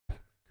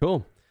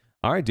Cool.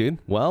 All right, dude.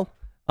 Well,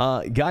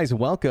 guys,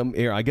 welcome.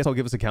 Here, I guess I'll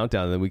give us a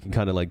countdown, and then we can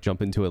kind of like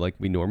jump into it like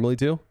we normally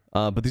do.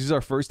 But this is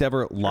our first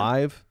ever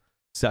live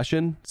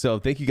session, so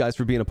thank you guys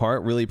for being a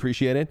part. Really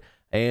appreciate it.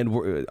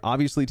 And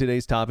obviously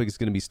today's topic is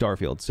going to be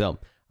Starfield. So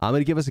I'm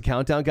going to give us a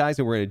countdown, guys,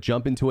 and we're going to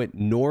jump into it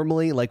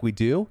normally like we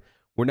do.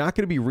 We're not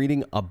going to be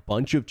reading a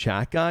bunch of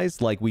chat,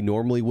 guys, like we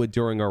normally would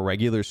during our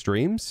regular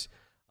streams.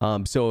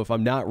 So if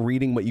I'm not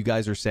reading what you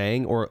guys are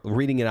saying or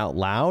reading it out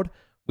loud,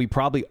 we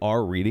probably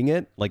are reading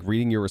it, like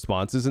reading your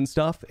responses and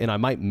stuff. And I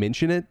might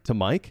mention it to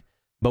Mike,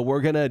 but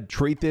we're going to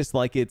treat this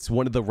like it's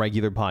one of the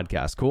regular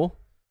podcasts. Cool?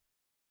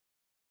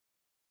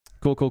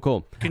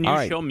 Cool. Can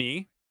you show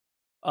me?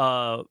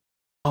 Oh,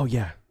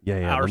 yeah.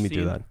 Let me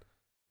do that.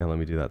 Yeah, let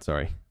me do that.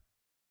 Sorry.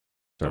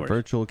 Start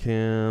virtual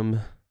cam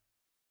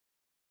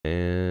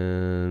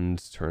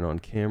and turn on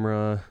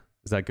camera.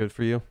 Is that good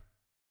for you?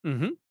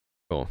 Mm-hmm.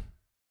 Cool.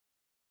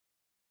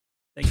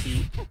 Thank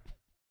you.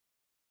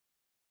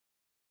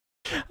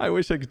 I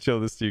wish I could show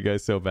this to you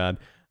guys so bad.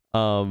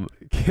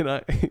 Can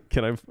I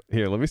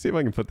here, let me see if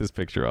I can put this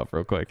picture up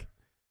real quick.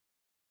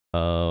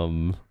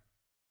 What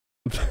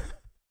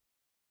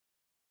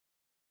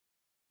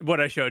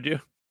I showed you?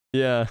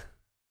 Yeah.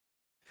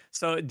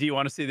 So do you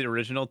want to see the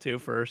original too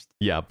first?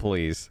 Yeah,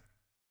 please.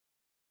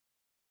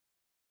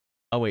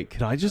 Oh wait,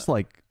 can I just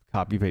like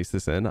copy paste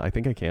this in? I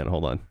think I can.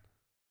 Hold on.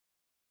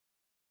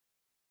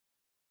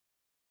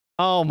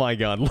 Oh my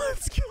god,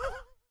 let's go.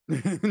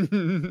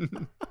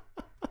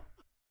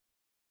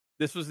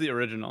 This was the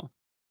original.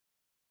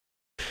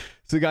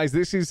 So guys,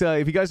 this is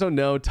if you guys don't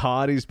know,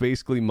 Todd is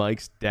basically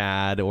Mike's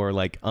dad or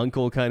like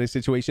uncle kind of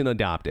situation,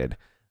 adopted.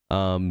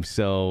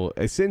 So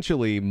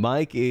essentially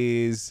Mike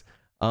is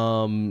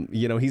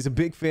he's a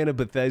big fan of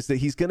Bethesda.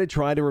 He's going to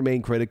try to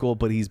remain critical,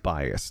 but he's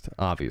biased,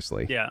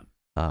 obviously. Yeah.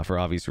 For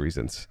obvious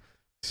reasons.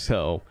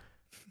 So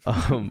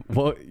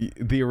well,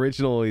 the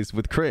original is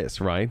with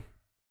Chris, right?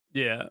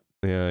 Yeah.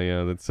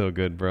 Yeah, that's so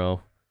good,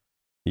 bro.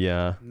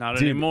 Yeah.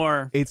 Not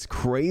anymore. It's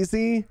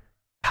crazy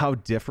how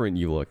different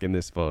you look in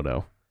this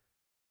photo.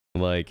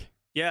 Like,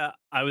 yeah,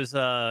 I was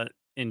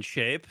in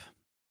shape.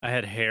 I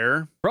had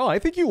hair. Bro, I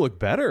think you look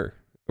better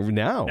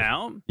now.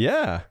 Now?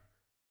 Yeah.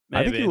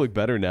 Maybe. I think you look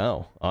better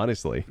now,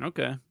 honestly.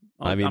 Okay.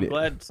 Well, I'm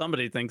glad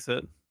somebody thinks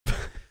it.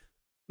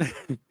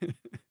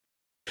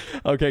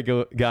 Okay,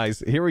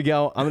 guys, here we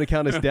go. I'm going to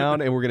count us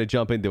down and we're going to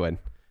jump into it.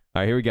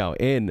 All right, here we go.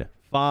 In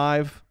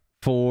 5,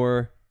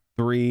 4,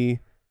 3,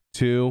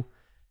 2.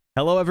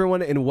 Hello,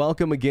 everyone, and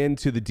welcome again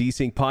to the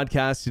Desync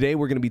podcast. Today,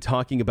 we're going to be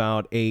talking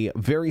about a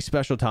very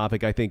special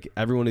topic I think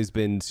everyone has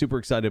been super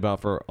excited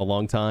about for a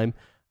long time.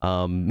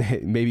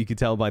 Maybe you could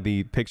tell by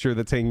the picture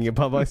that's hanging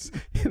above us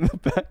in the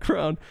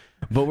background.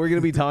 But we're going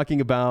to be talking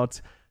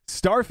about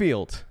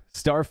Starfield.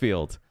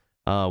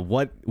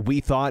 What we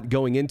thought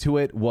going into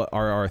it. What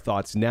are our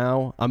thoughts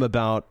now? I'm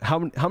about... How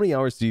many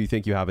hours do you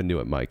think you have into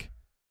it, Mike?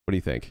 What do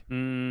you think?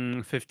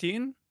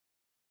 15?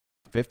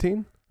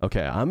 15?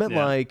 Okay, I'm at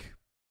like...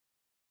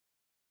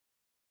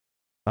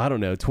 I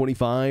don't know,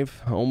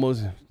 25,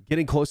 almost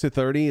getting close to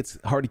 30. It's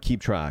hard to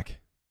keep track.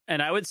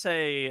 And I would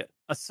say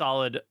a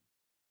solid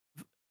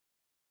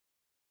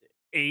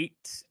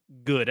 8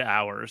 good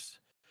hours.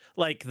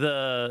 Like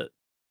I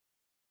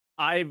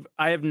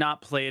have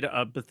not played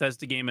a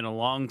Bethesda game in a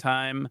long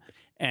time,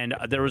 and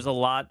there was a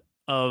lot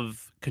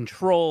of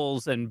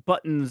controls and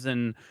buttons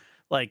and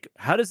like,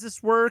 how does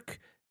this work?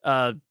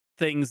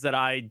 Things that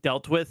I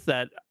dealt with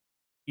that,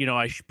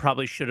 I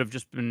probably should have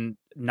just been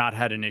not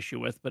had an issue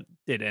with, but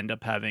did end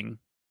up having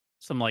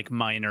some like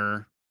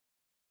minor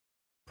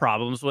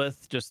problems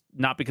with, just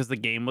not because the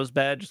game was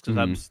bad, just because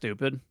I'm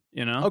stupid,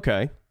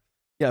 Okay.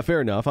 Yeah,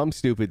 fair enough. I'm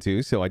stupid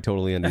too, so I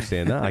totally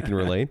understand that. I can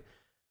relate.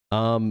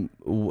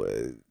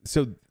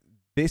 So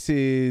this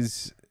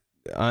is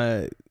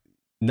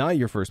not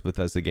your first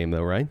Bethesda game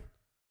though, right?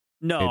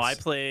 No, I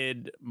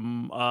played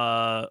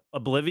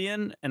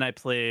Oblivion and I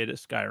played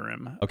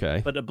Skyrim.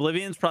 Okay. But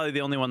Oblivion's probably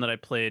the only one that I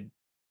played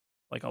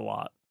like a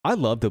lot. I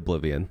loved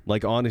Oblivion.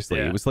 Like, honestly,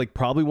 It was like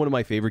probably one of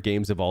my favorite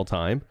games of all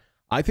time.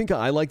 I think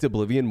I liked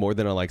Oblivion more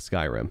than I liked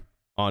Skyrim,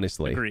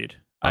 honestly. Agreed.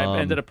 I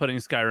ended up putting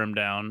Skyrim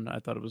down. I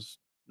thought it was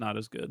not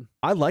as good.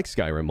 I like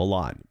Skyrim a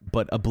lot,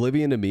 but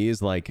Oblivion to me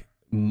is like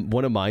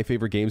one of my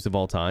favorite games of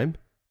all time.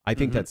 I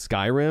think that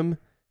Skyrim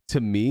to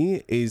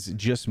me is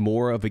just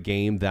more of a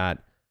game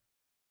that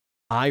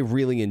I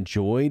really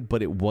enjoyed,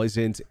 but it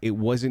wasn't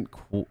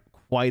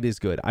quite as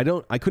good.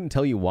 I couldn't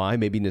tell you why,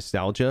 maybe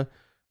nostalgia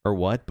or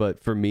what,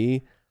 but for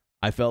me,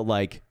 I felt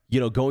like,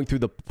 going through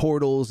the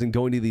portals and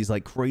going to these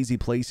like crazy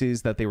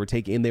places that they were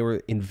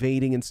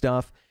invading and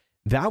stuff.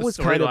 That was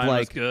kind of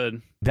like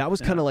good. That was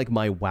kind of like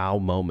my wow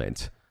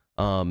moment.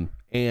 And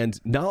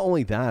not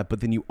only that, but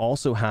then you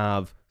also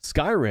have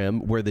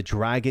Skyrim where the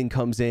dragon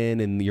comes in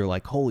and you're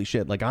like, holy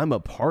shit, like I'm a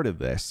part of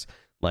this.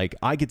 Like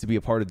I get to be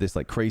a part of this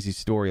like crazy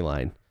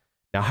storyline.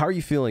 Now, how are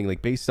you feeling?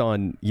 Like based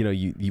on,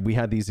 we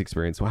had these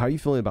experiences. Well, how are you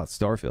feeling about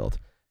Starfield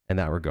in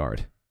that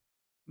regard?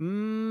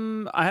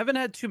 I haven't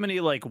had too many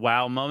like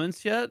wow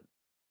moments yet.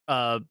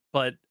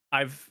 But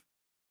I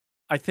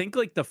think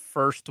like the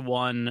first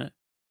one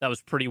that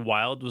was pretty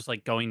wild was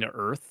like going to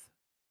Earth.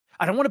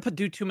 I don't want to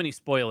do too many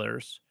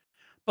spoilers,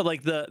 but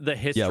like the Yeah,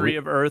 history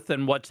of Earth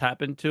and what's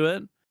happened to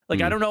it.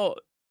 Like I mm. don't know.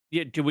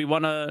 Yeah, do we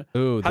want to?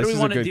 Ooh, How do this we is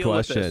a want to good deal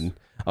with this? question.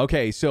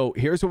 Okay, so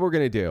here's what we're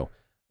gonna do.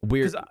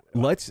 We're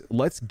 'Cause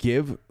let's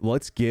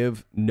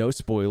give no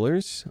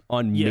spoilers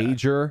on Yeah.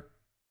 major,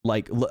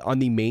 like on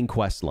the main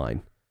quest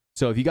line.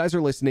 So if you guys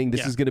are listening,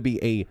 this Yeah. is gonna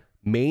be a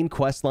main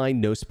quest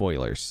line, no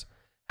spoilers.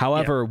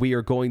 However, we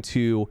are going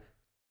to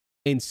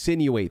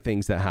insinuate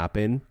things that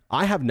happen.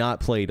 I have not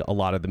played a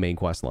lot of the main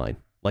quest line,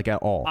 like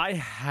at all. I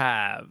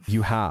have.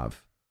 You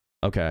have.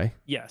 Okay.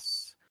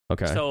 Yes.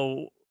 Okay.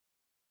 So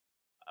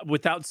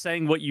without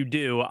saying what you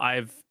do,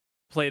 I've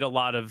played a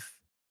lot of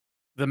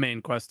the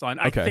main quest line.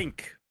 Okay. I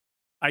think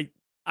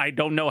I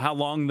don't know how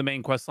long the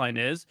main quest line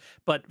is,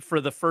 but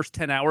for the first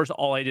 10 hours,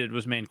 all I did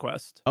was main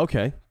quest.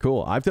 Okay,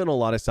 cool. I've done a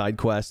lot of side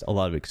quests, a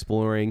lot of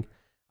exploring.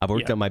 I've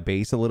worked on my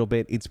base a little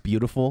bit. It's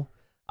beautiful.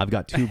 I've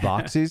got 2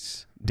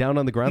 boxes down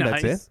on the ground.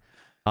 Nice. That's it.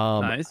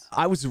 Nice.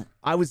 I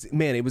was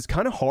man, it was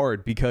kind of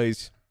hard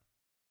because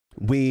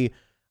I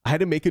had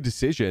to make a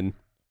decision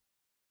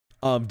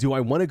of, do I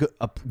want to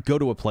go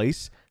to a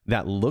place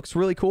that looks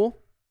really cool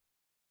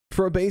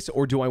for a base,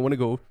 or do I want to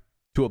go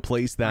to a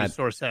place that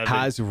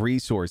has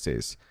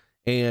resources?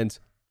 And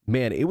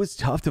man, it was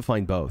tough to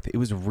find both. It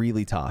was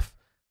really tough.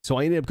 So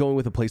I ended up going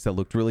with a place that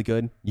looked really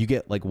good. You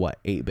get like what,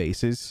 8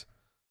 bases?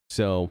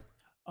 So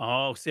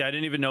oh, see, I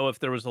didn't even know if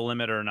there was a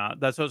limit or not.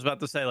 That's what I was about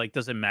to say. Like,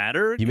 does it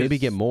matter? you maybe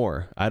get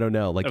more. I don't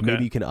know. Like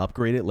maybe you can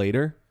upgrade it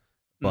later.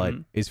 But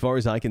as far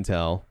as I can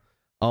tell,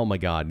 oh my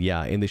God,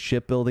 yeah. In the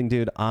shipbuilding,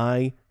 dude,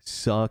 I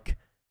suck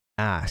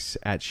ass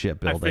at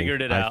shipbuilding. I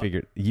figured it out.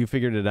 You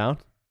figured it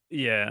out?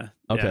 Yeah.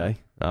 Okay.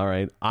 Yeah. All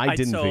right. I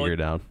didn't figure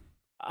it out.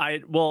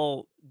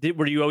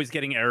 Were you always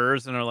getting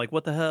errors and are like,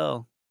 what the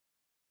hell?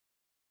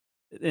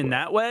 In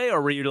that way,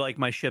 or were you like,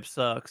 my ship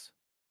sucks?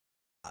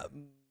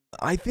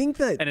 I think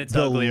that and it's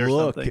the ugly or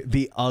look, something.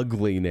 the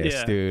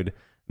ugliness, dude,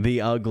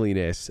 the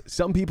ugliness.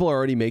 Some people are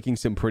already making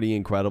some pretty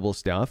incredible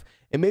stuff,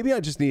 and maybe I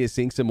just need to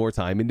sink some more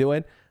time into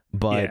it.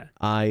 But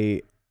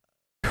I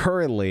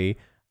currently,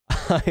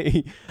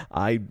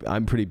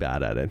 I'm pretty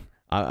bad at it.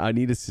 I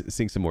need to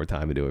sink some more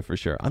time into it for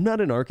sure. I'm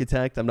not an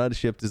architect. I'm not a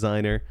ship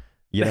designer,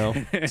 you know.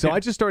 So I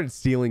just started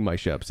stealing my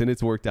ships, and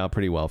it's worked out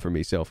pretty well for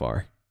me so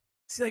far.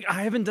 See, like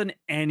I haven't done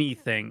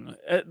anything.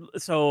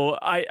 So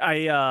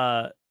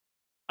I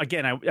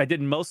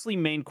did mostly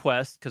main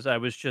quest because I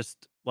was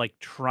just like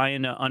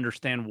trying to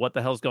understand what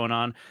the hell's going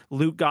on.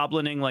 Loot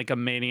goblining like a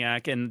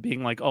maniac and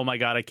being like, oh my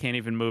God, I can't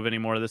even move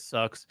anymore. This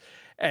sucks.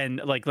 And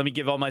like, let me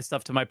give all my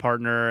stuff to my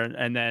partner.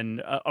 And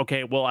then,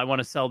 okay, well, I want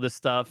to sell this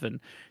stuff.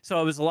 And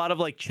so it was a lot of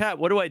like, chat,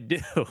 what do I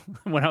do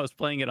when I was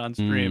playing it on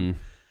stream?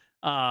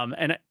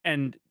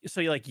 And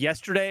so like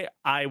yesterday,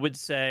 I would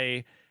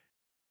say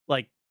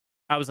like,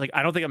 I was like,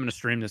 I don't think I'm going to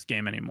stream this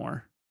game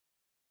anymore.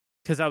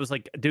 Cause I was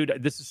like, dude,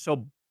 this is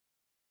so,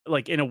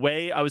 like, in a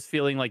way, I was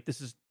feeling like this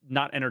is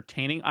not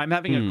entertaining. I'm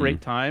having a great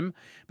time,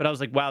 but I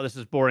was like, wow, this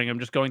is boring. I'm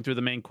just going through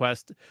the main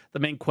quest. The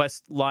main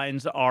quest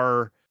lines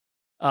are,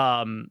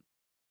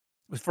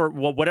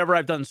 whatever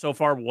I've done so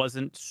far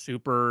wasn't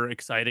super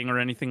exciting or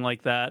anything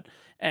like that.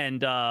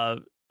 And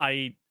I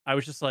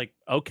was just like,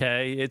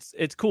 okay,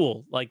 it's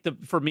cool. Like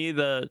for me,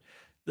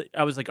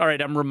 I was like, all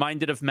right, I'm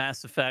reminded of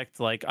Mass Effect.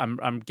 Like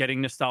I'm getting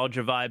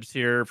nostalgia vibes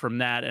here from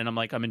that. And I'm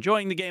like, I'm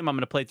enjoying the game. I'm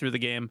going to play through the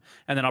game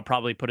and then I'll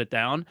probably put it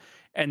down.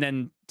 And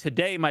then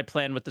today, my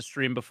plan with the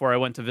stream before I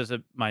went to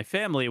visit my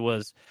family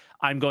was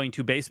I'm going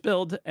to base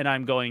build and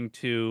I'm going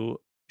to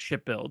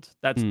ship build.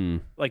 That's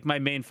like my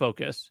main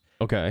focus.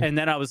 Okay. And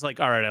then I was like,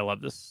 all right, I love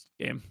this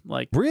game.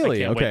 Like,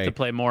 really? I can't okay. wait to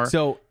play more.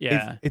 So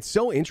yeah, it's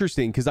so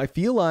interesting because I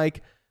feel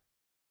like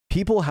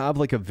people have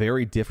like a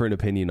very different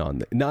opinion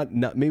on not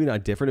maybe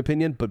not different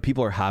opinion, but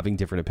people are having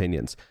different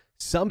opinions.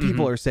 Some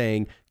people are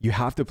saying you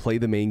have to play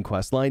the main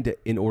quest line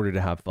in order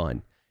to have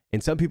fun.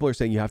 And some people are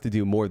saying you have to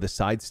do more of the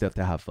side stuff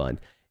to have fun.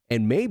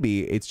 And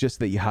maybe it's just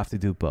that you have to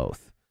do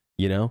both,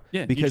 you know?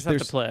 Yeah, because you just have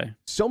there's to play.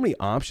 So many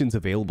options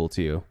available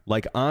to you.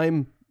 Like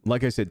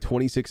like I said,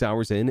 26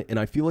 hours in, and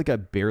I feel like I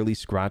barely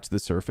scratched the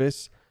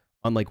surface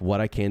on like what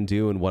I can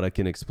do and what I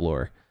can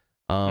explore.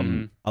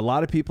 A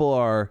lot of people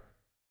are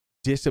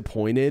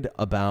disappointed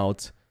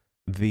about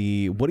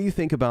what do you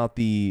think about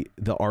the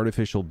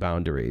artificial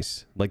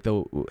boundaries? Like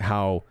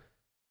how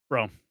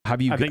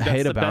have you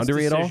hit a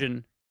boundary at all?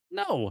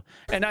 No.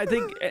 And I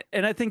think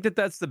that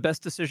that's the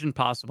best decision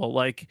possible.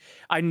 Like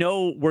I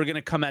know we're going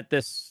to come at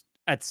this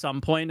at some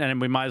point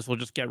and we might as well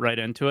just get right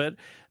into it.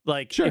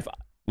 Like sure.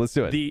 Let's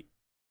do it.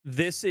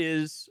 This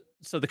is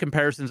so the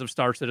comparisons of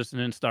Star Citizen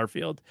and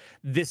Starfield.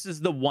 This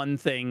is the one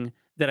thing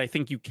that I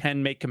think you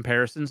can make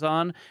comparisons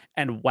on.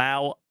 And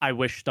wow, I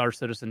wish Star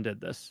Citizen did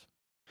this.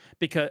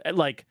 Because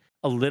like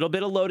a little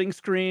bit of loading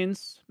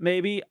screens,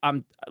 maybe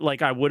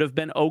I would have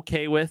been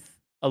okay with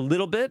a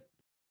little bit.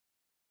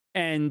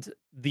 And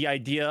the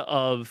idea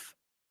of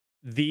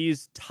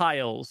these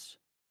tiles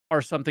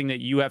are something that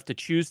you have to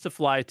choose to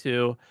fly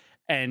to.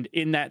 And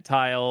in that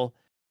tile,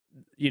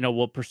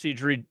 will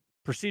procedurally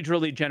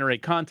procedurally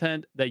generate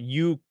content that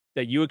you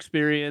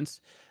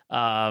experience.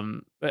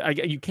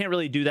 You can't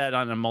really do that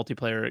on a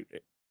multiplayer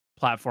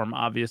platform,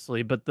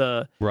 obviously, but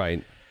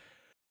Right.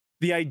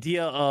 the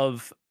idea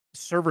of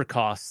server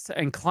costs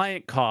and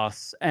client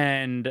costs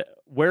and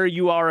where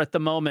you are at the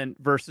moment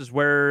versus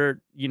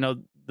where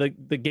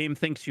the game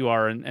thinks you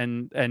are,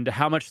 and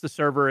how much the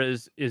server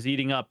is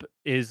eating up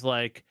is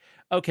like,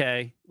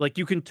 okay, like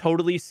you can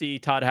totally see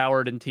Todd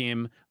Howard and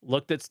team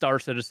looked at Star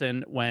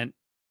Citizen, went,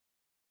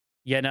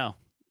 yeah, no,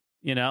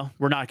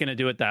 we're not going to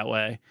do it that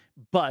way.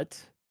 But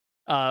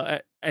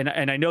and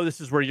I know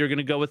this is where you're going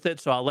to go with it,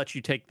 so I'll let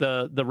you take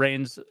the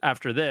reins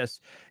after this.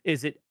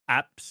 Is it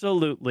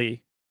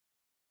absolutely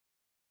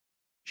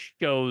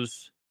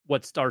shows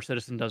what Star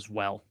Citizen does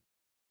well?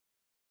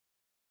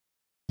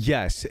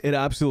 Yes, it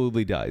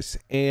absolutely does.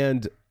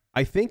 And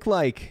I think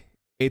like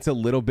it's a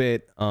little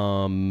bit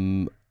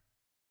I'm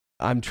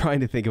trying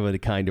to think of a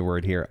kind of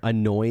word here.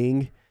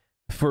 Annoying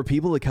for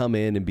people to come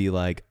in and be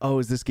like, "Oh,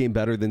 is this game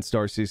better than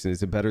Star Citizen?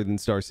 Is it better than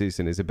Star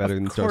Citizen? Is it better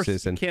than Star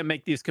Citizen?" You can't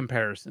make these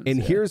comparisons.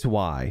 And here's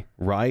why,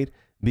 right?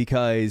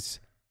 Because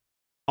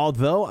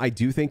although I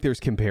do think there's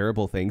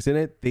comparable things in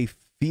it, they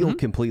feel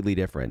completely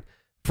different.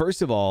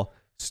 First of all,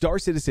 Star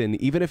Citizen,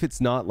 even if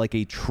it's not like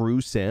a true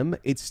sim,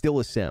 it's still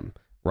a sim,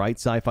 right?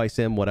 Sci-fi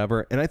sim,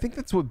 whatever. And I think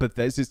that's what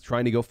Bethesda's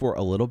trying to go for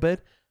a little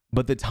bit.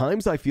 But the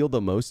times I feel the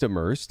most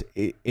immersed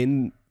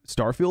in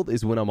Starfield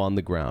is when I'm on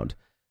the ground.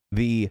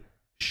 The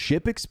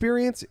ship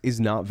experience is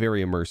not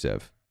very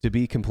immersive, to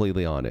be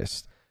completely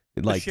honest.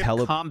 Like the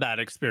ship combat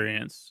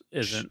experience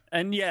isn't,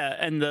 and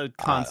the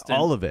constant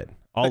all of it,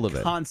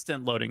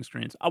 constant loading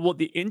screens. Well,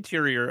 the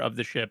interior of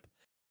the ship,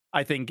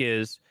 I think,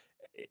 is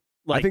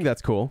like, I think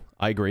that's cool.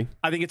 I agree.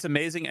 I think it's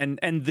amazing,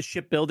 and the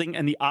shipbuilding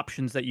and the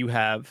options that you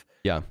have,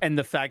 and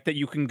the fact that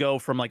you can go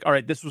from like, all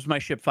right, this was my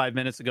ship 5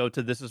 minutes ago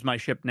to this is my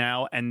ship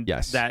now, and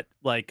that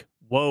like,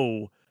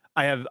 whoa.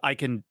 I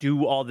can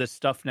do all this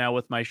stuff now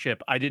with my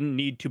ship. I didn't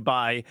need to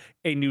buy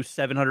a new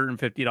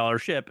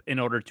 $750 ship in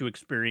order to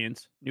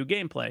experience new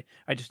gameplay.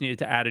 I just needed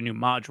to add a new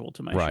module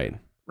to my ship.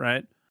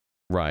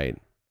 Right.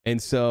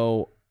 And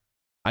so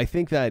I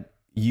think that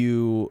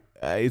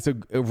it's a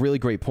really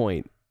great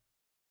point.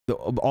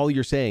 All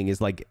you're saying is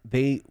like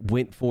they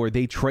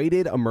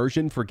traded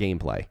immersion for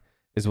gameplay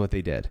is what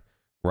they did,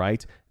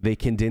 right? They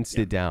condensed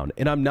it down.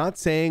 And I'm not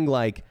saying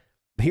like,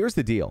 here's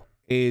the deal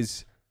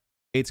is,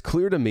 it's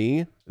clear to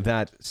me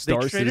that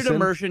Star Citizen... They traded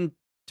immersion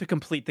to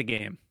complete the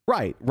game.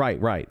 Right.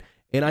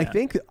 And I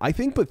think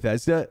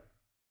Bethesda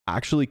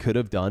actually could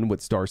have done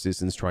what Star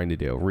Citizen's trying to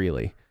do,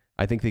 really.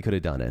 I think they could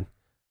have done it.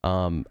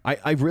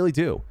 I really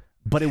do.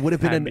 But it would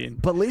have been...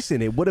 But listen,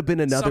 it would have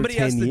been another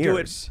 10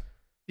 years.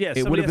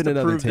 It would have been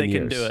another 10 years. They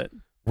can do it.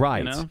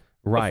 Right.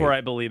 Right. Before I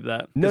believe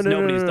that. No.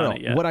 Nobody's done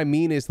it yet. What I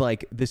mean is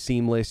like the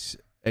seamless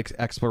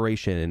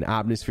exploration and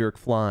atmospheric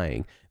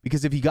flying.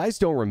 Because if you guys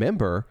don't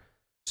remember...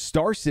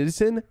 Star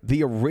Citizen,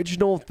 the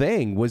original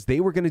thing was they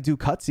were going to do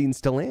cutscenes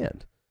to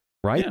land,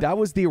 right? That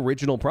was the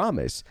original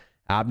promise.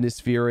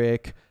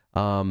 Atmospheric.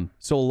 So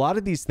a lot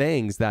of these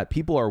things that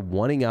people are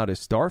wanting out of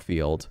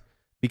Starfield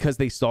because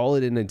they saw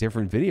it in a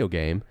different video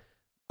game,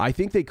 I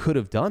think they could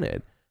have done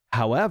it.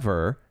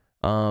 However,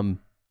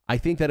 I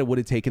think that it would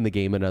have taken the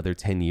game another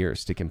 10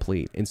 years to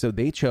complete. And so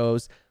they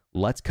chose,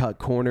 let's cut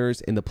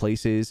corners in the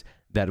places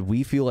that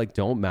we feel like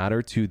don't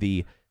matter to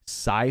the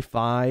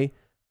sci-fi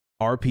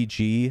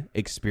RPG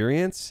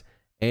experience,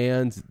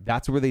 and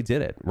that's where they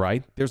did it,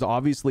 right? There's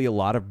obviously a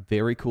lot of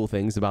very cool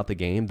things about the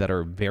game that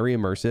are very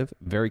immersive,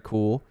 very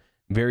cool,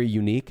 very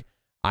unique.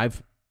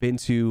 I've been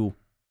to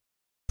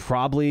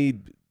probably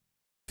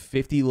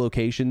 50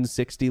 locations,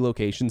 60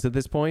 locations at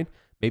this point,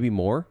 maybe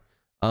more.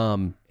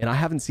 And I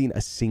haven't seen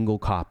a single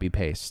copy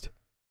paste.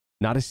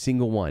 Not a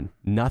single one.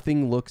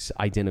 Nothing looks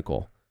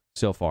identical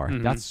so far.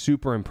 That's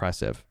super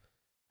impressive.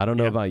 I don't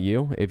know about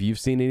you. If you've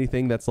seen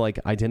anything that's like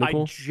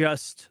identical. I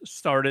just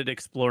started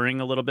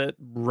exploring a little bit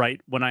right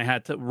when I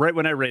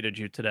rated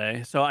you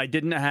today. So I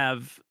didn't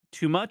have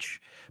too much,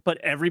 but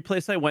every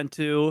place I went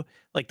to,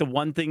 like the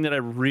one thing that I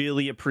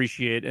really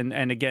appreciate,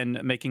 and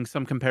again, making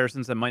some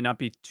comparisons that might not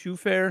be too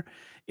fair,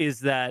 is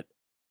that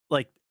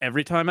like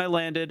every time I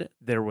landed,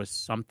 there was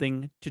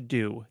something to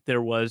do.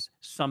 There was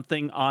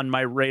something on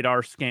my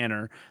radar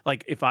scanner.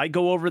 Like if I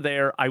go over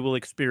there, I will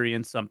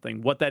experience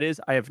something. What that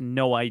is, I have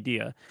no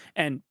idea.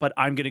 But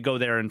I'm going to go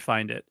there and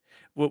find it.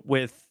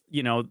 With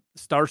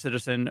Star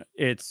Citizen,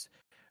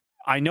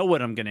 I know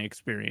what I'm going to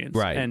experience,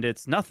 and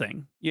it's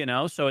nothing,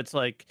 So it's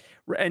like,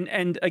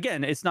 and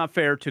again, it's not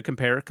fair to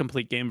compare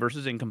complete game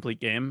versus incomplete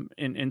game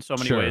in so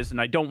many ways.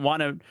 And I don't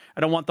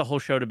want the whole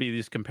show to be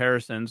these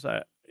comparisons.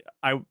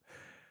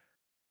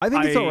 I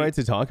think it's all right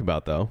to talk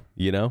about, though,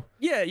 Yeah,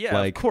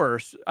 like, of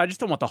course. I just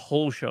don't want the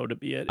whole show to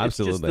be it.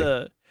 Absolutely. It's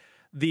just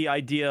the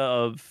idea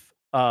of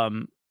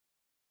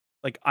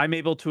like I'm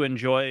able to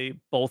enjoy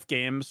both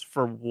games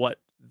for what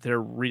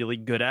they're really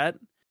good at,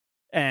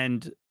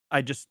 and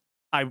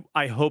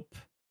I hope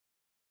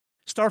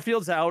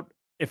Starfield's out.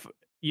 If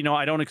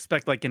I don't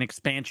expect like an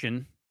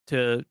expansion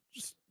to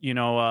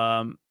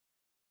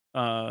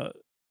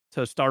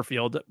to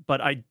Starfield,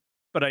 but I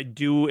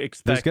do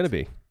expect There's gonna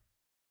be.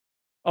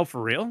 Oh,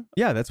 for real?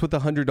 Yeah, that's what the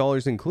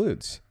 $100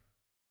 includes.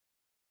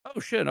 Oh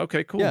shit.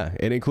 Okay, cool. Yeah,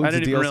 it includes I the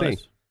didn't even DLC.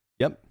 realize.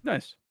 Yep.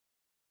 Nice.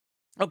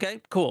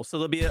 Okay, cool. So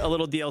there'll be a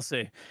little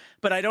DLC,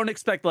 but I don't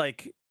expect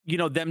like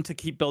them to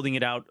keep building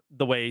it out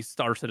the way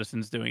Star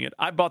Citizen's doing it.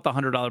 I bought the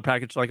 $100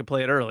 package so I could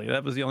play it early.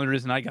 That was the only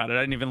reason I got it.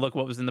 I didn't even look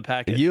what was in the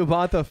package. You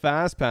bought the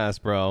Fast Pass,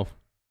 bro.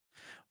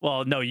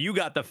 Well, no, you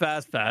got the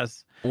Fast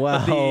Pass.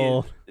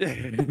 Wow. We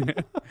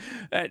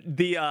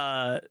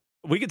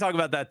could talk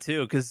about that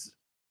too, because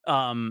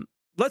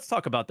let's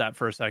talk about that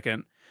for a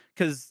second,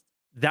 because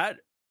that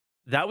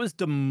was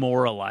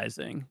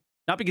demoralizing.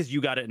 Not because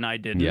you got it and I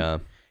didn't. Yeah.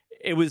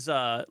 It was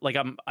like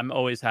I'm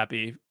always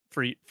happy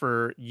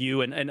for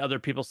you and other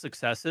people's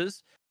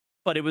successes,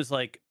 but it was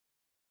like,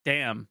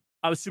 damn,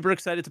 I was super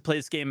excited to play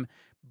this game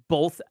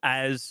both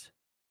as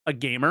a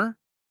gamer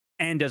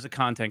and as a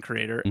content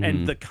creator. Mhm.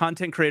 And the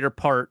content creator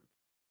part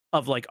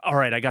of like, all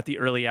right, I got the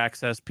early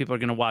access, people are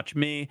going to watch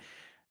me.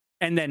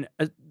 And then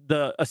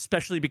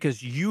especially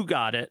because you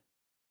got it,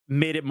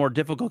 made it more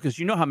difficult, because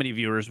you know how many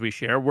viewers we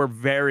share. We're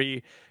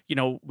very,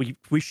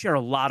 we share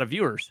a lot of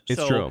viewers.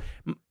 It's true.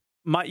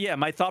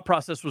 My thought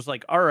process was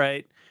like, all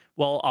right,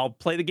 well, I'll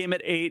play the game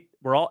at 8.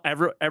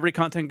 Every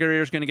content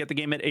creator is going to get the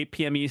game at 8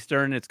 p.m.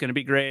 Eastern. It's going to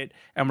be great,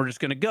 and we're just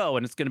going to go,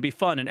 and it's going to be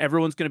fun, and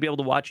everyone's going to be able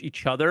to watch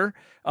each other,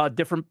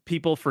 different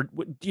people for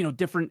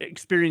different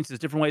experiences,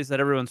 different ways that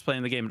everyone's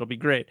playing the game. It'll be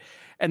great.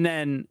 And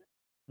then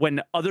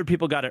when other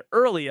people got it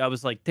early, I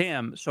was like,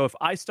 damn. So if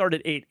I start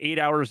at 8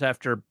 hours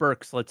after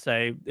Burks, let's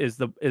say, is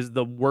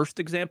the worst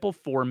example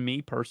for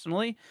me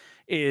personally,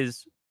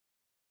 is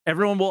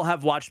everyone will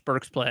have watched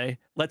Burks play.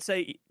 Let's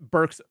say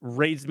Burks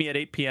raids me at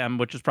 8 p.m.,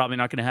 which is probably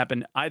not going to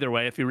happen either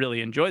way. If he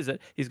really enjoys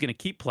it, he's going to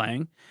keep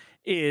playing.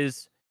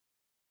 Is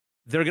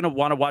they're going to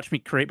want to watch me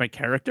create my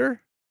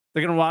character?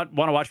 They're going to want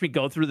to watch me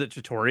go through the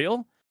tutorial?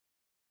 Of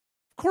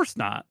course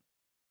not.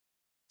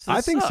 So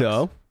I think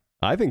so.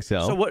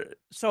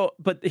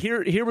 But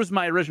here was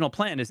my original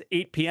plan: is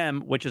 8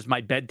 p.m., which is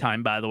my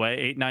bedtime, by the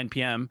way, 9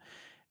 p.m.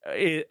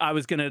 I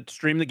was going to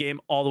stream the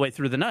game all the way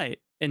through the night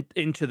and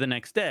into the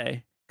next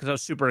day, because I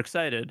was super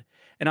excited.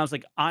 And I was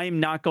like,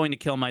 I'm not going to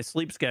kill my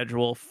sleep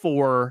schedule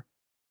for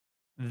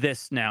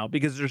this now,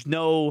 because there's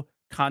no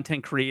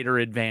content creator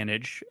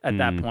advantage at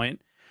that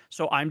point.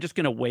 So I'm just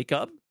going to wake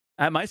up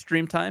at my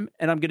stream time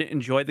and I'm going to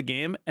enjoy the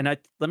game. And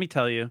let me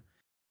tell you,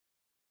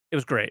 it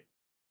was great.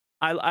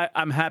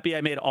 I'm happy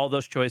I made all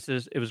those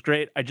choices. It was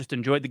great. I just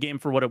enjoyed the game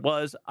for what it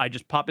was. I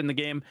just pop in the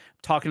game,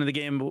 talking to the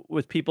game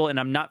with people, and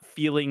I'm not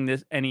feeling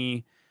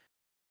any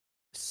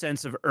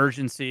sense of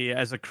urgency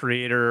as a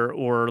creator,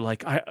 or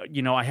like I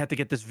had to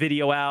get this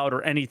video out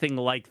or anything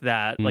like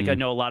that. Like I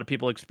know a lot of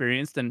people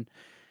experienced, and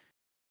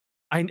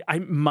I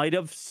might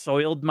have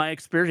soiled my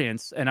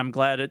experience, and I'm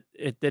glad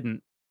it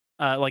didn't.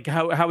 Like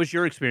how was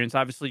your experience?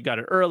 Obviously you got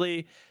it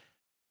early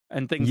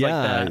and things like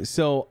that. Yeah,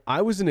 so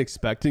I wasn't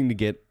expecting to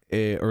get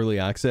early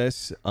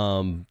access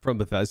from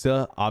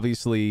Bethesda.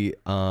 Obviously,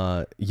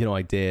 I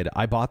did.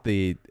 I bought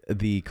the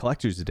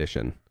collector's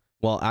edition.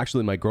 Well,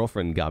 actually, my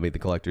girlfriend got me the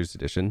collector's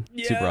edition.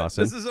 Yeah, super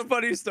awesome. This is a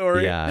funny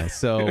story. Yeah,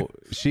 so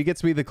she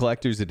gets me the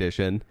collector's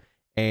edition,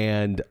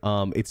 and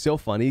it's so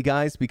funny,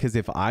 guys, because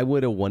if I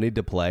would have wanted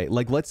to play,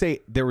 like, let's say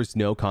there was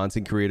no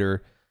content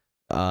creator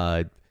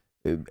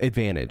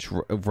advantage,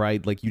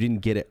 right? Like, you didn't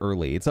get it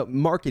early. It's a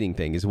marketing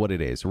thing is what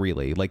it is,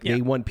 really. Like, they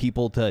want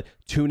people to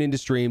tune into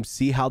streams,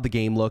 see how the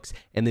game looks,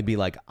 and then be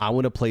like, I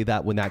want to play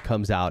that when that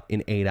comes out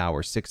in 8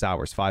 hours, 6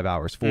 hours, 5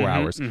 hours, 4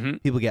 hours.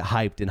 People get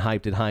hyped and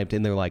hyped and hyped,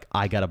 and they're like,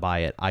 I gotta buy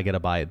it.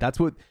 That's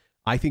what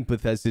I think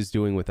Bethesda is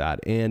doing with that.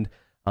 And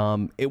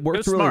it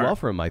worked really well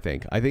for him, I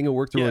think it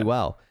worked really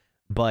well.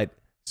 But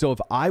so if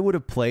I would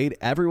have played,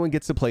 everyone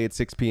gets to play at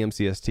 6 p.m.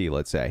 CST,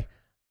 let's say.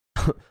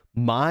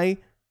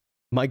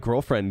 My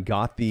girlfriend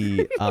got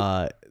the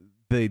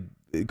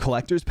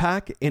collector's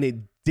pack, and it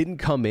didn't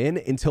come in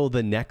until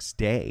the next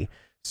day.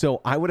 So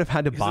I would have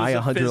had to buy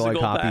a $100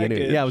 copy.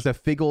 Anyway. Yeah, it was a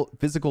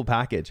physical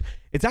package.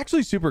 It's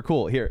actually super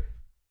cool. Here.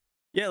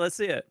 Yeah, let's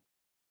see it.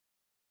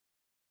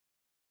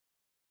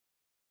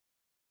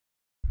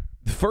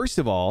 First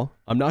of all,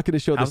 I'm not going to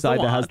show the side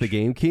that has the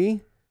game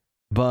key,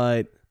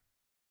 but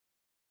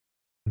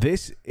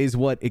this is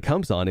what it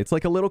comes on. It's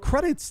like a little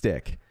credit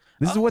stick.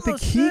 This is what the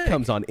key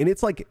comes on, and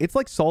it's like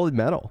solid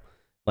metal.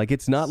 Like,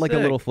 it's not like a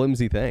little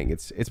flimsy thing.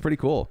 It's pretty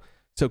cool.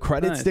 So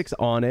credit sticks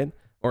on it,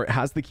 or it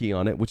has the key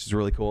on it, which is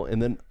really cool.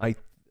 And then I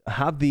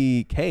have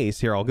the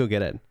case here. I'll go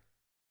get it.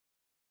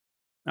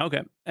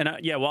 Okay, and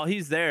while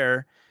he's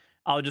there,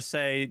 I'll just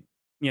say,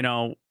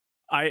 I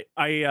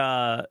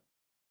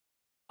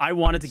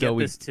wanted to get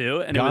this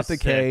too, and got it was the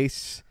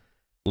case.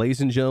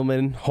 Ladies and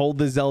gentlemen, hold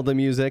the Zelda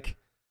music.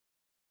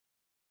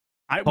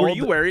 Were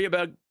you worried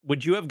about?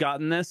 Would you have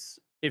gotten this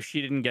if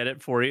she didn't get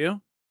it for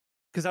you?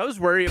 Because I was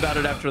worried about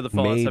it after the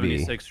Fallout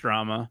 76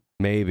 drama.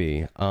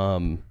 Maybe.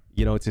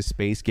 It's a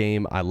space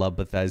game. I love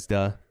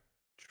Bethesda.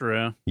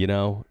 True.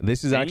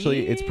 This is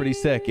actually, it's pretty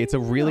sick. It's a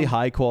really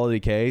high quality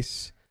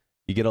case.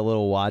 You get a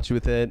little watch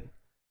with it.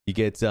 You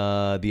get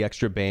the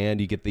extra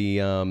band. You get the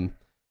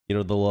you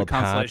know, the little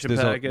patch.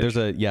 constellation package.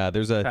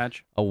 There's a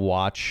Patch. a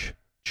watch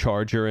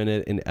charger in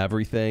it and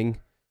everything.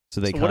 So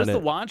they So what does kind the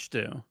of watch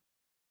do?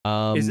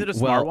 Is it a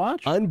well,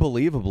 smartwatch?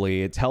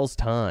 unbelievably, it tells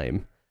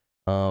time.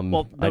 Well,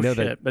 no I know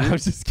shit, that. but I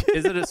was just kidding.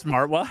 is it a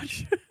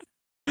smartwatch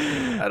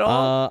at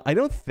all? I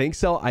don't think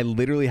so. I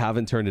literally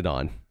haven't turned it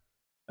on.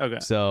 Okay.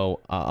 So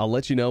I'll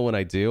let you know when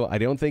I do. I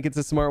don't think it's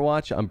a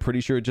smartwatch. I'm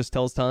pretty sure it just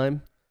tells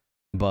time,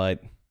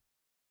 but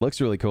looks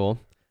really cool.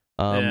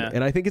 Yeah.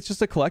 And I think it's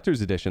just a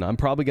collector's edition. I'm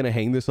probably going to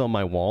hang this on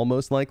my wall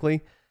most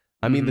likely.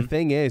 I mean, the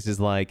thing is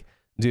like,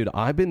 dude,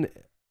 let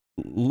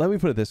me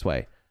put it this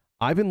way.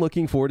 I've been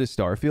looking forward to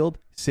Starfield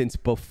since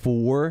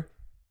before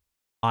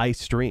I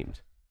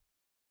streamed.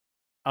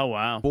 Oh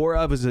wow.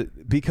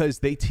 Because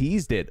they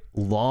teased it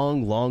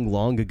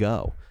long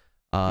ago.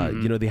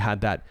 You know, they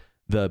had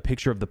the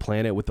picture of the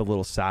planet with the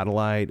little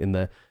satellite and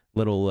the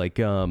little like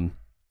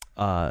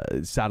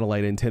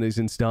satellite antennas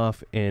and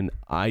stuff, and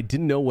I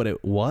didn't know what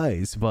it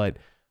was, but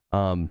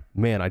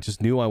man, I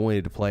just knew I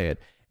wanted to play it.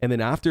 And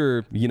then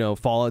after, you know,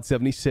 Fallout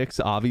 76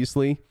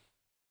 obviously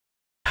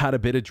had a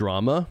bit of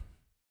drama.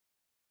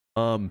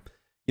 You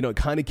know, it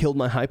kind of killed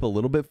my hype a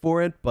little bit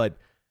for it, but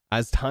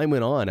as time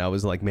went on, I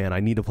was like, man, I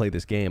need to play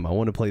this game. I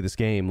want to play this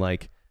game.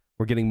 Like,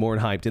 we're getting more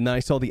hyped. And then I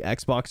saw the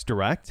Xbox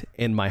Direct,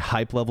 and my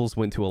hype levels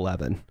went to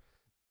 11.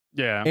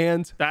 Yeah.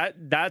 And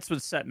that's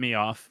what set me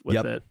off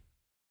with it.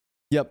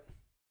 Yep.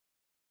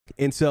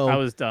 And so I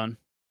was done.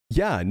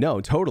 Yeah, no,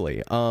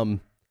 totally.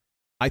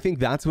 I think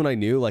that's when I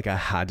knew like I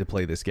had to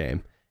play this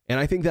game. And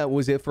I think that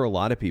was it for a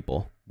lot of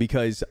people,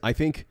 because I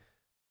think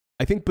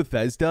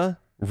Bethesda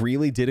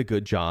really did a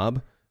good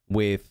job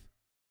with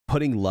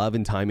putting love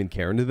and time and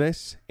care into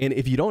this. And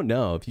if you don't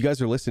know, if you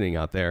guys are listening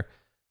out there,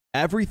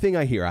 everything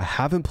I hear, I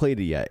haven't played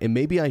it yet, and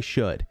maybe I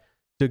should,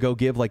 to go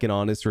give like an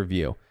honest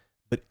review.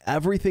 But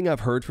everything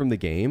I've heard from the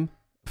game,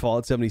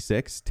 Fallout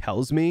 76,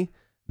 tells me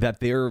that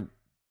they're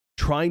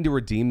trying to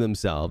redeem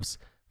themselves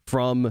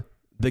from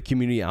the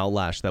community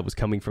outlash that was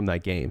coming from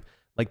that game.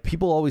 Like,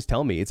 people always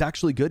tell me it's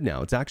actually good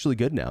now. It's actually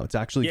good now. It's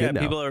actually good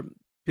now.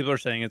 People are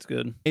saying it's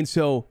good. And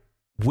so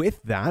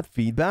with that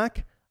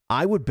feedback,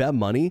 I would bet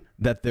money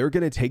that they're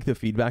going to take the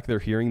feedback they're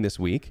hearing this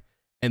week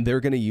and they're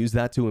going to use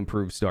that to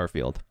improve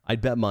Starfield.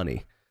 I'd bet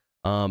money.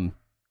 Are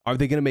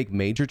they going to make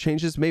major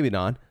changes? Maybe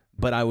not,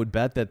 but I would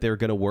bet that they're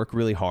going to work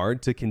really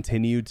hard to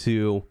continue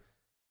to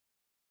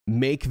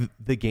make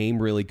the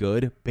game really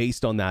good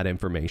based on that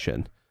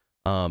information.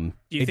 Do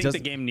you think the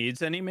game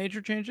needs any major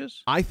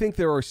changes? I think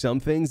there are some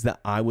things that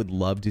I would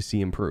love to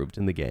see improved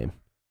in the game.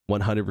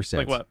 100%.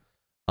 Like what?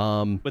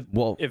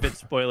 Well, if it's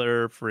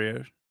spoiler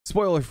free.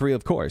 Spoiler free,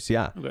 of course.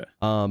 Yeah. Okay.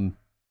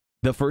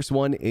 The first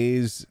one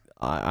is,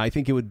 I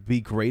think it would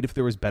be great if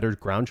there was better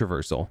ground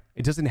traversal.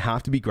 It doesn't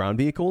have to be ground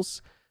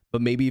vehicles,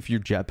 but maybe if your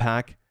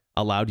jetpack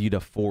allowed you to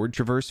forward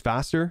traverse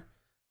faster,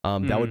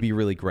 that would be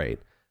really great.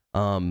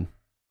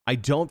 I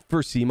don't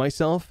foresee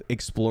myself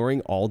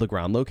exploring all the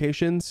ground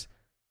locations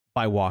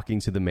by walking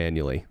to them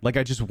manually. Like,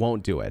 I just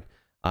won't do it.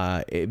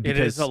 It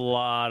is a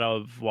lot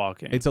of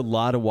walking. It's a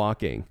lot of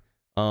walking.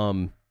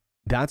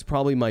 That's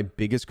probably my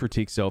biggest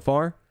critique so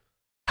far.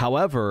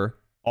 However,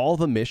 all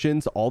the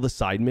missions, all the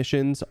side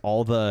missions,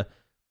 all the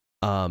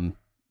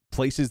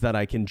places that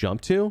I can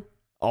jump to,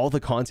 all the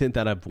content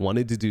that I've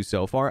wanted to do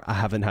so far, I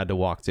haven't had to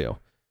walk to.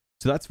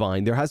 So that's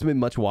fine. There hasn't been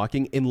much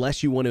walking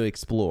unless you want to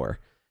explore.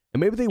 And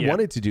maybe they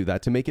wanted to do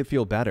that to make it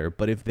feel better.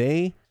 But if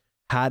they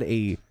had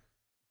a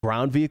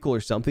ground vehicle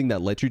or something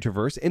that lets you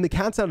traverse, and the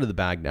cat's out of the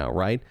bag now,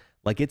 right?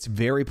 Like, it's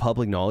very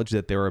public knowledge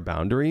that there are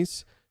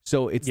boundaries.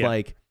 So it's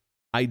like,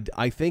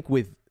 I think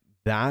with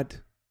that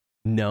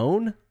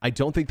known, I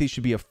don't think they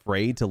should be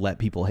afraid to let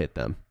people hit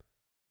them.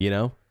 You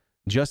know,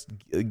 just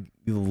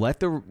let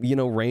the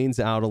reins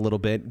out a little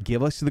bit.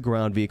 Give us the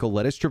ground vehicle.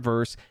 Let us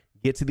traverse.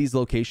 Get to these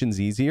locations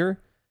easier.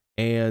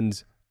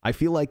 And I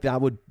feel like that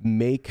would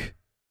make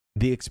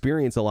the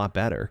experience a lot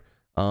better.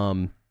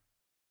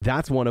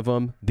 That's one of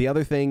them. The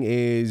other thing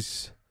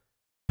is,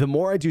 the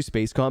more I do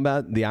space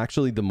combat,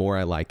 the more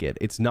I like it.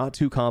 It's not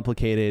too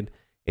complicated.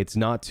 It's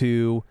not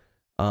too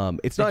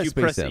it's not a space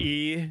press sim.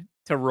 E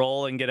to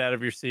roll and get out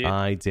of your seat?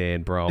 I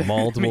did, bro.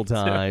 Multiple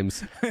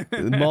times.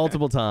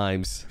 Multiple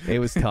times. It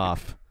was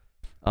tough.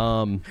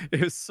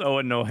 It was so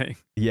annoying.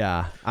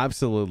 Yeah,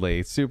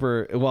 absolutely.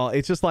 Super. Well,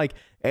 it's just like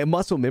a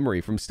muscle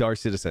memory from Star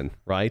Citizen,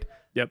 right?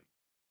 Yep.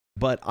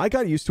 But I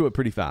got used to it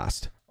pretty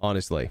fast,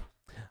 honestly.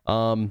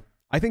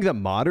 I think that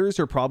modders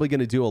are probably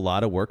going to do a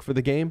lot of work for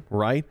the game,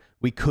 right?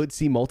 We could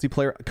see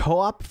multiplayer.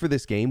 Co-op for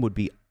this game would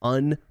be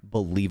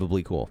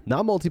unbelievably cool.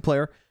 Not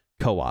multiplayer,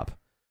 co-op,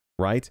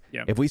 right?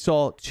 Yep. If we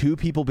saw 2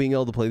 people being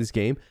able to play this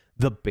game,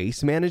 the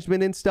base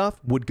management and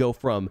stuff would go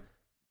from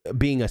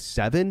being a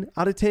 7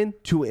 out of 10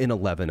 to an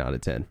 11 out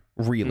of 10.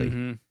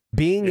 Really.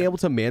 Being able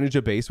to manage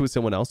a base with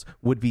someone else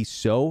would be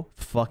so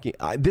fucking...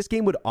 this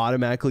game would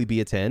automatically be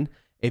a 10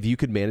 if you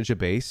could manage a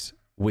base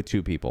with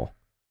 2 people.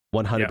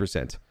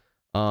 100%.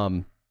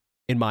 In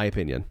my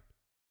opinion.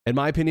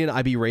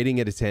 I'd be rating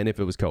it a 10 if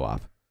it was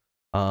co-op.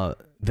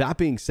 That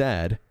being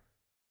said,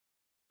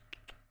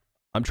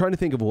 I'm trying to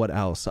think of what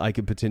else I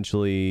could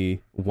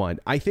potentially want.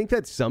 I think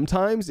that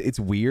sometimes it's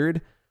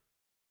weird,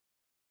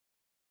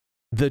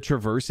 the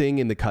traversing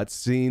and the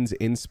cutscenes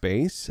in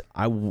space.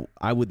 I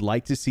would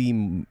like to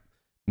see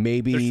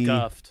maybe... They're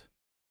scuffed.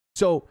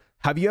 So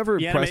have you ever...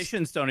 The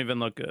animations don't even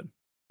look good.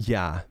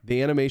 Yeah,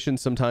 the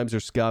animations sometimes are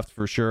scuffed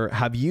for sure.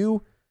 Have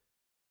you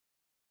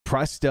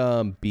pressed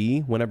B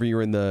whenever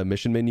you're in the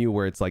mission menu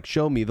where it's like,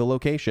 show me the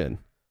location?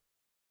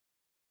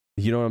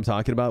 You know what I'm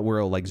talking about? Where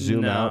it'll like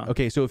zoom out.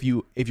 Okay, so if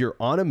you're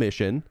on a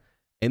mission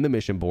in the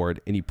mission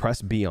board and you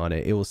press B on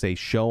it, it will say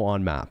show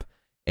on map,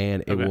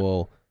 and it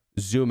will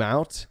zoom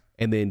out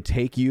and then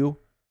take you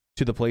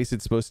to the place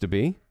it's supposed to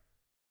be.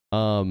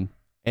 And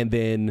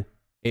then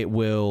it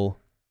will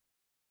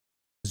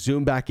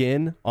zoom back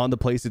in on the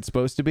place it's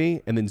supposed to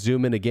be, and then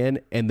zoom in again,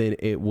 and then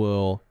it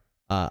will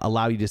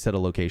allow you to set a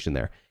location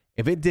there.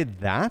 If it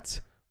did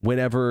that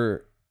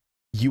whenever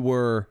you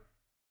were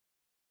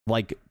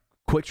like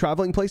quick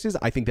traveling places,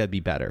 I think that'd be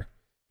better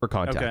for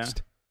context.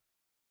 Okay.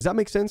 Does that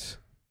make sense?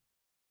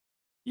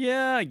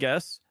 Yeah, I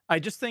guess. I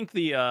just think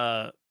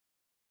a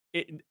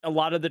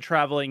lot of the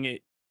traveling,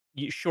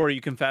 sure,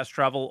 you can fast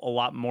travel a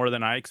lot more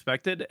than I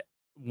expected.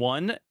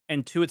 One,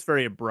 and two, it's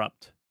very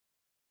abrupt.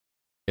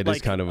 It is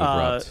kind of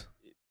abrupt.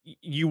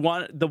 You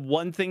want, the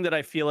one thing that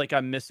I feel like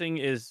I'm missing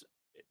is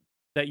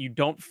that you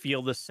don't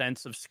feel the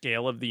sense of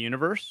scale of the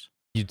universe.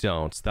 You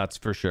don't, that's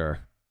for sure.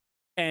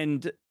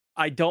 And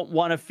I don't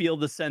want to feel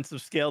the sense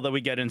of scale that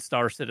we get in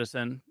Star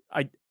Citizen.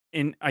 I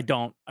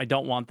don't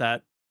want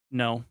that.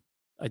 No,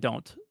 I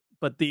don't.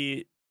 But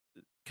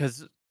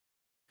because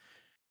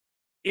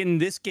in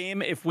this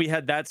game, if we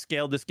had that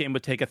scale, this game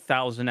would take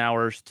 1,000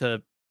 hours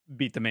to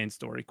beat the main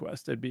story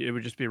quest. It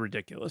would just be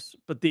ridiculous.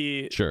 But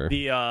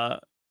I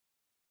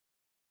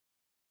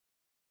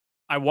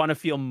want to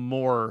feel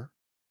more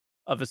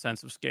of a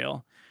sense of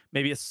scale.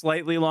 Maybe a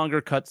slightly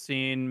longer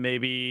cutscene.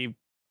 Maybe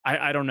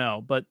I don't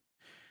know, but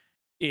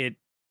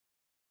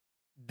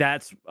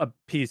that's a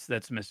piece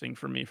that's missing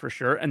for me for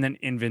sure. And then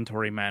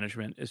inventory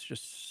management is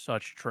just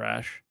such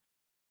trash.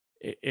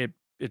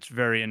 It's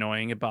very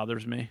annoying. It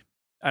bothers me.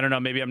 I don't know.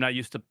 Maybe I'm not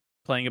used to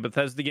playing a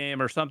Bethesda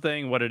game or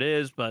something, what it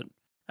is, but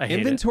I hate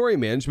inventory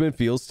management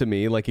feels to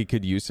me like it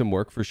could use some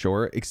work for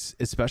sure,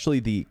 especially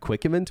the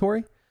quick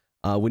inventory.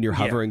 When you're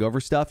hovering over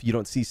stuff, you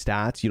don't see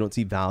stats, you don't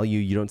see value,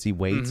 you don't see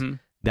weight. Mm-hmm.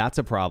 That's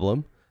a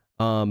problem.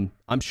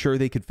 I'm sure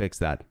they could fix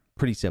that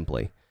pretty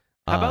simply.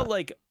 How about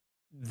like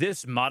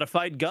this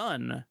modified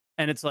gun?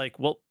 And it's like,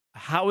 well,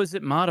 how is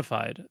it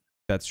modified?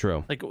 That's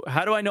true. Like,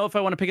 how do I know if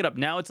I want to pick it up?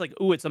 Now it's like,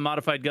 ooh, it's a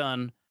modified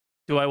gun.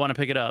 Do I want to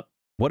pick it up?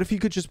 What if you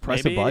could just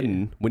press a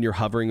button when you're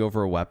hovering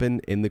over a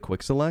weapon in the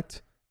quick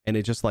select, and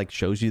it just like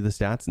shows you the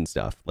stats and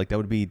stuff? Like that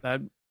would be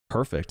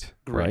perfect,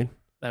 great. Right?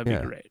 That'd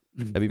be great.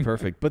 That'd be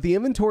perfect. But the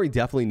inventory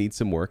definitely needs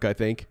some work, I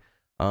think.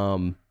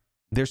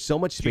 There's so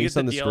much space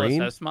on the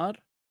screen. DLSS mod?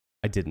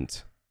 I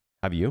didn't.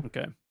 Have you?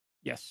 Okay.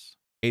 Yes.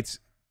 It's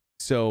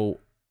so.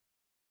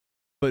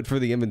 But for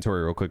the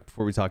inventory, real quick,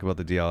 before we talk about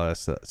the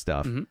DLSS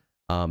stuff,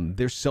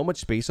 there's so much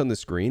space on the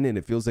screen, and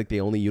it feels like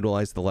they only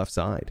utilize the left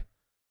side.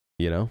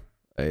 You know,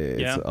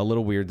 it's a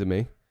little weird to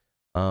me.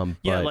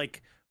 Yeah,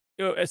 like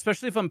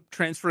especially if I'm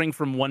transferring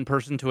from one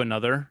person to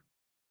another.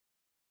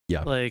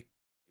 Yeah. Like,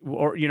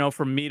 or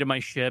from me to my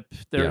ship.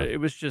 It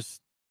was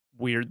just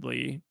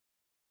weirdly.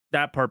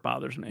 That part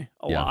bothers me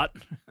a lot.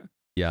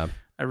 Yeah.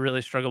 I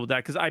really struggle with that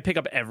because I pick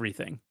up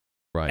everything.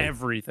 Right.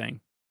 Everything.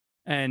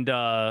 And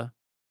so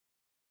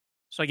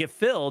I get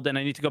filled and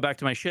I need to go back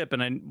to my ship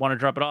and I want to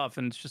drop it off,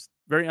 and it's just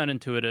very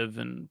unintuitive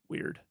and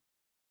weird.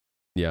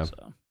 Yeah.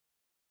 So.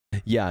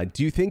 Yeah.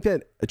 Do you think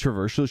that a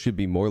traversal should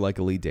be more like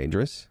Elite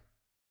Dangerous?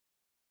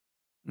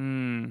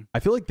 I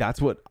feel like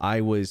that's what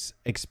I was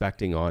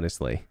expecting,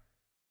 honestly.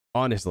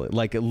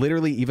 Like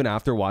literally even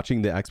after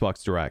watching the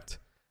Xbox Direct,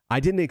 I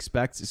didn't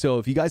expect. So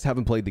if you guys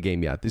haven't played the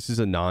game yet, this is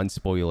a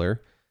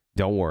non-spoiler.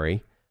 Don't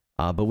worry.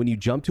 But when you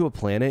jump to a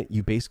planet,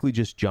 you basically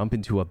just jump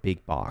into a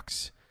big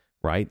box,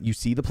 right? You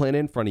see the planet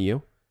in front of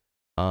you.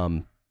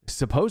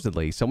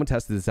 Supposedly, someone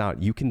tested this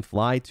out. You can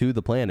fly to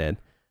the planet.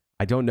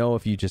 I don't know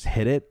if you just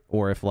hit it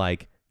or if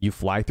like you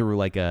fly through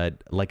like a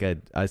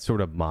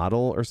sort of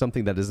model or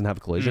something that doesn't have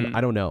a collision.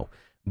 I don't know.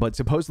 But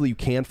supposedly you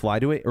can fly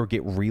to it or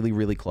get really,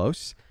 really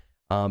close.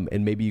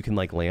 And maybe you can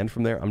like land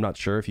from there. I'm not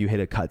sure if you hit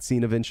a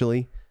cutscene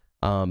eventually.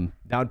 That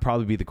would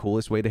probably be the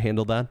coolest way to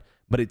handle that.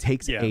 But it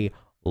takes a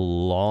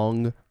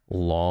long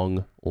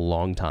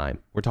time.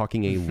 We're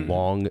talking a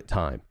long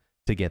time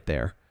to get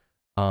there.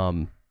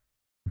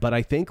 But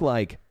I think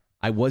like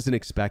I wasn't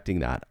expecting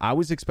that. I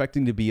was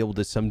expecting to be able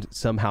to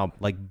somehow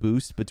like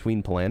boost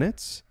between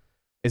planets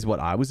is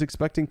what I was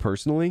expecting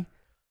personally.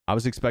 I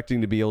was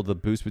expecting to be able to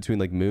boost between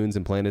like moons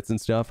and planets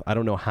and stuff. I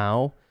don't know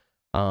how,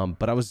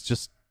 but I was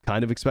just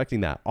kind of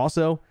expecting that.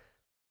 Also,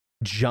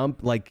 jump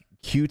like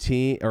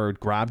QT or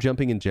grab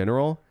jumping in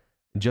general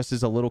just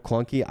is a little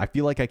clunky. I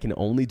feel like I can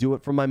only do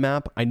it from my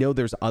map. I know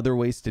there's other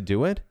ways to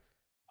do it.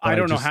 I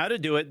don't know how to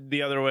do it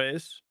the other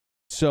ways.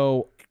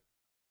 So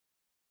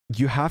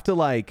you have to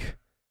like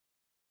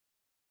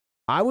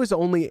I was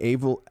only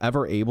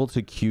ever able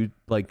to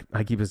like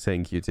I keep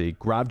saying QT,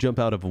 grab jump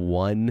out of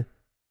one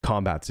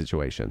combat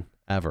situation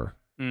ever.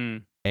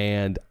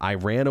 And I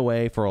ran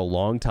away for a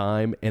long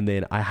time, and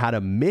then I had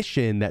a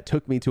mission that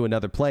took me to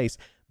another place.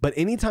 But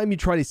anytime you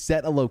try to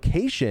set a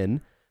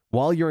location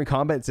while you're in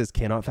combat, it says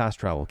cannot fast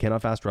travel.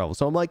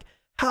 So I'm like,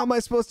 how am I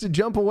supposed to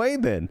jump away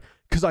then?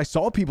 Because I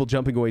saw people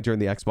jumping away during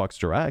the Xbox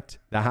Direct.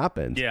 That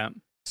happened. Yeah.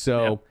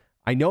 So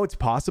I know it's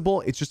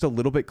possible. It's just a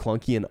little bit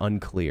clunky and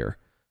unclear.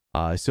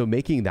 So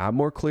making that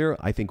more clear,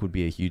 I think, would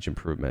be a huge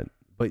improvement.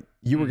 But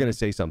you were going to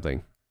say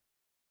something.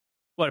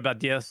 What about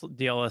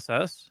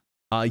DLSS?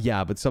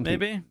 Yeah, but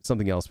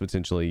something else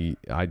potentially.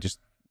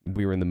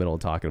 We were in the middle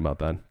of talking about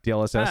that.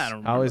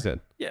 DLSS, how is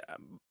it? Yeah,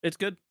 it's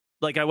good.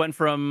 Like I went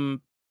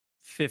from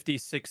 50,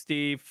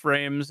 60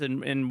 frames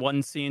in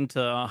one scene to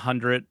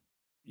 100,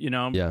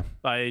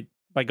 by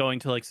going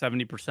to like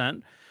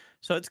 70%.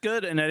 So it's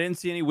good, and I didn't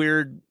see any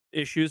weird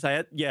issues.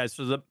 I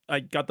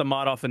got the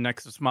mod off of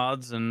Nexus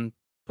Mods and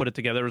put it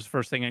together. It was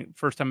the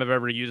first time I've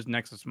ever used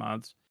Nexus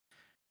Mods.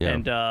 Yeah.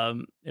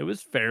 And it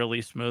was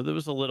fairly smooth. It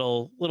was a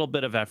little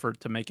bit of effort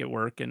to make it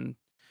work,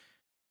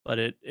 but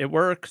it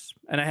works.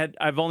 And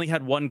I've only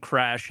had one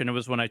crash, and it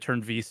was when I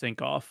turned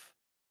VSync off.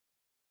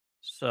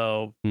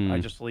 So I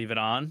just leave it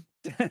on.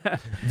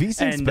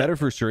 VSync's better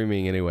for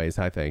streaming anyways,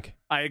 I think.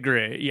 I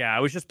agree. Yeah, I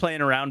was just playing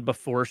around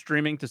before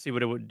streaming to see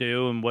what it would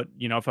do and what,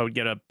 if I would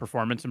get a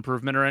performance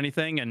improvement or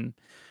anything. And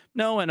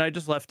I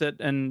just left it,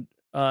 and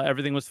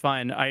everything was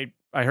fine. I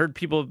heard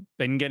people have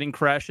been getting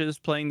crashes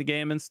playing the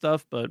game and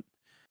stuff, but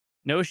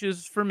no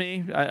issues for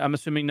me. I'm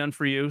assuming none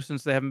for you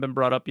since they haven't been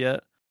brought up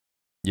yet.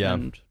 Yeah.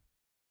 And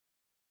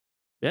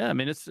yeah, I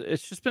mean, it's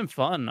just been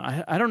fun.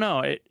 I don't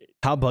know.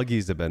 How buggy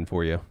has it been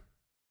for you?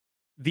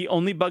 The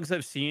only bugs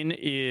I've seen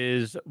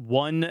is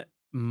one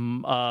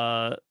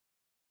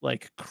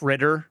like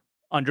critter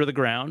under the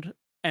ground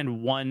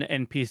and one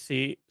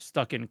NPC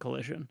stuck in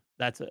collision.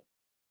 That's it.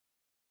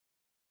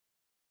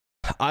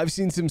 I've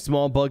seen some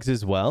small bugs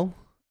as well.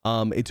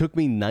 It took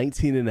me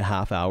 19 and a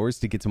half hours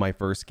to get to my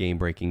first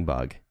game-breaking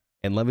bug.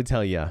 And let me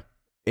tell you,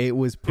 it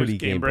was pretty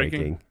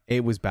game-breaking.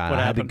 It was bad.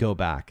 I had to go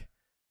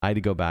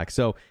back.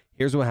 So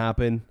here's what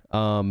happened.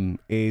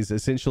 Is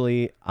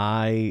essentially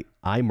I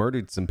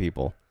murdered some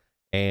people.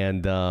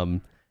 And,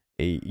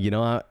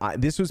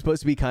 this was supposed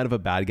to be kind of a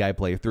bad guy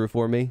playthrough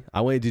for me.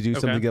 I wanted to do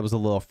something that was a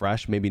little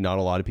fresh. Maybe not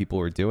a lot of people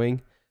were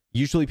doing.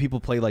 Usually people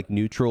play like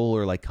neutral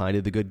or like kind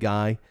of the good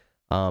guy.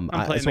 I'm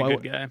playing the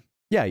good guy.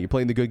 Yeah, you're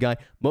playing the good guy.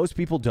 Most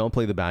people don't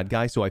play the bad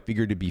guy, so I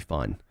figured it'd be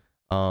fun.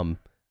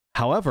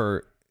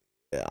 However,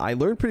 I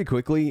learned pretty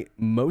quickly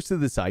most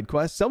of the side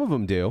quests, some of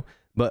them do,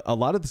 but a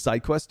lot of the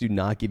side quests do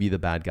not give you the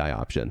bad guy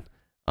option.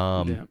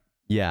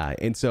 Yeah,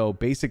 and so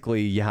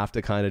basically you have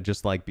to kind of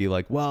just like be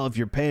like, well, if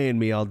you're paying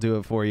me, I'll do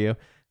it for you,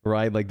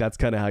 right? Like that's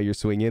kind of how you're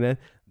swinging it.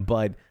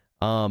 But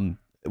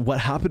what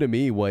happened to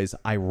me was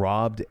I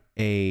robbed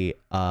a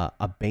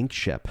bank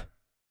ship,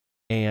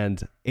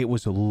 and it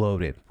was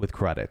loaded with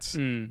credits.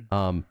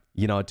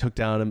 It took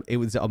down, it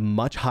was a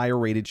much higher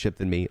rated ship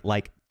than me,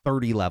 like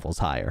 30 levels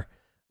higher.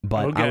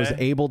 But I was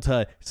able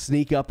to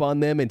sneak up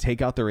on them and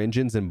take out their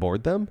engines and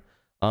board them.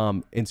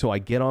 And so I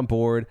get on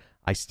board,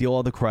 I steal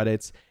all the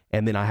credits,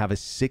 and then I have a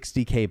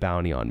 60K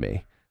bounty on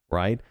me,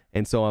 right?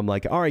 And so I'm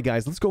like, all right,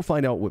 guys, let's go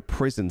find out what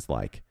prison's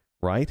like,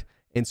 right?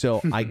 And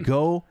so I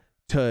go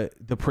to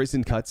the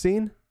prison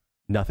cutscene,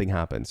 nothing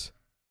happens.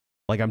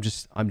 Like I'm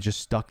just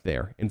stuck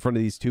there in front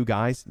of these two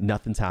guys,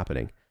 nothing's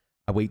happening.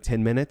 I wait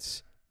 10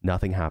 minutes,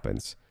 nothing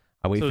happens.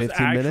 I wait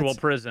 15 minutes,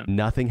 prison.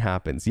 Nothing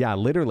happens. Yeah,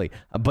 literally.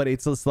 But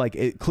it's just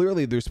like,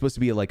 clearly there's supposed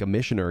to be like a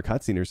mission or a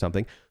cutscene or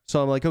something.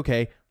 So I'm like,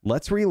 okay,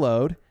 let's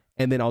reload,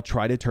 and then I'll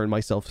try to turn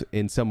myself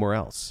in somewhere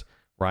else,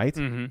 right?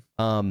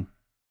 I'm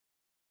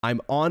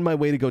on my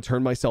way to go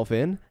turn myself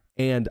in,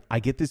 and I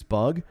get this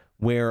bug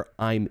where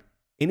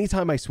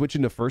anytime I switch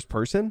into first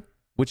person,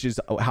 which is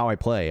how I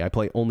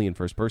play only in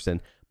first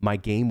person, my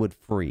game would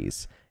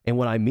freeze. And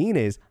what I mean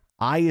is,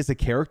 I as a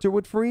character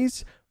would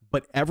freeze,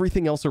 but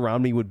everything else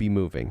around me would be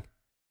moving.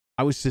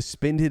 I was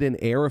suspended in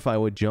air if I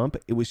would jump.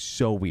 It was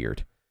so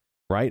weird,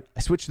 right? I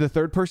switched to the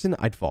third person,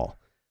 I'd fall.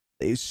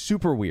 It's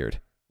super weird.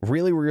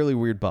 Really, really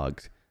weird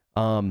bugs.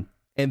 And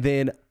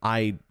then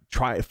I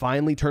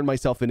finally turn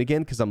myself in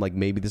again because I'm like,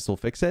 maybe this will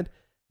fix it.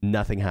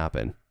 Nothing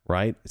happened,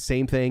 right?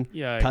 Same thing.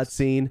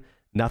 Cutscene,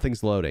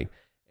 nothing's loading.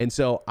 And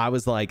so I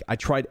was like, I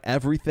tried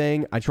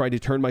everything. I tried to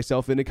turn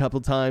myself in a couple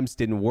times,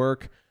 didn't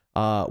work.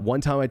 One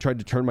time I tried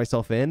to turn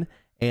myself in,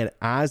 and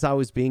as I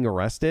was being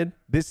arrested,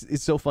 this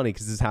is so funny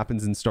because this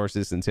happens in Star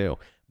Citizen too.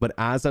 But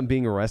as I'm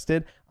being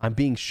arrested, I'm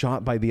being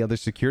shot by the other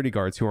security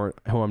guards who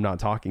I'm not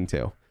talking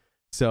to.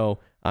 So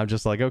I'm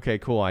just like, okay,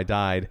 cool, I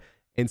died.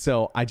 And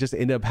so I just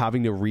ended up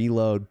having to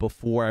reload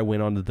before I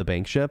went onto the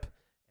bank ship,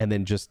 and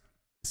then just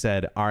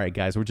said, all right,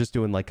 guys, we're just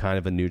doing like kind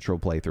of a neutral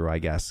playthrough, I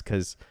guess,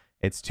 because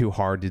it's too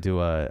hard to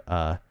do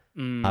a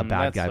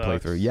bad guy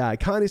playthrough. Yeah, it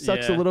kind of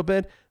sucks a little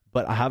bit,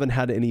 but I haven't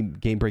had any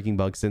game-breaking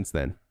bugs since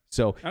then.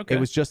 So it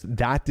was just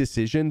that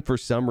decision for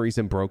some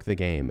reason broke the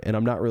game, and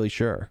I'm not really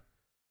sure.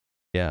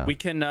 Yeah. We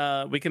can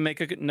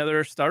make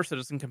another Star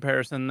Citizen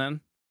comparison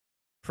then.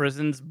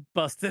 Prison's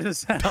busted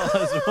as hell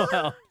as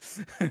well.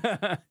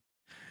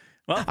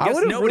 Well, I guess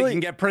would've nobody really- can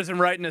get prison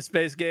right in a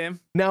space game.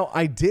 Now,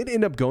 I did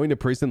end up going to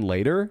prison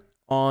later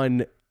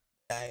on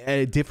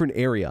a different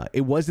area.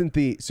 It wasn't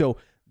so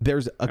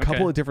there's a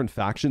couple of different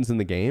factions in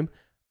the game.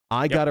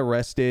 I got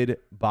arrested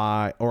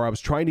I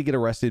was trying to get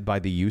arrested by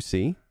the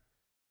UC,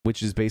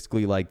 which is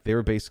basically like,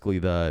 they're basically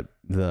the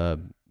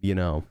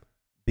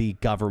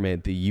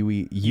government, the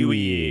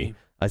UE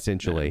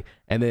essentially.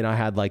 And then I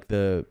had like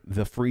the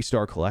Free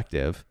Star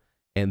Collective,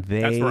 and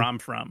That's where I'm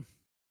from.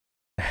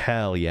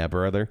 Hell yeah,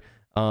 brother.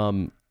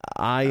 I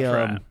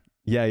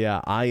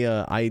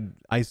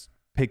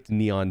picked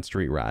Neon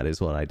Street Rat is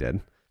what I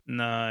did.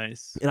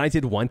 Nice. And I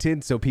did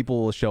Wanted, so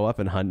people will show up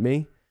and hunt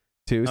me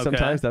too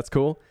sometimes. That's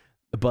cool.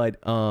 But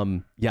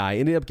I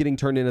ended up getting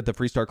turned in at the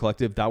Free Star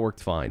Collective. That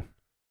worked fine.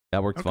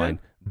 Fine.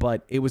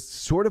 But it was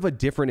sort of a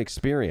different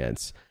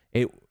experience.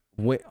 It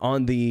went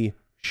on the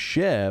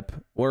ship,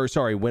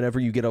 whenever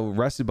you get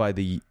arrested by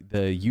the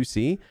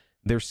UC,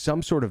 there's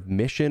some sort of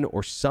mission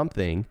or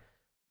something,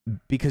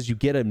 because you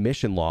get a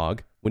mission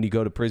log when you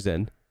go to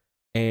prison,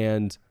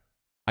 and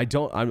I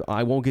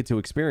won't get to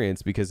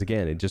experience, because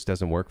again, it just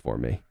doesn't work for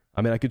me.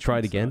 I mean, I could try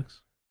it again,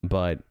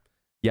 but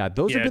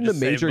those have been the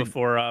major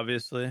before,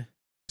 obviously.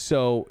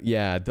 So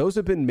those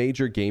have been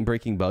major game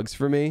breaking bugs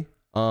for me.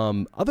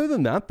 Other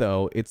than that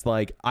though, it's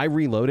like I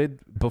reloaded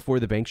before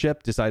the bank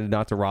ship, decided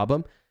not to rob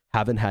them.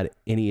 Haven't had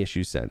any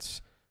issues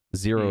since.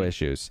 Zero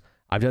issues.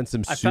 I've done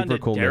some super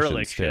cool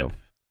missions too.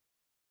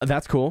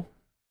 That's cool.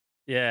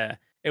 Yeah.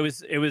 It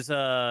was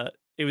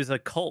a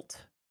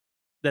cult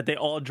that they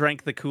all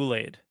drank the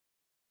Kool-Aid,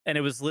 and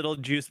it was little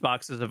juice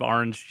boxes of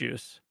orange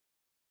juice,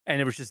 and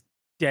it was just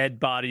dead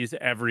bodies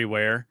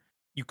everywhere.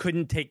 You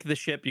couldn't take the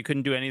ship, you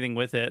couldn't do anything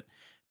with it,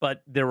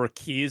 but there were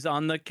keys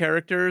on the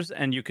characters,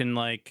 and you can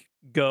like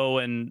go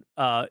and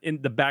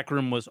in the back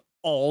room was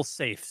all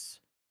safes.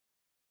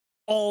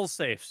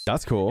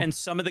 That's cool. And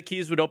some of the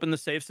keys would open the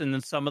safes, and then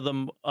some of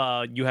them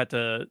you had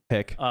to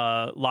pick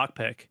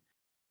lockpick.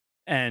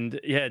 And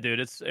yeah, dude,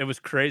 it was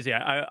crazy.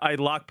 I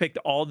lockpicked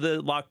all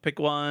the lockpick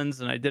ones,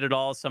 and I did it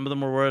all. Some of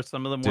them were worth,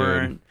 some of them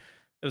weren't.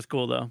 It was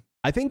cool though.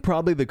 I think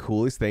probably the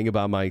coolest thing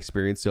about my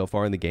experience so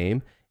far in the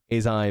game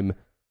is I'm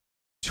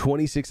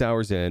 26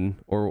 hours in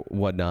or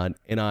whatnot,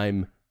 and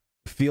I'm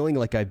feeling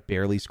like I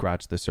barely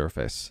scratched the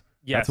surface.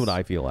 Yes. That's what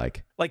I feel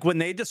like. Like when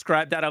they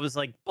described that, I was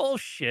like,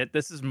 bullshit,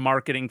 this is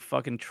marketing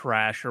fucking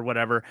trash or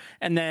whatever.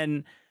 And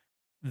then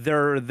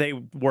they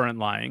weren't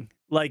lying.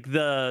 Like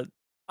I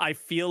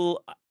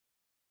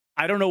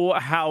don't know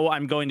how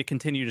I'm going to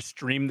continue to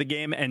stream the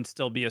game and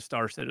still be a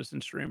Star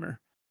Citizen streamer.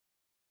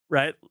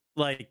 Right?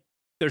 Like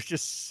there's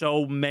just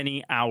so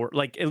many hours,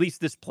 like at least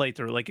this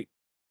playthrough, like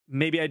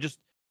maybe I just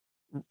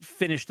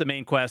finish the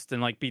main quest and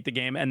like beat the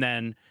game, and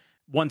then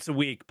once a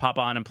week pop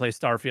on and play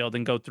Starfield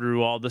and go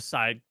through all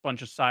the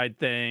bunch of side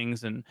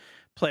things and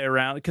play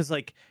around, because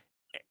like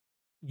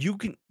you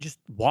can just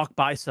walk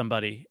by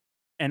somebody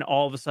and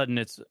all of a sudden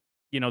it's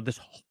this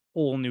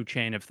whole new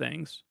chain of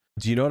things.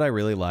 Do you know what I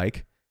really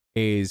like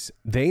is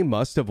they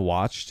must have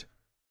watched,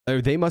 or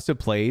they must have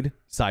played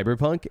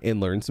Cyberpunk and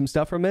learned some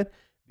stuff from it,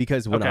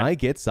 because when I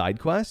get side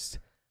quests,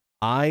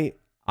 I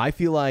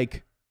feel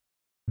like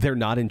they're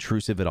not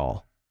intrusive at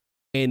all.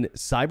 In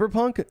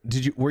Cyberpunk,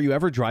 were you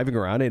ever driving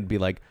around and be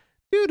like,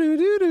 do do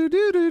do do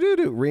do do do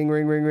do, ring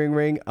ring ring ring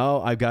ring?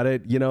 Oh, I've got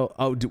it.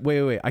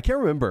 Wait. I can't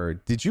remember.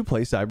 Did you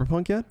play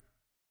Cyberpunk yet?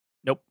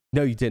 Nope.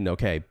 No, you didn't.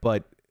 Okay,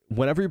 but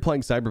whenever you're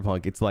playing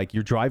Cyberpunk, it's like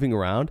you're driving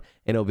around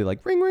and it'll be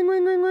like ring ring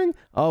ring ring ring.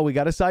 Oh, we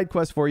got a side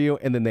quest for you,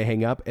 and then they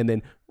hang up, and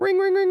then ring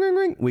ring ring ring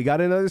ring. We got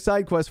another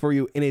side quest for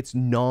you, and it's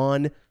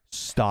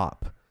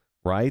non-stop,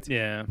 right?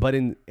 Yeah. But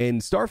in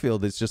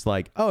Starfield, it's just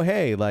like, oh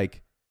hey,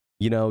 like,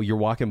 you're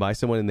walking by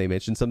someone and they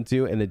mention something to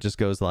you, and it just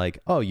goes like,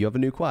 oh, you have a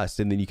new quest,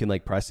 and then you can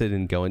like press it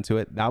and go into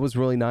it. That was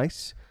really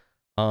nice.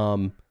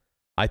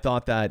 I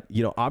thought that,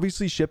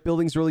 obviously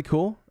shipbuilding is really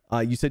cool.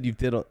 You said you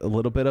did a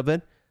little bit of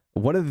it.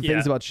 One of the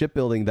things about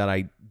shipbuilding that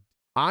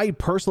I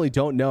personally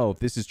don't know if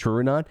this is true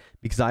or not,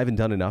 because I haven't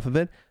done enough of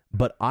it,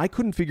 but I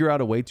couldn't figure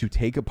out a way to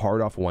take a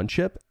part off one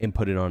ship and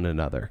put it on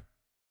another.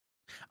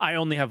 I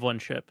only have one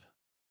ship.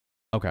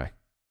 Okay.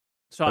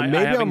 So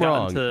maybe I'm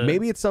wrong.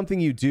 Maybe it's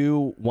something you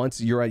do once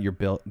you're at your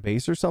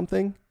base or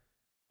something.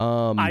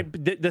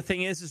 The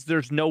thing is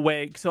there's no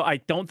way. So I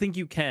don't think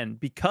you can,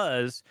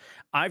 because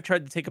I've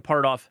tried to take a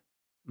part off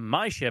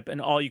my ship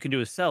and all you can do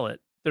is sell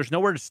it. There's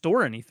nowhere to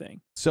store anything.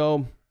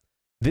 So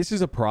this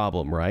is a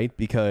problem, right?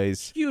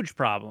 Because huge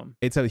problem.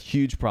 It's a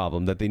huge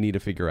problem that they need to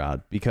figure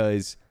out,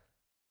 because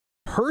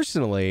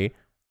personally,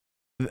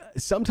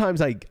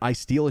 sometimes I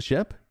steal a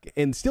ship,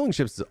 and stealing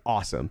ships is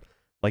awesome.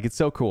 Like, it's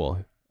so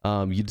cool.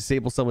 You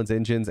disable someone's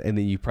engines, and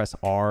then you press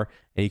R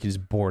and you can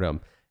just board them.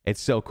 It's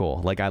so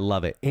cool. Like, I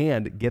love it.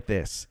 And get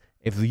this,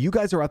 if you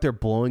guys are out there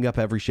blowing up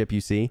every ship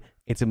you see,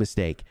 it's a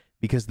mistake,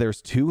 because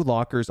there's 2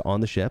 lockers on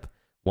the ship.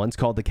 One's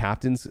called the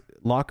captain's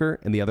locker,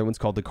 and the other one's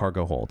called the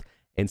cargo hold.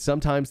 And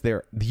sometimes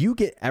you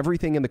get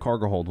everything in the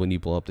cargo hold when you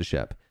blow up the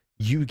ship.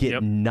 you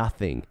get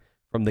nothing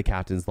from the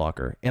captain's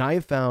locker. And I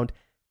have found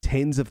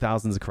tens of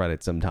thousands of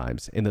credits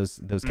sometimes in those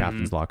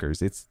captain's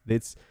lockers. It's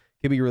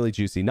can be really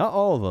juicy. Not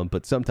all of them,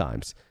 but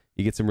sometimes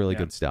you get some really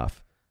good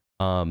stuff.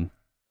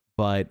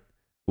 But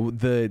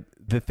the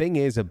thing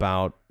is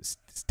about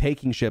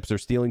taking ships or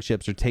stealing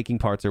ships or taking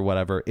parts or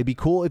whatever. It'd be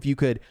cool if you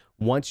could,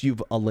 once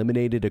you've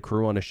eliminated a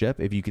crew on a ship,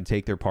 if you could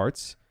take their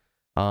parts,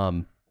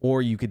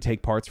 or you could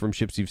take parts from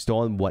ships you've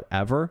stolen,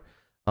 whatever.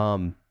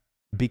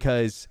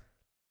 Because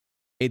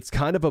it's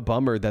kind of a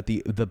bummer that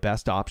the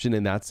best option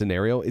in that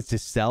scenario is to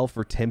sell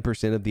for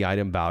 10% of the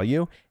item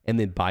value and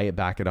then buy it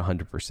back at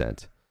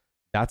 100%.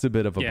 That's a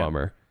bit of a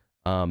bummer.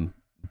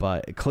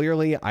 But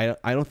clearly, I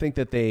don't think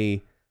that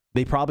they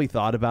probably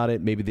thought about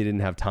it. Maybe they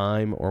didn't have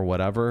time or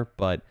whatever,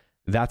 but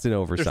that's an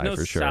oversight for sure.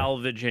 There's no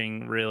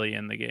salvaging really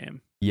in the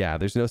game. Yeah,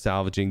 there's no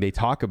salvaging. They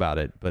talk about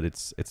it, but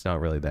it's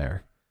not really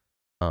there.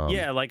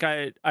 Like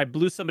I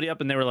blew somebody up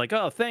and they were like,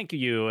 "Oh, thank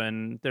you,"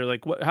 and they're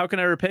like, "What? How can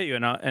I repay you?"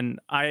 And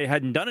I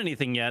hadn't done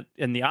anything yet,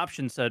 and the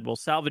option said, "Well,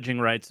 salvaging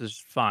rights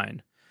is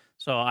fine."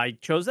 So I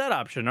chose that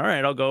option. All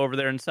right, I'll go over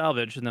there and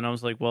salvage. And then I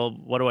was like, "Well,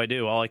 what do I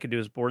do? All I could do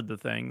is board the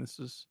thing. This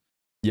is."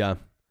 Yeah.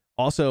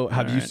 Also,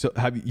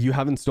 you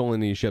haven't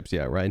stolen any ships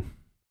yet, right?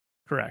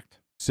 Correct.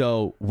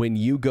 So when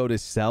you go to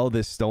sell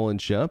this stolen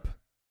ship,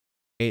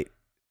 it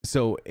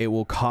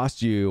will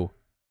cost you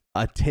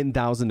a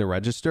 10,000 to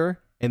register,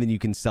 and then you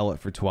can sell it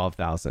for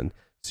 12,000.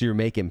 So you're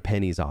making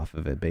pennies off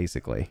of it,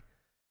 basically.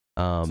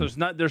 So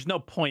there's no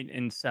point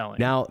in selling.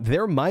 Now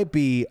there might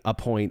be a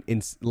point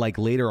in, like,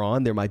 later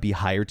on, there might be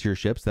higher tier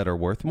ships that are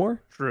worth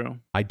more. True.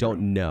 I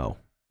don't know.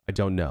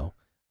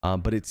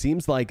 But it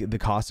seems like the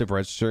cost of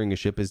registering a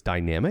ship is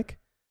dynamic.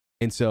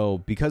 And so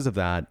because of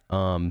that,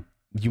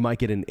 you might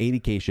get an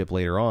 80K ship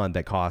later on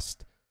that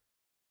costs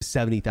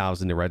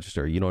 70,000 to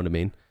register. You know what I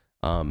mean?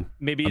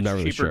 Maybe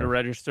it's cheaper to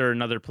register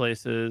in other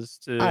places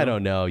too. I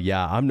don't know.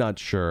 Yeah, I'm not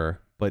sure.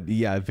 But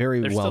yeah,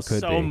 There's well still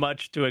could so be.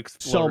 much to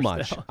explore. So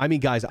much. Still. I mean,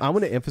 guys, I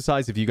want to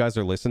emphasize, if you guys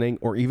are listening,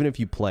 or even if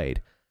you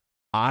played,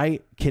 I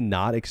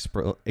cannot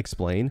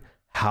explain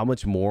how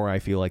much more I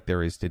feel like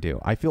there is to do.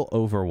 I feel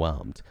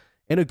overwhelmed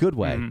in a good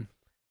way.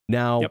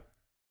 Now,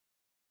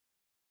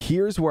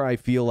 here's where I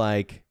feel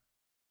like,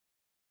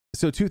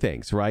 so two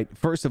things, right?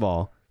 First of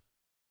all,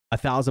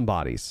 1,000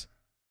 bodies.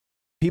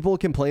 People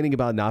complaining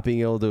about not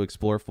being able to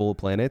explore full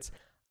planets.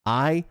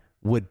 I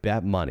would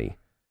bet money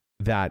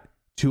that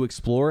to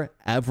explore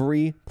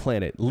every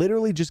planet,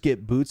 literally just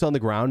get boots on the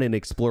ground and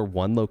explore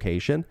one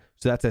location.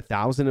 So that's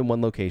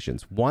 1,001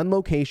 locations. One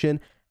location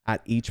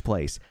at each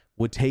place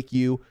would take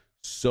you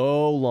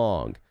so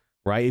long,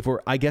 right?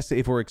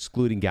 If we're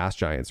excluding gas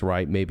giants,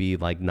 right? Maybe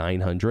like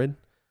 900.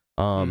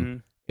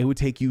 It would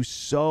take you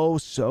so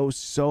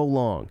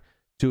long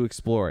to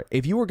explore it.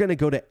 If you were going to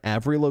go to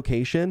every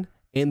location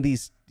in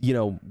these,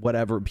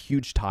 whatever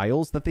huge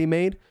tiles that they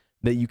made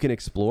that you can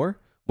explore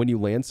when you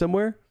land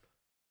somewhere,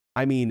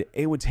 I mean,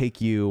 it would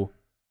take you,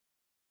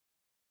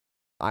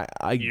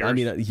 I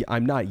mean,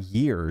 I'm not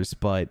years,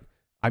 but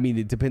I mean,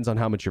 it depends on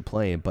how much you're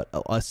playing, but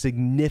a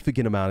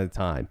significant amount of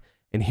time.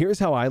 And here's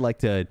how I like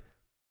to,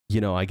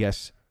 I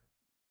guess,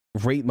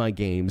 rate my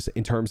games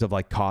in terms of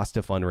like cost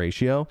to fun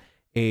ratio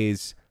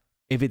is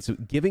if it's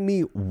giving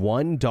me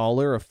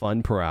 $1 of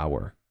fun per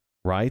hour,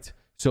 right?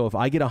 So if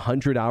I get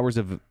 100 hours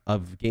of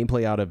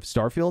gameplay out of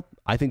Starfield,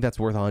 I think that's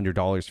worth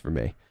 $100 for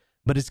me.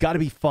 But it's got to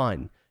be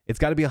fun. It's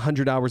got to be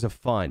 100 hours of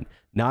fun,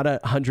 not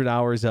 100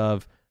 hours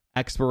of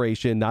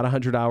exploration, not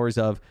 100 hours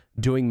of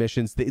doing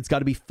missions. It's got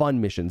to be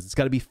fun missions. It's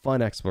got to be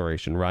fun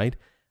exploration, right?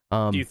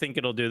 Do you think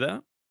it'll do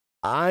that?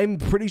 I'm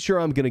pretty sure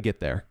I'm going to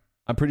get there.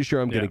 I'm pretty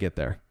sure I'm going to get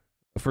there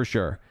for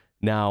sure.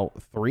 Now,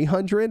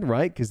 300,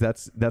 right? Because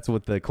that's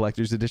what the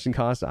collector's edition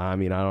costs. I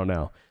mean, I don't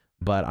know,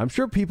 but I'm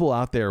sure people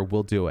out there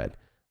will do it.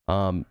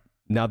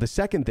 Now, the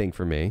second thing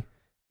for me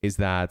is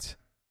that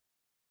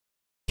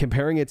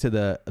comparing it to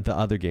the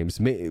other games,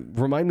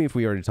 remind me if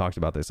we already talked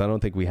about this. I don't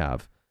think we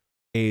have.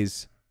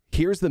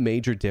 Here's the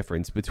major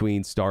difference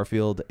between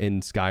Starfield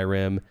and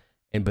Skyrim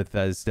and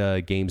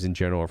Bethesda games in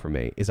general for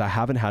me is I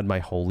haven't had my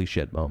holy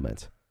shit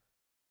moment.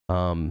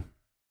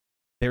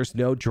 There's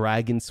no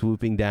dragon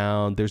swooping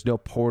down. There's no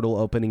portal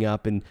opening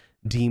up and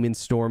demons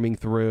storming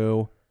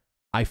through.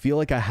 I feel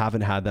like I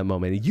haven't had that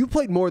moment. You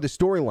played more of the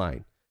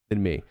storyline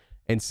than me.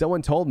 And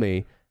someone told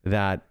me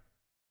that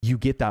you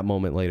get that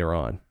moment later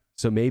on.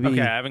 So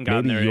maybe, I haven't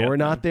gotten there you're yet,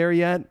 not there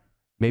yet.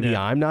 Maybe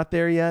I'm not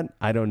there yet.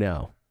 I don't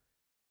know.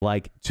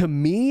 Like, to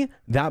me,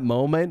 that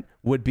moment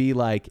would be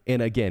like,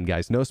 and again,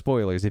 guys, no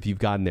spoilers if you've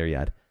gotten there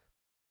yet.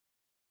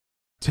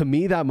 To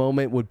me, that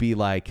moment would be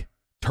like,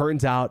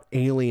 turns out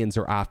aliens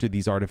are after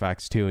these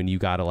artifacts too, and you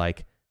got to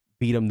like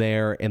beat them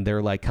there, and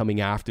they're like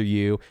coming after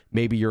you.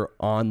 Maybe you're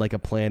on like a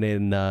planet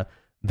and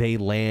they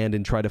land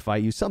and try to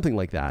fight you, something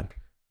like that,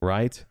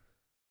 right?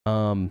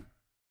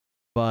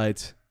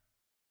 But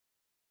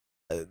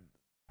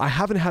I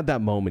haven't had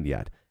that moment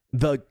yet.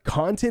 The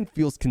content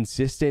feels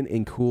consistent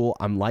and cool.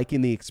 I'm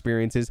liking the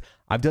experiences.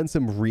 I've done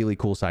some really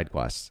cool side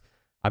quests.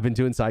 I've been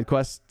doing side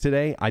quests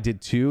today. I did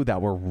 2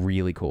 that were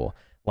really cool.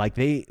 Like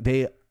they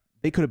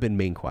they could have been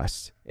main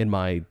quests in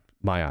my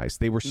eyes.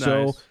 They were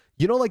so, Nice.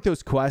 you know, like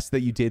those quests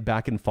that you did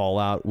back in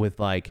Fallout with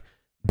like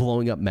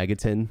blowing up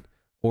Megaton,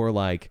 or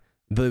like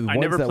the I ones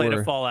never that played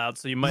were a Fallout,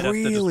 so you might have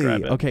to really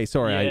describe it. okay.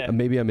 Sorry, Yeah.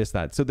 maybe I missed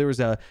that. So there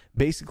was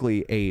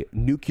basically a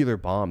nuclear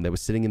bomb that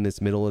was sitting in this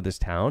middle of this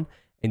town,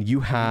 and you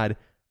had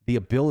the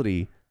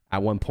ability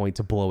at one point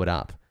to blow it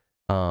up.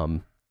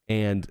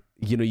 And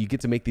you know, you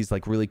get to make these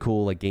like really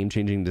cool, like game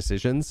changing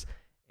decisions,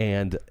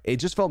 and it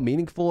just felt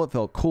meaningful. It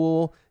felt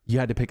cool. You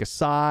had to pick a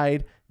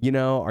side. You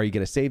know, are you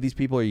going to save these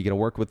people? Are you going to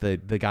work with the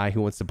guy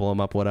who wants to blow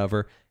them up?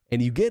 Whatever.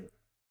 And you get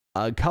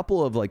a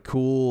couple of like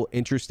cool,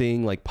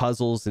 interesting like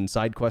puzzles and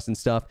side quests and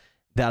stuff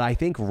that I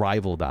think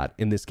rival that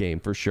in this game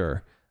for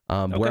sure.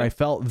 Where I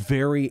felt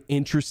very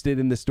interested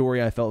in the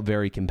story. I felt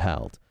very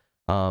compelled.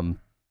 I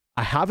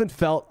haven't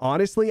felt,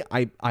 honestly,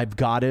 I've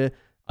got to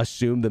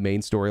assume the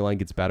main storyline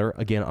gets better.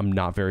 Again, I'm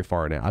not very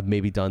far in it. I've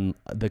maybe done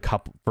the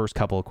first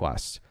couple of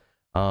quests.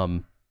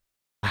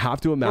 I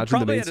have to imagine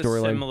the main storyline. We're probably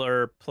at a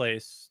similar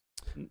place,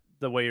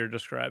 the way you're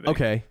describing.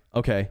 Okay.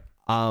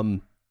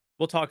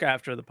 We'll talk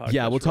after the podcast.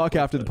 Yeah, we'll talk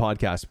after the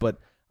podcast, but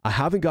I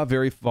haven't got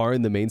very far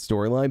in the main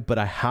storyline, but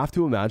I have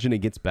to imagine it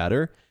gets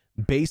better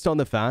based on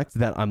the fact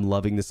that I'm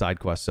loving the side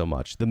quest so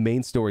much. The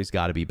main story's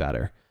got to be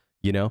better,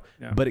 you know?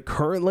 Yeah. But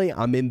currently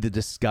I'm in the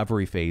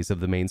discovery phase of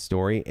the main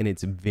story, and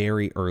it's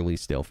very early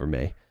still for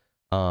me.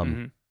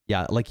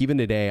 Yeah, like even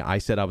today I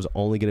said I was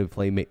only going to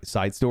play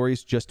side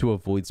stories just to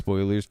avoid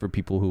spoilers for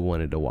people who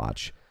wanted to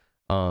watch.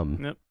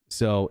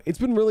 So it's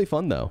been really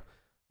fun though.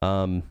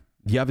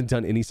 You haven't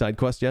done any side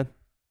quests yet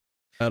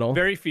at all?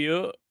 Very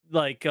few,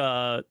 like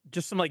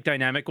just some like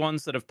dynamic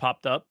ones that have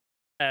popped up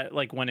at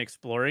like when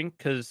exploring,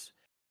 because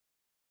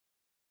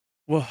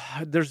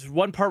there's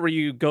one part where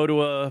you go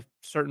to a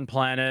certain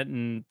planet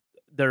and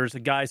there's a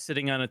guy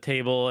sitting on a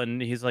table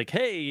and he's like,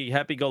 hey,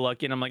 happy go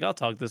lucky, and I'm like, I'll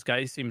talk to this guy,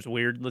 he seems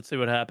weird, let's see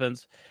what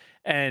happens.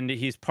 And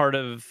he's part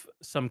of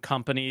some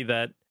company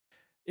that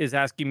is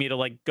asking me to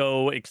like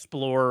go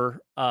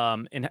explore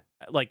in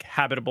like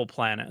habitable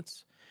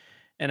planets,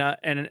 and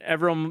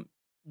everyone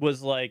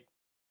was like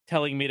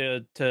telling me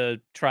to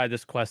try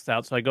this quest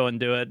out, so I go and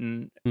do it,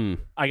 and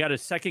I got a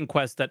second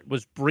quest that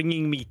was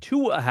bringing me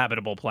to a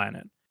habitable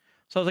planet.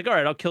 So I was like, all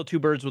right, I'll kill two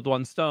birds with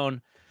one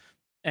stone,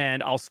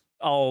 and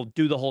I'll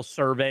do the whole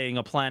surveying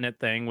a planet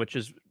thing, which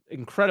is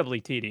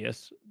incredibly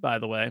tedious, by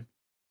the way.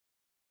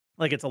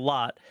 Like, it's a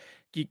lot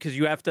because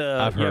you have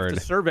to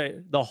survey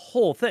the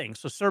whole thing.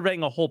 So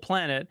surveying a whole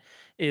planet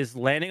is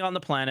landing on the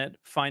planet,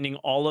 finding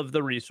all of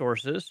the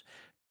resources,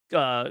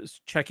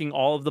 checking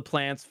all of the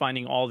plants,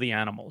 finding all the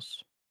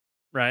animals,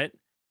 right?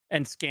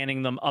 And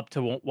scanning them up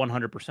to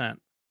 100%.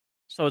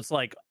 So it's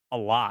like a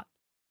lot.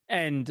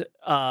 And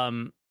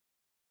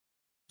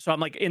so I'm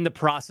like in the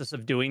process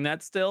of doing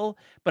that still,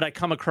 but I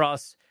come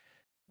across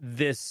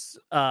this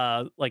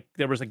like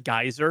there was a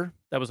geyser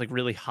that was like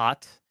really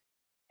hot,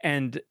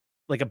 and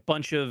like a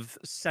bunch of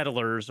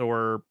settlers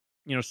or,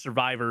 you know,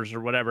 survivors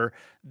or whatever,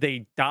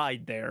 they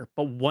died there,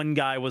 but one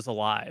guy was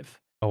alive.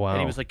 Oh wow. And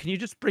he was like, can you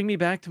just bring me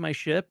back to my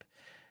ship?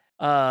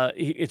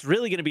 It's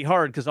really going to be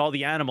hard because all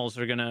the animals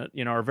are going to,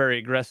 you know, are very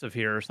aggressive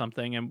here or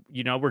something. And,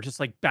 you know, we're just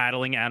like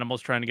battling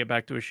animals trying to get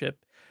back to a ship.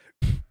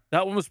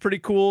 That one was pretty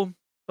cool.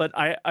 But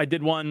I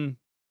did one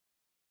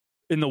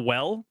in the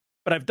well,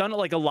 but I've done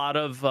like a lot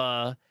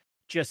of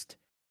just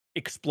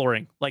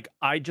exploring. Like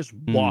I just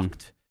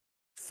walked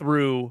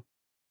through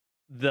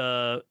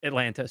the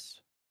Atlantis.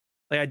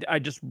 Like I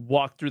just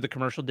walked through the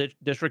commercial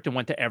district and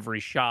went to every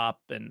shop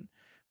and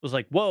was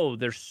like, whoa,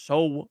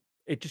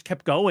 it just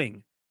kept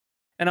going.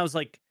 And I was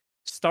like,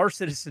 Star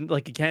Citizen,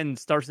 like again,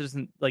 Star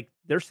Citizen, like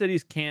their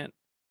cities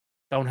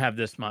don't have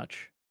this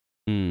much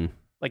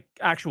like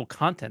actual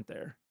content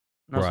there.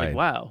 And I was like,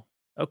 wow,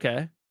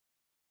 okay,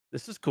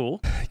 this is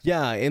cool.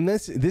 Yeah, and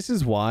this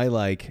is why,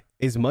 like,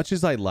 as much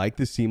as I like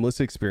the seamless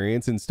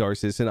experience in Star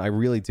Citizen, I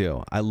really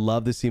do. I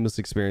love the seamless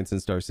experience in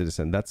Star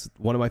Citizen. That's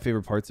one of my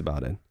favorite parts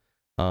about it.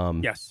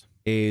 Yes.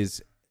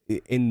 Is,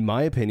 in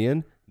my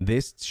opinion,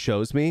 this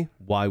shows me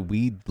why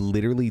we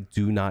literally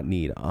do not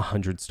need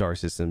 100 star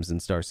systems in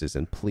Star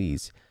Citizen.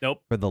 Please.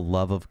 Nope. For the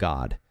love of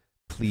God.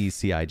 Please,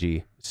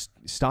 CIG.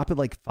 Stop at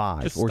like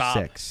 5 Just or stop.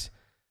 6.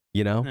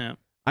 You know? Yeah.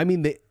 I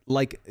mean,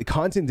 like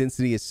content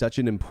density is such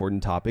an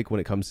important topic when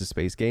it comes to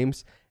space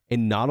games,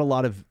 and not a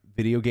lot of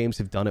video games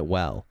have done it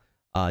well.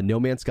 No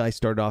Man's Sky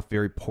started off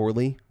very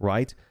poorly,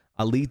 right?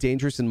 Elite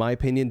Dangerous, in my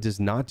opinion, does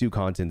not do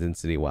content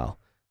density well.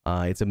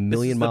 It's a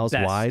million miles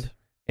wide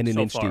and an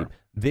inch deep.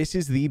 This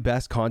is the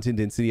best content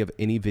density of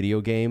any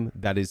video game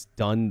that has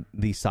done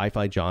the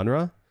sci-fi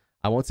genre.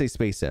 I won't say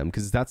space sim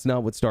because that's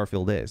not what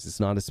Starfield is.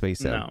 It's not a space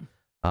sim.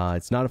 No.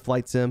 It's not a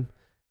flight sim.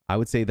 I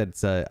would say that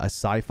it's a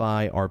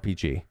sci-fi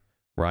RPG.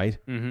 Right.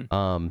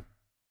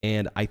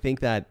 And I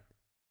think that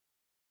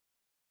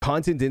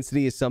content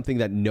density is something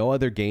that no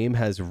other game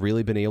has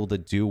really been able to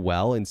do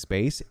well in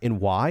space. And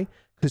why?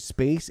 Because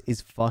space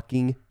is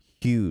fucking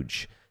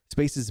huge.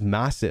 Space is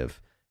massive.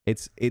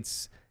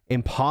 It's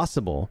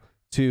impossible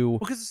to.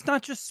 Because it's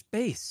not just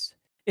space.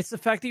 It's the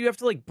fact that you have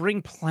to like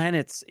bring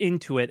planets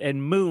into it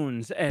and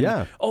moons and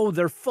Yeah,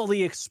 they're fully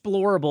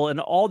explorable and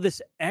all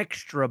this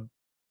extra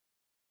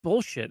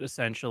bullshit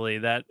essentially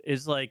that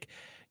is like,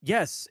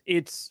 yes,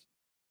 it's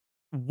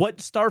what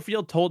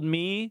Starfield told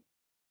me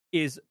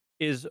is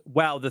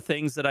wow, the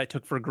things that I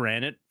took for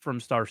granted from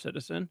Star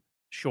Citizen.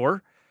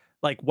 Sure.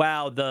 Like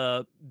wow,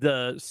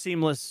 the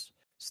seamless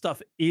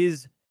stuff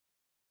is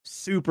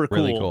super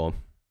really cool. cool.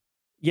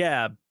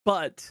 Yeah,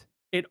 but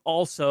it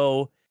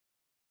also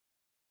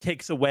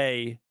takes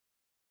away,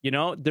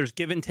 there's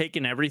give and take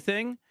in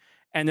everything,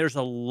 and there's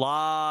a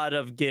lot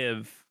of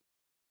give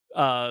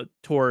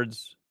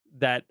towards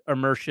that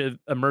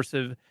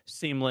immersive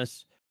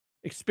seamless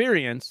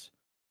experience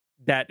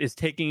that is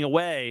taking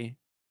away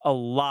a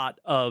lot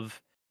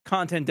of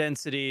content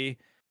density,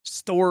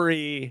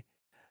 story,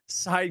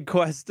 side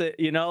quest,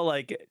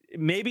 like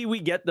maybe we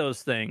get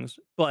those things,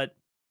 but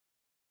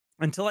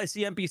until I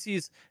see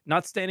NPCs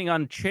not standing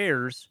on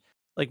chairs,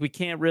 like we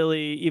can't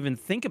really even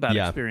think about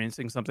Yeah.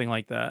 experiencing something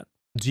like that.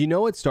 Do you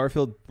know what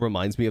Starfield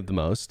reminds me of the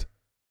most?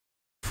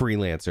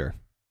 Freelancer.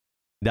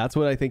 That's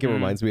what I think it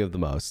reminds me of the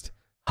most.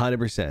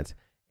 100%.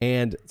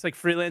 And It's like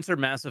Freelancer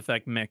Mass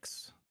Effect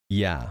mix.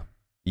 yeah.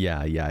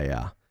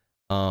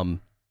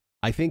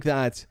 I think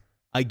that,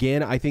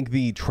 again, I think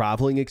the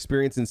traveling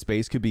experience in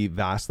space could be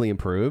vastly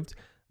improved.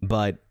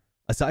 But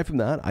aside from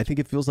that, I think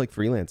it feels like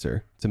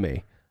Freelancer to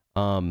me.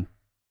 And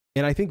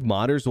I think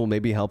modders will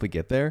maybe help it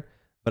get there.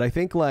 But I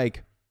think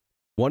like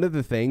one of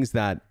the things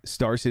that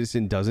Star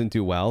Citizen doesn't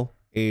do well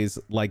is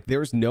like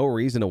there's no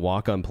reason to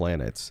walk on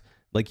planets.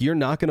 Like you're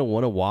not going to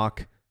want to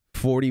walk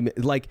 40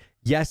 minutes. Like,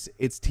 yes,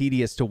 it's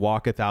tedious to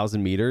walk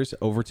 1,000 meters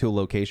over to a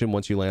location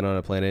once you land on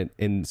a planet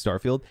in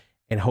Starfield.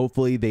 And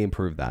hopefully they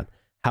improve that.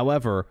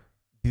 However,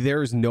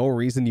 there's no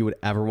reason you would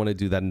ever want to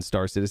do that in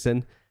Star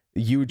Citizen.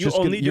 You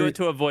only do it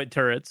to avoid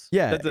turrets.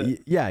 Yeah,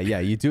 yeah.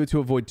 You do it to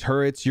avoid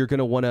turrets. You're going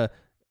to want to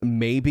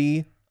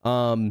maybe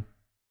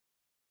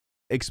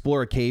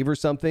explore a cave or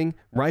something,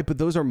 right? But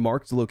those are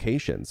marked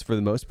locations for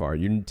the most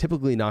part. You're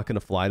typically not going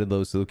to fly to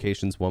those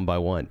locations one by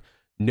one.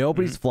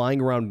 Nobody's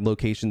flying around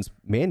locations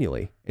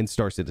manually in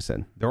Star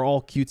Citizen. They're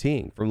all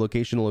QTing from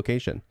location to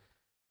location.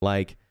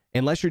 Like,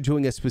 unless you're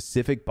doing a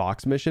specific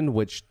box mission,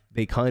 which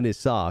they kind of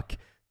suck,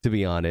 to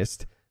be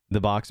honest, the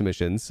box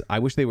missions. I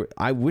wish there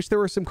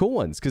were some cool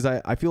ones, because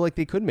I feel like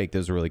they could make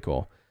those really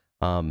cool.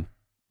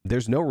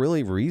 There's no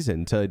really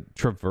reason to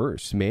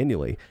traverse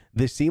manually.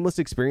 The seamless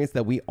experience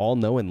that we all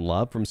know and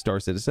love from Star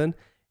Citizen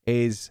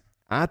is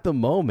at the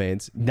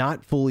moment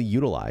not fully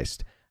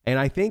utilized. And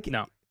I think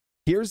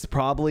here's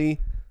probably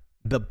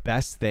the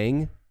best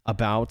thing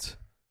about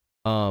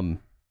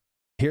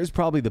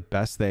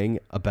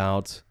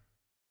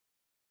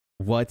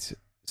what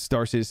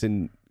Star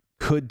Citizen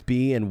could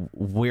be and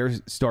where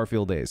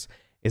Starfield is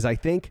I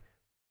think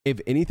if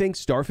anything,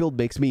 Starfield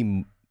makes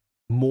me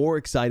more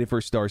excited for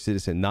Star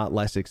Citizen, not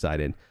less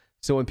excited.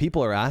 So when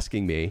people are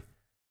asking me,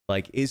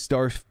 like, is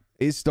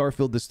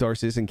Starfield the Star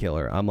Citizen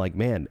killer? I'm like,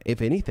 man,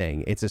 if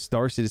anything, it's a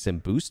Star Citizen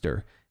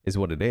booster, is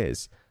what it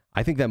is.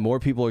 I think that more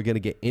people are going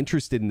to get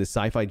interested in the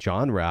sci-fi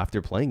genre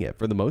after playing it,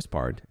 for the most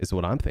part, is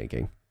what I'm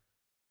thinking.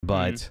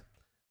 But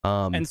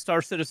and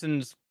Star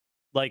Citizen's,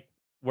 like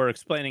we're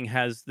explaining,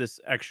 has this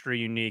extra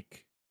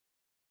unique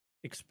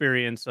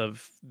experience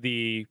of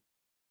the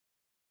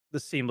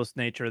seamless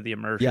nature of the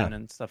immersion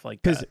and stuff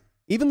like that.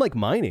 Even like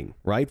mining,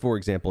 right? For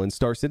example, in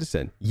Star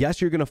Citizen, yes,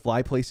 you're going to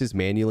fly places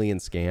manually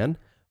and scan,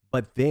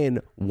 but then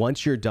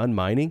once you're done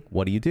mining,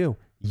 what do?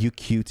 You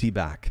QT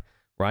back,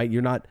 right?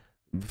 You're not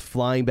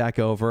flying back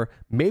over.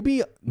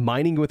 Maybe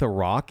mining with a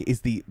rock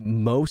is the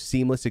most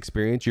seamless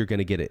experience you're going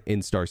to get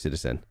in Star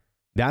Citizen.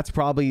 That's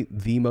probably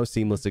the most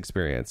seamless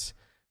experience,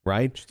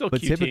 right? Still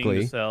but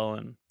QTing to sell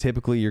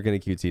typically you're going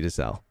to QT to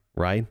sell,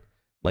 right?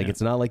 Like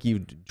it's not like you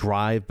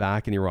drive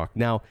back and you rock.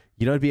 Now,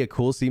 you know, it'd be a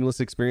cool seamless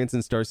experience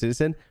in Star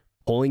Citizen,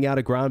 pulling out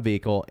a ground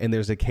vehicle and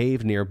there's a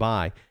cave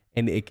nearby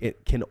and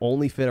it can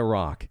only fit a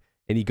rock.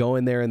 And you go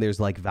in there and there's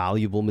like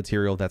valuable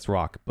material that's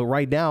rock. But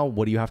right now,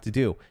 what do you have to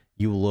do?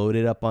 You load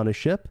it up on a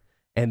ship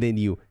and then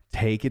you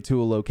take it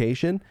to a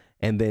location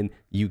and then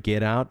you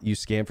get out, you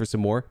scan for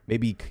some more,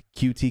 maybe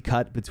QT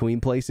cut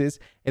between places.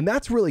 And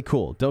that's really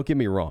cool. Don't get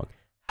me wrong.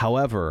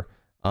 However,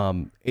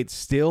 it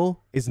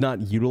still is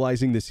not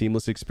utilizing the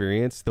seamless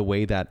experience the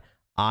way that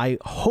I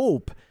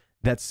hope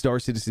that Star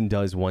Citizen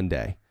does one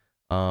day.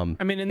 I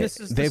mean, and this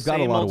is they've got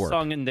a lot of work.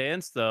 Song and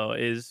dance, though,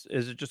 is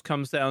it just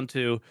comes down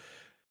to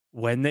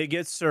when they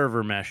get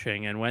server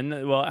meshing and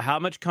how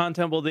much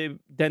content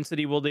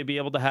density will they be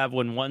able to have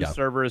when one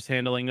server is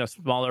handling a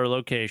smaller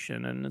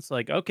location? And it's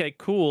like, okay,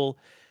 cool.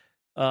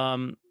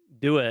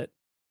 Do it.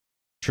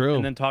 True.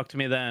 And then talk to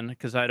me then,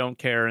 because I don't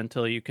care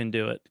until you can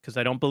do it, because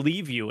I don't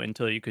believe you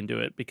until you can do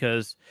it,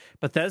 because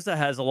Bethesda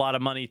has a lot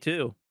of money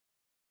too.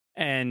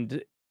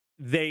 And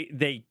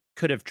they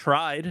could have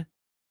tried,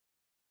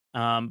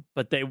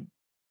 but they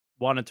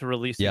wanted to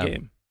release the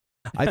game.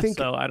 I think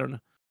so. I don't know.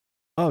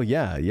 Oh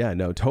yeah,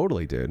 no,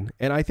 totally, dude.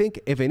 And I think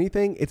if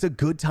anything, it's a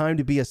good time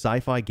to be a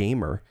sci-fi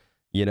gamer.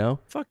 You know?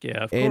 Fuck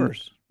yeah, of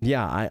course.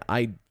 Yeah,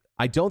 I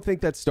I don't think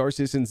that Star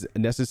Citizen's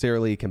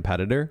necessarily a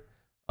competitor,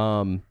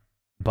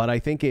 but I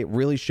think it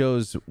really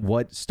shows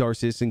what Star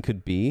Citizen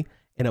could be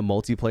in a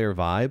multiplayer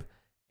vibe,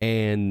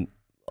 and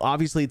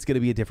obviously it's going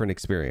to be a different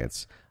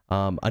experience.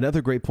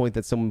 Another great point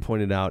that someone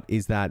pointed out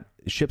is that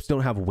ships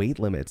don't have weight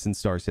limits in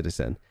Star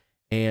Citizen,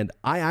 and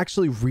I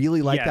actually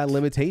really like that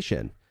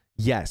limitation.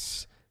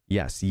 Yes,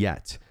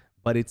 yet.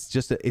 But it's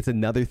just it's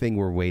another thing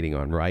we're waiting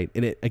on, right?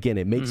 And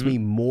it makes me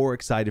more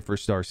excited for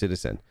Star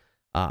Citizen.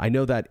 I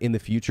know that in the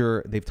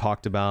future they've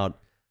talked about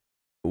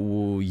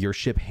your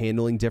ship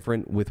handling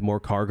different with more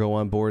cargo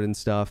on board and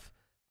stuff.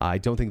 I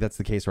don't think that's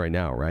the case right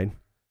now, right?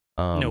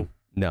 No,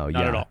 not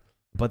at all.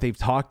 But they've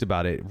talked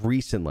about it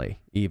recently,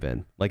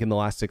 even like in the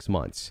last 6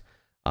 months,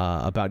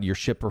 about your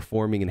ship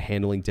performing and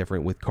handling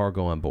different with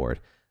cargo on board.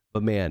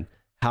 But man,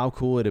 how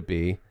cool would it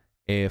be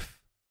if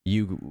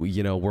you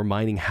were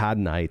mining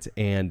Hadanite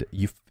and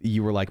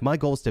you were like, my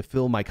goal is to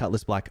fill my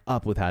Cutlass Black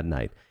up with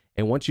Hadanite,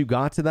 and once you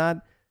got to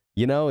that,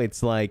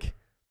 it's like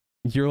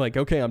you're like,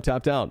 okay, I'm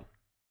tapped out,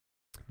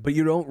 but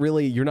you're not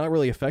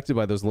really affected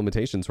by those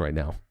limitations right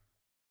now.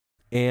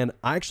 And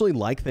I actually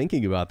like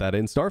thinking about that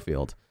in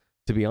Starfield,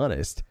 to be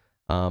honest.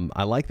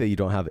 I like that you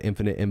don't have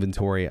infinite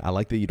inventory. I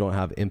like that you don't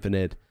have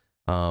infinite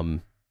or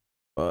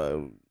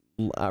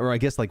I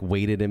guess like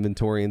weighted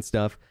inventory and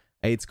stuff.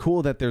 It's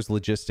cool that there's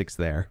logistics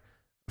there.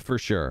 For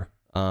sure.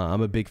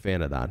 I'm a big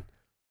fan of that.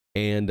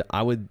 And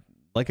I would,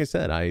 like I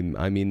said,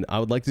 I mean, I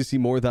would like to see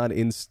more of that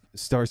in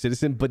Star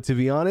Citizen. But to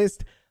be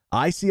honest,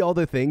 I see all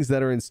the things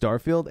that are in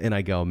Starfield and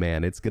I go,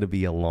 man, it's going to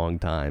be a long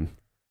time.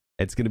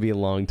 It's going to be a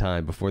long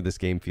time before this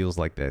game feels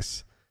like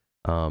this.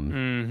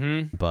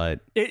 But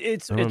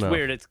it's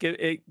weird.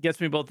 It gets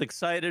me both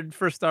excited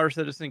for Star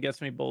Citizen, gets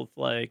me both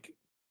like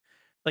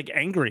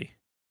angry,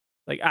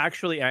 like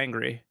actually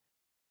angry,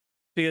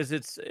 because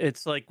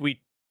it's like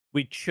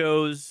we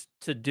chose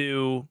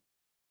to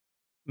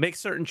make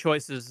certain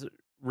choices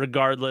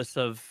regardless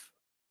of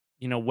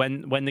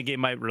when the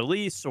game might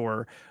release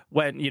or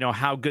when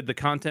how good the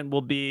content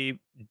will be,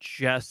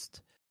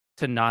 just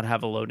to not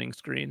have a loading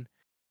screen.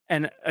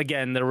 And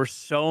again, there were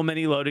so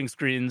many loading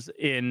screens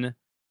in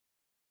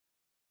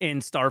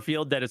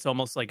Starfield that it's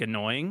almost like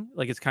annoying,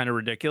 like it's kind of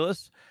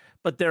ridiculous.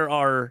 But there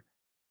are,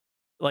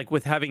 like,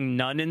 with having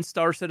none in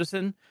Star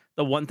Citizen,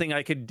 the one thing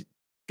I could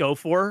go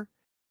for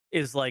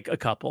is like a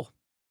couple.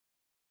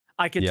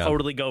 I could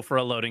totally go for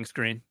a loading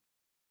screen,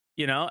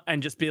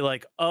 and just be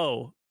like,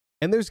 oh.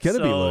 And there's going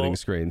to be loading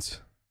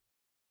screens.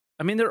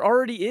 I mean, there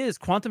already is.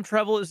 Quantum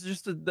travel is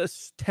just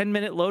this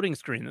 10-minute loading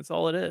screen. That's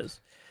all it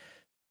is.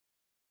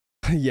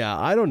 Yeah,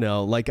 I don't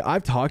know. Like,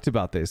 I've talked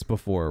about this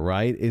before,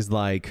 right? Is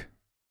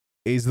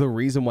the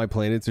reason why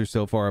planets are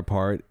so far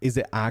apart, is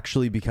it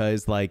actually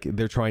because like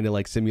they're trying to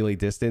like simulate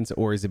distance,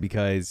 or is it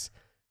because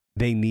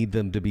they need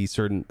them to be a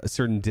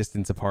certain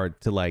distance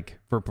apart to like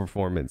for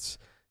performance?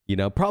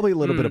 Probably a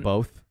little bit of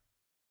both.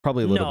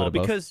 Probably a little bit of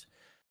both.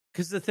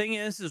 Because the thing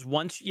is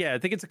once, I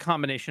think it's a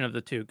combination of the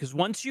two. Because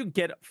once you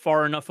get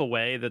far enough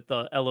away that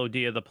the LOD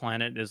of the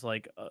planet is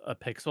like a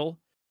pixel,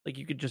 like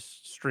you could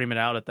just stream it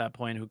out at that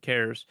point. Who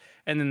cares?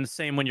 And then the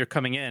same when you're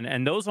coming in,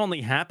 and those only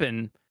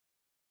happen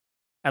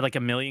at like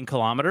 1 million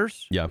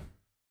kilometers. Yeah.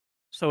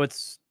 So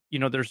it's,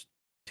 there's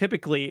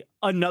typically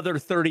another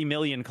 30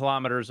 million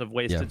kilometers of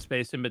wasted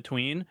space in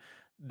between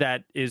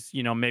that is,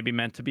 maybe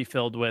meant to be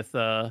filled with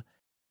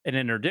an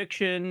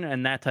interdiction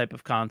and that type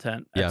of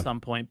content at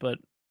some point. But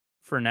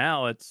for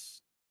now,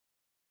 it's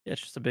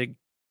just a big,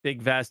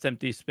 vast,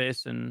 empty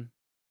space, and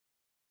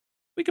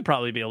we could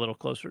probably be a little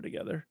closer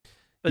together.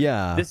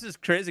 But this is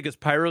crazy because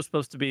Pyro's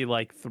supposed to be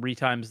like 3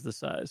 times the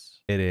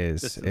size. It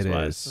is. It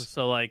is.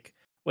 So like,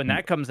 when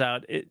that comes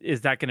out,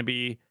 is that going to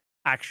be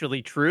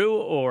actually true,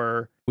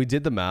 or? We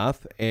did the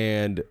math,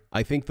 and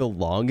I think the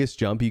longest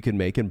jump you can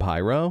make in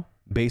Pyro,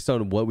 based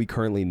on what we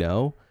currently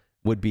know,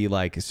 would be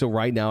like, so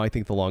right now, I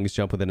think the longest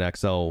jump with an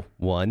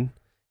XL1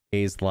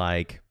 is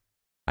like,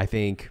 I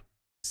think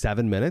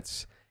 7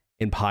 minutes.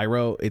 In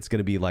Pyro, it's going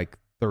to be like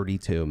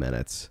 32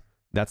 minutes.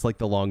 That's like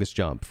the longest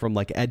jump from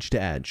like edge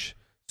to edge.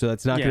 So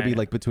that's not going to be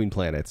like between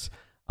planets.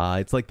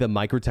 It's like the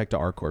Microtech to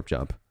ArcCorp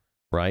jump,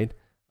 right?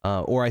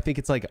 Or I think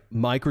it's like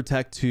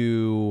Microtech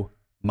to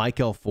Mike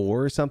L4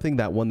 or something.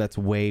 That one that's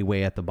way,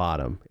 way at the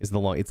bottom is the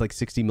long. It's like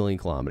 60 million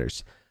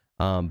kilometers.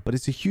 But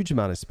it's a huge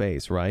amount of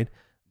space, right?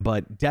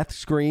 But Death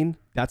Screen,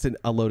 that's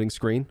a loading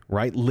screen,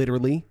 right?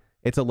 Literally,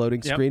 it's a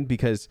loading screen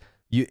because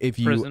if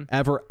you Prison.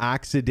 ever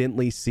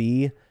accidentally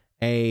see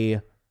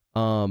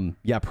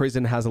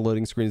Prison has a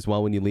loading screen as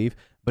well when you leave.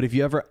 But if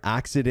you ever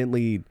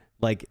accidentally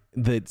like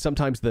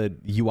sometimes the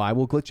UI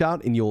will glitch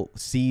out and you'll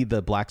see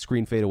the black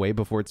screen fade away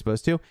before it's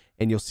supposed to,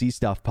 and you'll see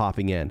stuff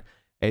popping in.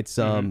 It's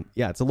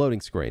it's a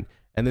loading screen.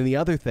 And then the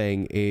other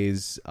thing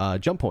is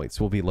jump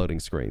points will be loading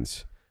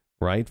screens,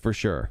 right? For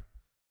sure.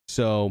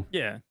 So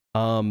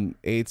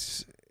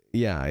it's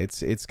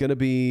gonna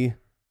be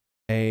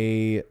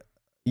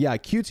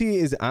QT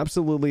is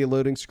absolutely a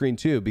loading screen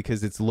too,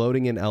 because it's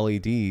loading in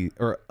LED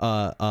or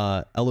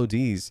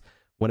LODs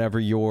whenever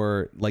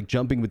you're like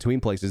jumping between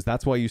places.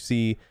 That's why you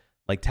see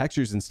like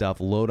textures and stuff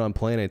load on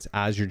planets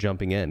as you're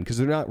jumping in, because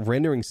they're not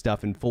rendering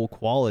stuff in full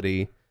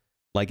quality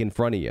like in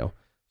front of you.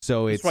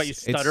 So That's why you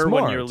it's stutter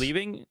smart. when you're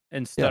leaving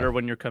and stutter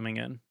when you're coming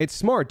in. It's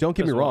smart. Don't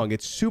get me as well. wrong.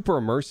 It's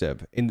super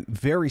immersive and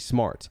very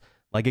smart.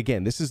 Like,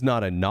 again, this is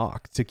not a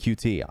knock to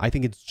QT. I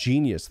think it's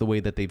genius the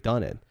way that they've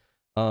done it.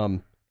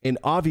 And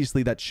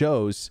obviously that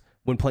shows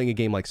when playing a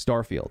game like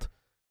Starfield,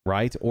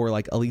 right? Or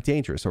like Elite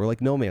Dangerous or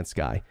like No Man's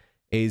Sky.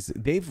 Is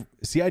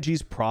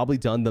CIG's probably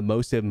done the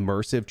most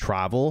immersive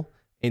travel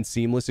and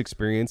seamless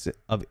experience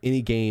of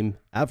any game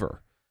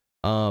ever.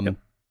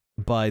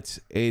 But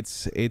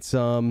it's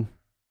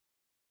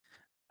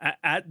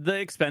at the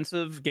expense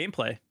of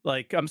gameplay.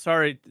 Like, I'm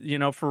sorry,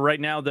 for right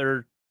now,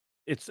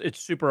 it's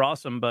super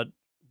awesome. But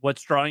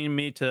what's drawing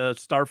me to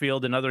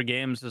Starfield and other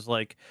games is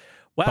like,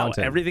 wow,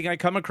 content. Everything I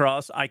come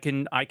across, I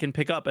can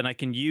pick up and I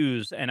can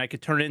use, and I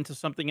could turn it into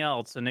something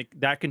else, and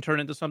that can turn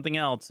into something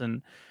else,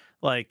 and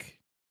like.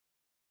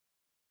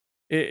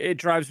 It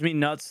drives me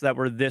nuts that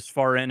we're this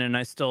far in and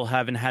I still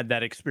haven't had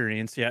that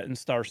experience yet in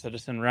Star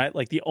Citizen, right?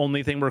 Like, the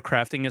only thing we're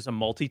crafting is a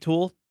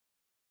multi-tool.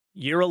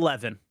 Year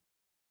 11,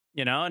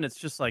 and it's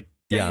just like,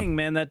 dang,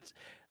 man,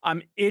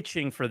 I'm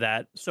itching for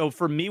that. So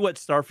for me, what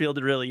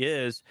Starfield really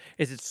is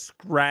it's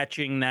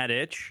scratching that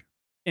itch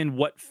in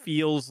what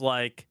feels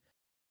like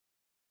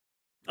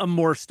a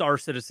more Star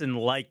Citizen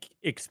like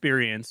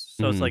experience.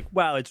 So it's like,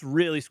 wow, it's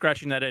really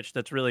scratching that itch.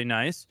 That's really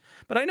nice.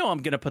 But I know I'm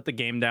going to put the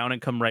game down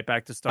and come right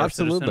back to Star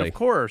Citizen, of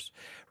course,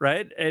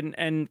 right?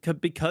 And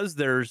because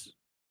there's,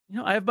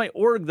 I have my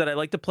org that I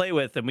like to play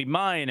with, and we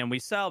mine and we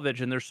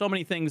salvage, and there's so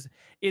many things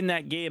in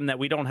that game that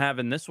we don't have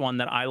in this one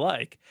that I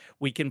like.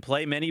 We can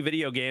play many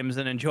video games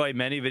and enjoy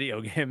many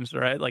video games,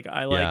 right? Like,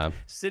 I like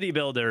city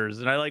builders,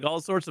 and I like all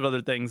sorts of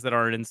other things that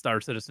aren't in Star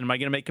Citizen. Am I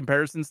going to make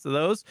comparisons to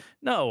those?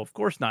 No, of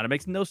course not. It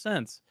makes no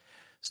sense.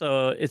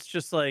 So it's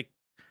just like,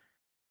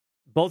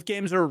 both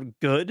games are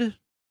good.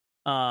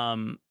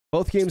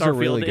 Both games Starfield are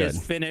really good.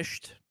 Is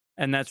finished,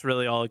 and that's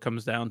really all it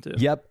comes down to.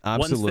 Yep,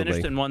 absolutely. One's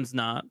finished and one's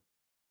not.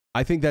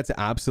 I think that's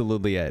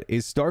absolutely it.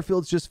 Is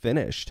Starfield's just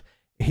finished?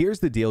 Here's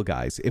the deal,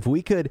 guys. If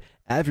we could,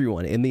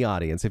 everyone in the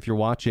audience, if you're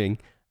watching,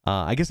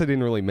 I guess I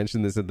didn't really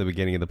mention this at the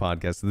beginning of the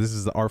podcast. This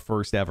is our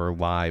first ever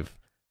live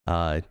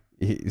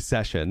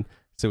session.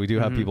 So we do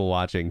have people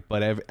watching,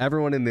 but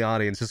everyone in the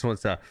audience just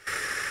wants to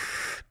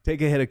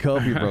take a hit of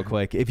Kobe real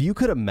quick. If you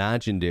could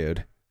imagine,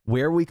 dude,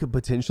 where we could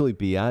potentially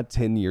be at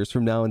 10 years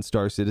from now in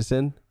Star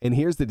Citizen. And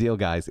here's the deal,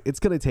 guys. It's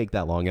going to take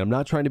that long. And I'm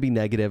not trying to be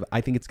negative.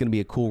 I think it's going to be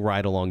a cool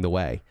ride along the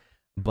way.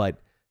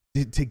 But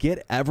to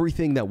get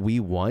everything that we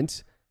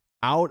want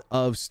out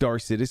of Star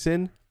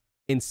Citizen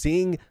and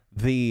seeing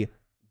the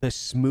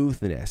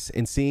smoothness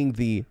and seeing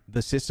the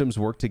systems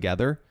work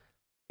together,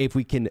 if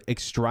we can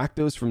extract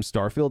those from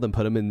Starfield and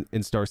put them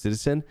in Star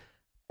Citizen,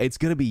 it's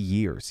going to be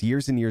years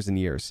and years and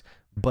years.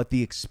 But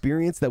the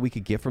experience that we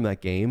could get from that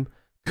game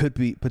could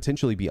be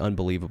potentially be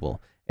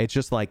unbelievable. It's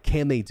just like,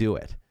 can they do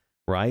it?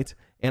 Right?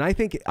 And I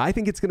think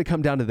it's going to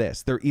come down to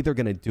this. They're either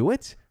going to do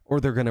it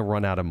or they're going to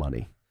run out of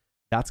money.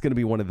 That's going to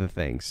be one of the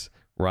things,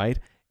 right?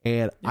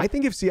 And I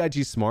think if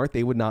CIG's smart,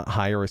 they would not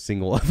hire a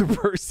single other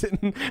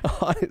person,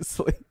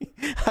 honestly.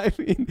 I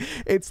mean,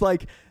 it's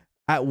like,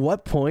 at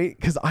what point,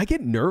 because I get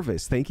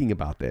nervous thinking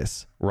about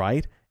this,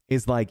 right?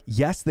 Is like,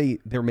 yes,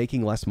 they're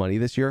making less money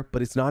this year,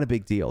 but it's not a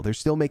big deal. They're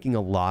still making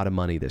a lot of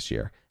money this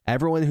year.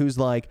 Everyone who's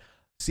like,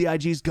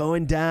 CIG's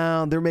going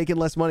down, they're making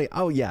less money.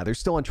 Oh yeah, they're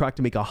still on track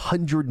to make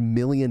 $100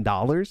 million.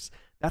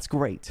 That's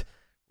great,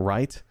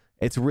 right?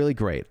 It's really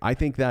great. I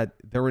think that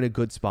they're in a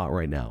good spot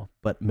right now.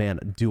 But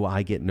man, do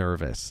I get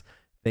nervous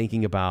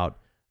thinking about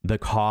the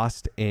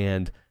cost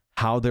and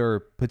how they're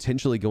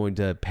potentially going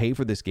to pay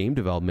for this game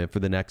development for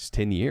the next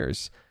 10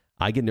 years.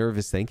 I get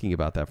nervous thinking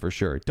about that for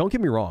sure. Don't get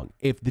me wrong.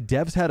 If the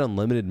devs had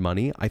unlimited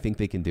money, I think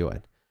they can do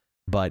it.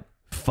 But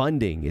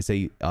funding is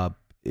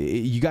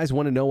you guys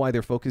want to know why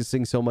they're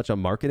focusing so much on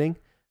marketing?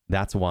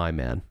 That's why,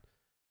 man.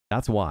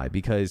 That's why,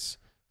 because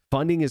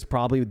funding is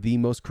probably the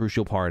most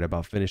crucial part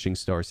about finishing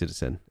Star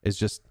Citizen. It's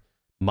just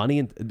money,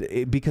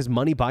 and because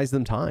money buys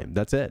them time.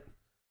 That's it,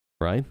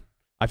 right?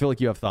 I feel like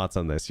you have thoughts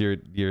on this. You're.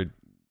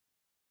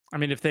 I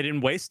mean, if they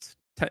didn't waste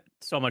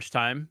so much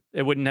time,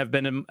 it wouldn't have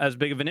been as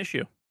big of an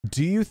issue.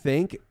 Do you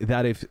think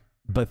that if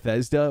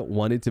Bethesda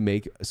wanted to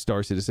make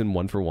Star Citizen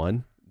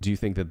 1-for-1, do you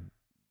think that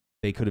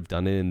they could have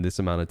done it in this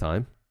amount of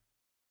time?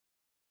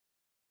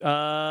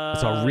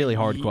 It's a really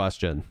hard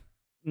question.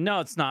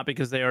 No, it's not,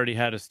 because they already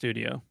had a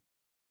studio.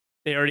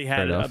 They already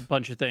had a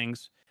bunch of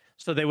things.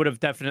 So they would have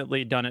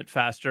definitely done it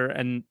faster.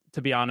 And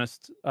to be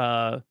honest,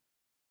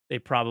 they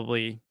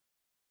probably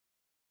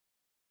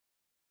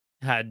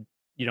had,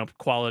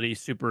 quality,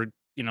 super,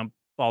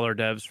 baller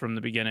devs from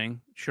the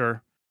beginning.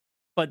 Sure.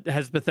 But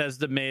has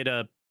Bethesda made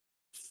a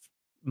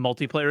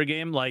multiplayer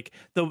game? Like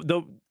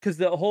because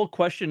the whole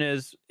question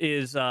is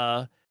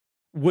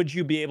would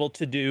you be able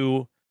to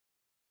do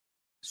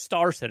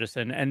Star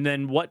Citizen? And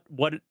then what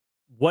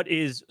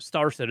is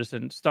Star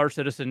Citizen? Star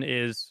Citizen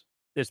is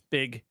this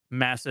big,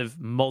 massive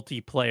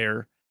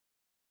multiplayer.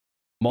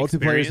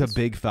 Multiplayer is a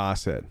big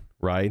facet,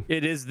 right?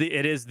 It is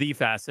the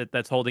facet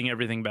that's holding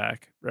everything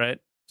back, right?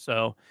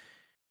 So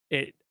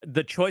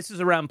the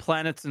choices around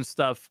planets and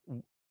stuff,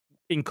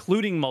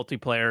 including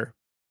multiplayer,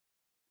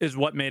 is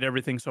what made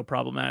everything so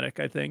problematic,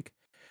 I think.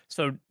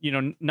 So,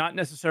 not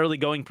necessarily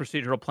going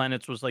procedural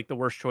planets was like the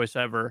worst choice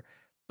ever,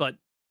 but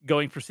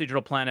going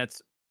procedural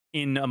planets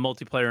in a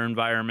multiplayer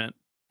environment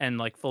and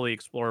like fully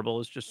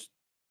explorable is just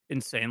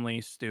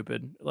insanely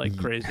stupid, like Ye-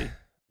 crazy.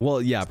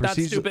 Well, yeah, Not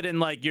stupid and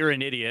like you're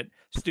an idiot.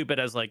 Stupid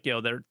as like,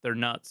 they're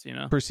nuts.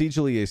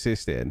 procedurally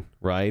assisted,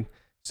 right?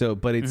 So,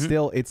 but it's Mhm.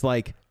 still, it's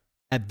like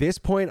at this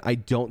point, I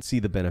don't see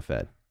the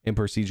benefit in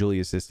procedurally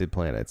assisted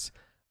planets.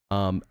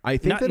 I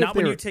think that if Not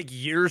when they're you take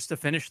years to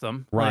finish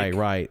them. right, Like,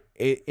 right.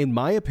 In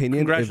my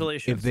opinion, if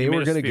congratulations, they you were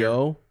made a going to sphere.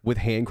 go with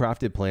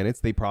handcrafted planets,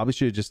 they probably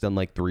should have just done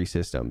like 3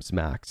 systems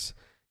max,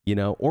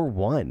 or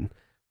one,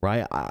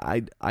 right?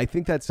 I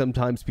think that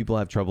sometimes people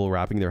have trouble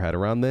wrapping their head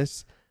around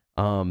this.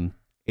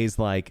 Is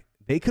like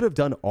they could have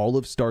done all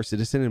of Star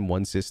Citizen in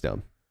one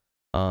system.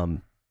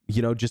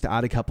 Just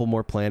add a couple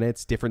more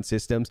planets, different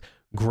systems.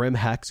 Grim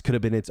Hex could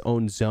have been its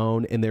own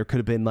zone, and there could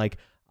have been like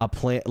a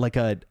planet, like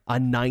a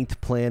ninth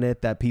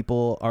planet that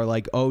people are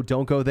like, oh,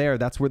 don't go there.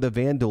 That's where the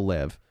Vandal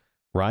live,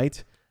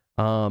 right?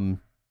 And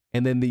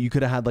then you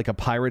could have had like a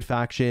pirate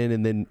faction,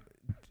 and then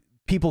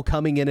people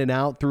coming in and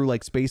out through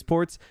like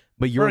spaceports,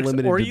 but you're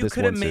limited or to you this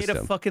could one have made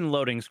system. a fucking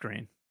loading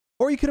screen.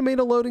 Or you could have made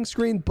a loading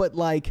screen, but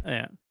like,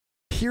 Yeah.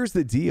 here's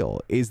the deal: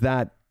 is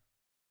that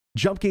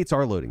jump gates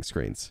are loading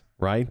screens,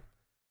 right?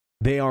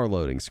 They are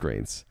loading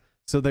screens,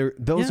 so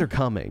those are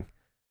coming.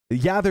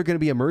 Yeah, they're going to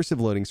be immersive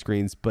loading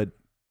screens, but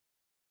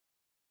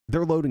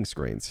they're loading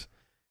screens.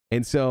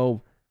 And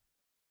so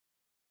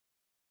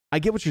I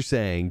get what you're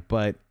saying,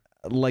 but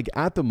like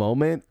at the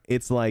moment,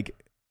 it's like,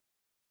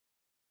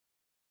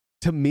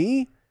 to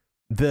me,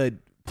 the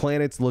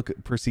planets look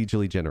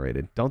procedurally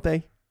generated, don't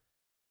they?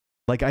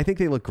 Like, I think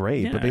they look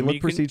great, Yeah, but they I mean,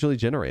 look procedurally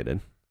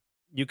generated.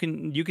 You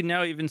can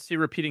now even see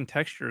repeating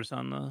textures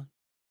on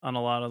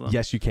a lot of them.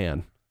 Yes, you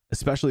can,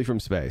 especially from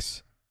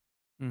space.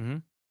 Mm-hmm.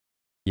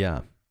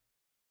 Yeah.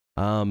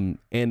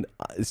 And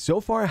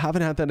so far I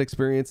haven't had that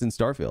experience in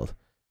Starfield,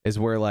 is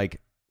where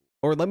like,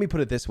 or let me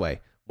put it this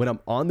way. When I'm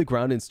on the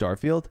ground in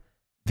Starfield,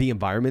 the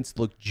environments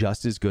look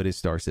just as good as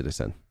Star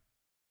Citizen,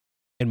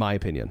 in my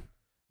opinion.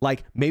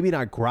 Like, maybe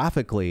not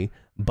graphically,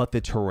 but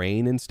the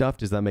terrain and stuff.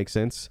 Does that make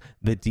sense?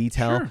 The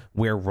detail, Sure.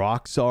 where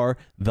rocks are,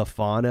 the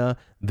fauna,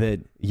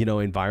 the,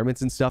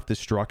 environments and stuff, the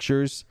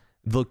structures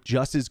look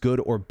just as good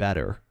or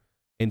better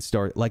in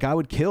like I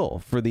would kill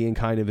for the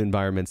kind of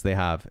environments they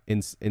have in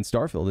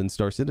Starfield and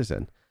Star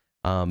Citizen.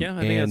 Yeah,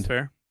 I think that's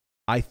fair.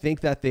 I think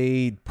that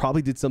they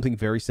probably did something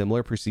very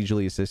similar,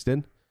 procedurally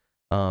assisted.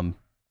 I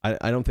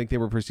don't think they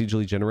were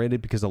procedurally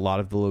generated because a lot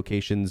of the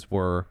locations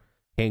were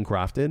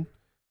handcrafted,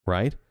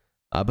 right?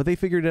 But they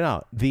figured it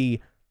out.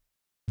 The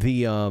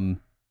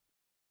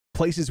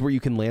places where you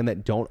can land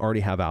that don't already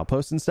have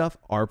outposts and stuff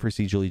are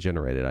procedurally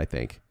generated, I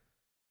think.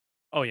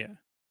 Oh yeah,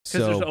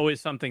 because there's always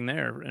something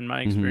there in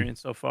my experience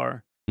so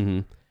far,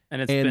 and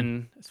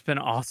it's been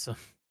awesome.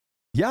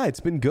 Yeah, it's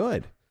been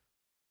good.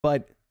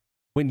 But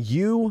when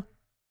you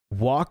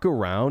walk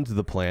around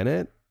the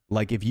planet,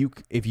 like if you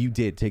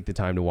did take the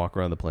time to walk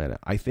around the planet,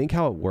 I think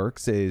how it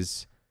works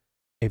is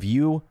if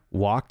you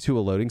walk to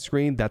a loading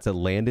screen, that's a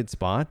landed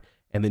spot,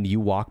 and then you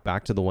walk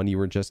back to the one you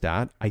were just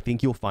at, I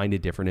think you'll find a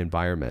different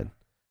environment.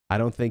 I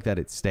don't think that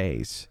it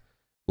stays.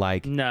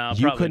 Like, no,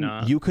 you probably couldn't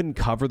not. you couldn't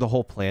cover the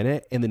whole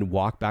planet and then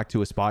walk back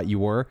to a spot you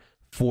were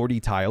 40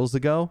 tiles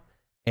ago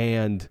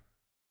and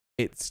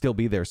it still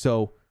be there.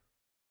 So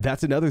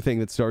that's another thing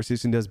that Star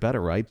Citizen does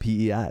better, right?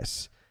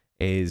 PES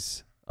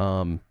is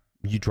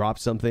you drop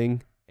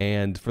something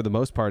and for the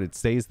most part it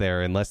stays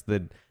there unless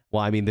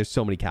there's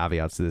so many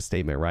caveats to this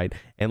statement, right?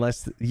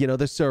 Unless,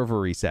 the server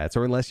resets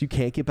or unless you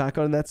can't get back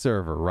on that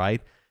server,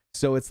 right?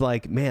 So it's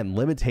like, man,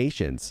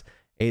 limitations.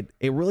 It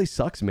really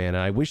sucks, man.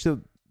 And I wish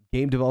the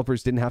game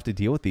developers didn't have to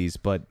deal with these,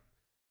 but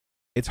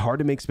it's hard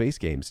to make space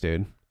games,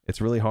 dude.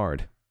 It's really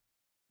hard.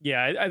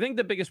 Yeah, I think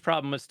the biggest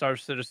problem with Star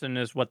Citizen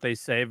is what they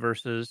say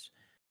versus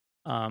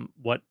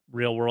what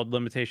real world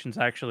limitations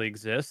actually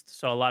exist.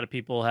 So a lot of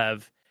people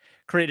have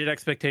created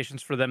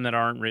expectations for them that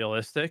aren't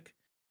realistic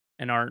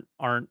and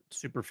aren't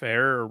super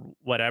fair or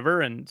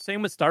whatever. And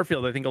same with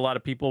Starfield. I think a lot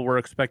of people were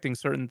expecting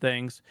certain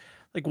things.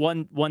 Like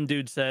one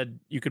dude said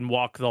you can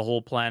walk the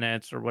whole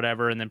planets or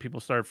whatever, and then people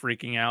started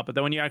freaking out. But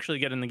then when you actually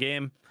get in the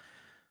game,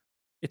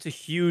 it's a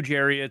huge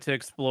area to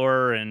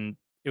explore, and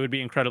it would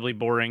be incredibly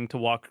boring to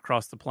walk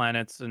across the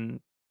planets. And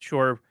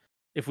sure,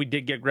 if we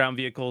did get ground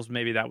vehicles,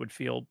 maybe that would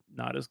feel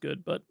not as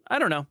good. But I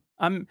don't know.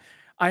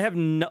 I have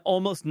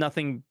almost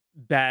nothing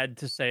bad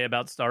to say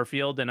about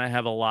Starfield, and I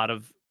have a lot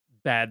of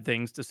bad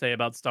things to say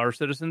about Star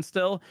Citizen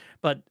still.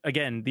 But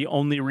again, the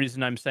only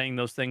reason I'm saying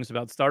those things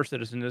about Star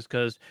Citizen is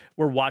because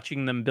we're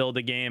watching them build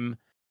a game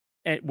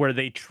where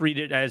they treat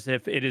it as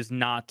if it is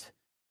not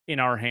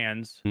in our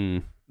hands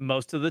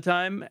most of the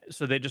time.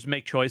 So they just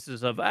make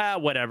choices of,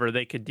 whatever,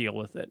 they could deal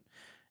with it.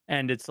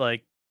 And it's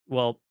like,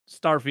 well,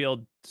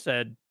 Starfield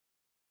said,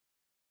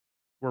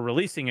 we're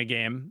releasing a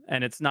game,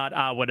 and it's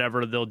not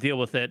whatever, they'll deal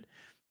with it.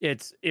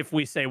 It's if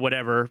we say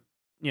whatever,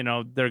 they're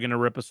going to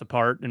rip us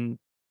apart. And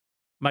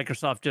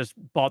Microsoft just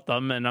bought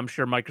them, and I'm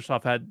sure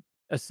Microsoft had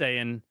a say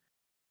in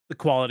the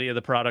quality of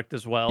the product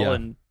as well, Yeah.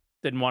 and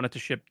didn't want it to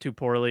ship too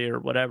poorly or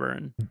whatever.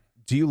 And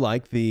Do you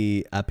like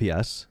the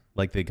FPS,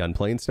 like the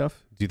gunplay and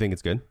stuff? Do you think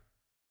it's good?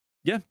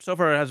 yeah, so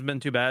far it hasn't been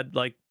too bad.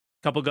 Like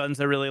a couple guns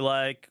I really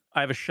like.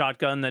 I have a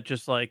shotgun that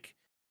just like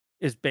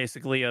is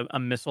basically a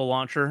missile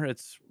launcher.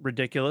 It's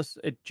ridiculous.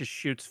 It just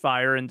shoots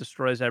fire and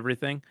destroys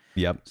everything.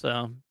 Yep.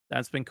 So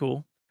that's been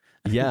cool.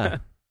 Yeah.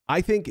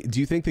 Do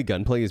you think the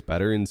gunplay is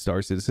better in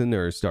Star Citizen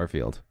or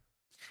Starfield?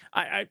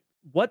 I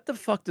what the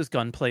fuck does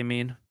gunplay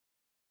mean?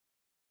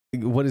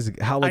 What is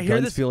how like hear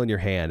guns this- feel in your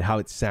hand, how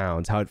it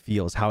sounds, how it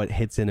feels, how it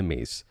hits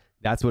enemies.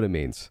 That's what it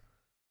means.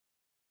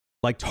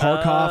 Like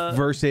Tarkov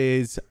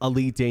versus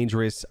Elite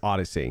Dangerous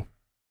Odyssey.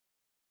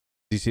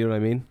 Do you see what I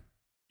mean?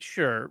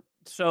 Sure.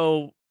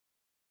 So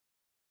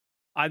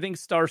I think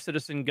Star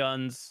Citizen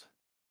guns.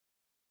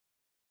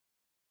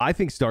 I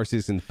think Star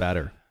Citizen's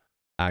better,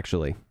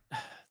 actually.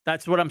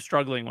 That's what I'm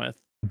struggling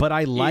with. But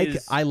I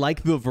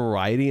like the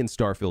variety in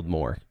Starfield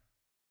more.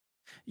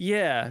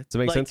 Yeah. Does that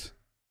make sense?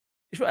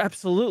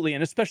 Absolutely.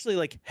 And especially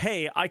like,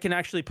 hey, I can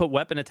actually put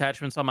weapon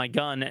attachments on my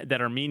gun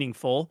that are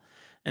meaningful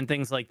and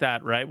things like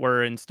that, right?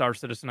 Where in Star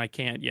Citizen I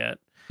can't yet.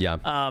 Yeah.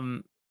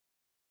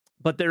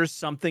 But there's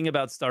something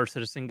about Star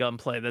Citizen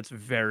gunplay that's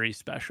very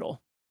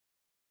special.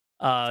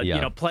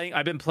 Yeah.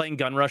 I've been playing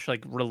Gun Rush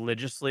like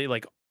religiously.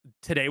 Like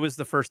today was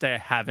the first day I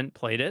haven't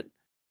played it,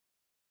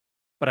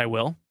 but I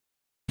will.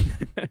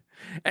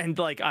 And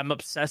like I'm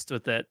obsessed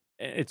with it.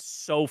 It's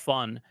so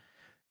fun.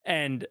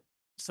 And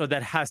so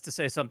that has to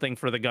say something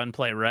for the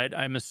gunplay, right?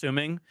 I'm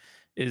assuming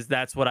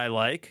that's what I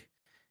like.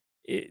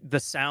 The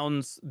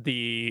sounds,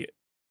 I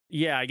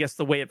guess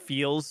the way it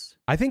feels.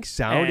 I think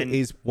sound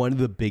is one of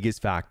the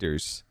biggest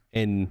factors.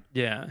 And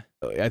yeah,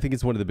 I think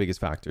it's one of the biggest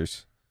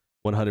factors.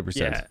 100%.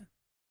 Yeah,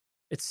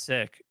 it's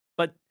sick.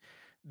 But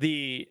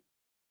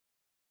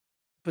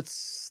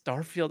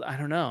Starfield, I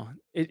don't know.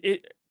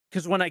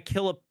 Because when I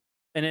kill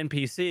an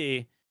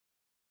NPC,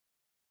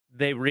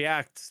 they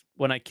react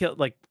when I kill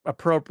like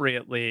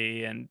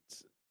appropriately, and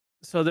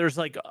so there's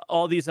like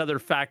all these other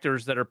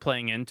factors that are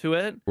playing into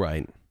it.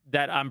 Right.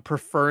 That I'm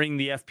preferring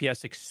the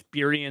FPS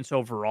experience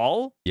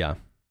overall. Yeah.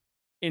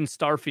 In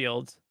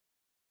Starfield,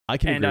 I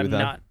can agree with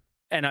that.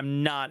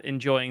 I'm not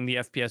enjoying the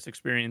FPS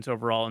experience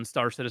overall in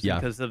Star Citizen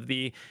because of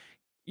the,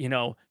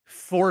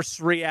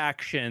 force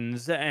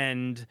reactions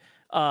and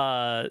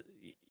I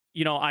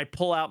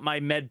pull out my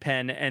med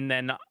pen and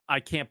then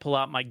I can't pull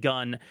out my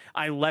gun.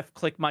 I left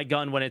click my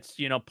gun when it's,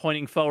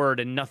 pointing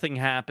forward and nothing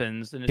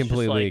happens. And it's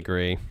completely just like,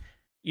 agree.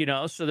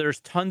 So there's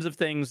tons of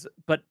things,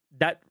 but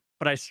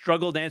I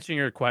struggled answering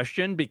your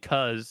question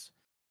because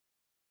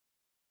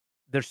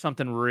there's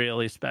something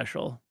really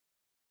special.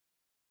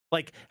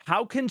 Like,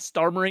 how can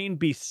Star Marine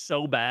be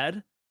so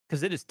bad?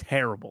 Because it is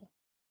terrible,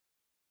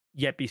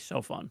 yet be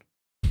so fun.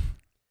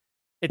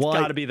 It's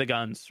got to be the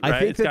guns, right? I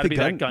think it's got to be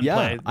that gunplay.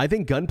 Yeah, I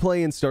think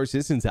gunplay in Star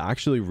Citizen is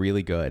actually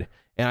really good.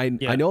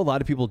 And I know a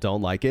lot of people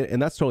don't like it, and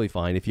that's totally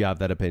fine if you have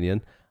that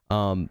opinion.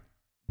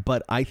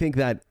 But I think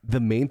that the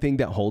main thing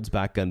that holds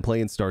back gunplay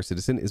in Star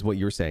Citizen is what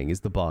you're saying, is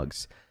the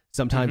bugs.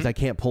 Sometimes I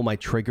can't pull my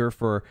trigger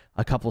for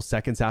a couple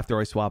seconds after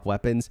I swap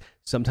weapons.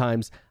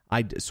 Sometimes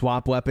I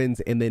swap weapons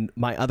and then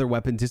my other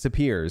weapon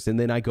disappears and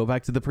then I go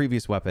back to the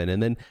previous weapon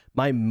and then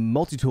my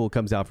multi-tool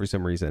comes out for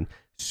some reason.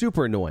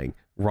 Super annoying,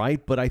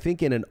 right? But I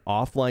think in an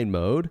offline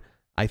mode,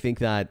 I think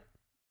that,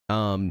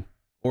 or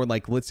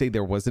like let's say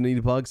there wasn't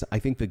any bugs, I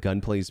think the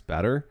gunplay is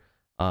better.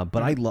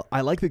 But I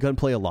like the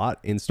gunplay a lot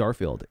in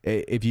Starfield.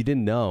 If you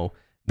didn't know,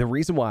 the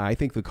reason why I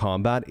think the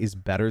combat is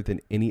better than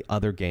any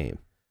other game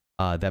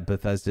that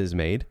Bethesda has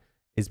made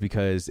is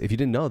because if you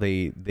didn't know,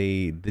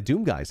 the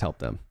Doom guys helped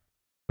them,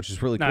 which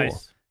is really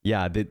cool.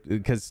 Yeah,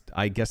 because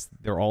I guess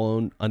they're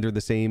all under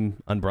the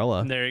same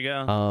umbrella. There you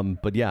go.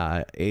 But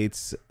yeah,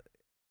 it's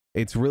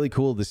really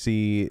cool to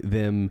see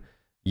them,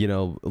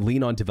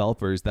 lean on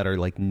developers that are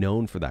like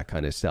known for that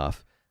kind of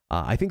stuff.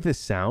 I think the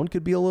sound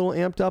could be a little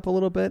amped up a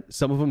little bit.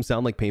 Some of them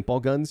sound like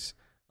paintball guns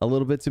a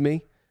little bit to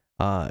me,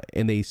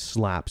 and they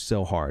slap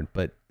so hard.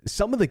 But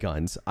some of the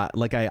guns,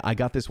 I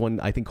got this one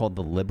I think called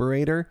the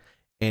Liberator,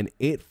 and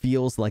it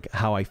feels like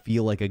how I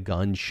feel like a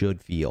gun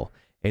should feel.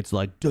 It's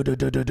like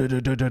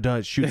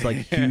it shoots like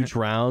huge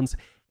rounds,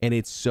 and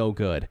it's so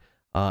good.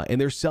 And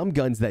there's some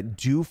guns that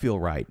do feel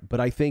right, but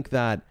I think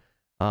that,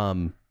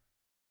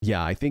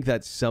 I think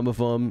that some of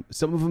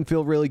them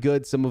feel really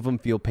good, some of them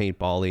feel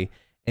paintball-y.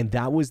 And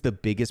that was the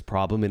biggest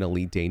problem in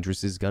Elite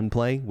Dangerous's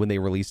gunplay when they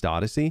released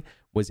Odyssey,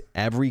 was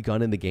every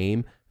gun in the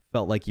game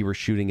felt like you were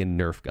shooting a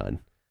Nerf gun.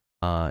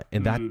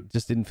 And that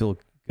just didn't feel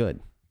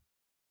good.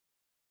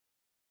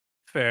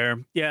 Fair.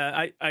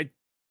 Yeah, I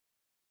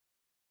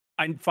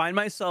find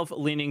myself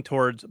leaning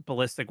towards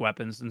ballistic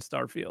weapons in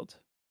Starfield.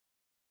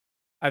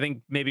 I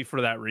think maybe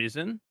for that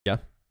reason. Yeah.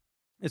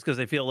 It's because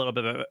they feel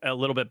a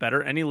little bit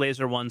better. Any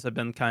laser ones have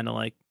been kind of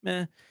like,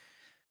 meh.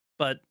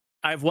 But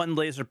I have one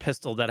laser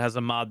pistol that has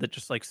a mod that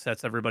just like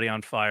sets everybody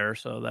on fire.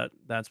 So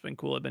that's been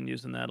cool. I've been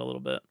using that a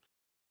little bit.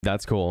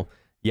 That's cool.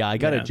 Yeah, I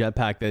got a Yeah.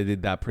 jetpack that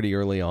did that pretty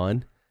early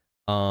on.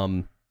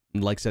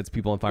 Like sets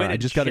people on fire. Wait, I a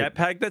just got a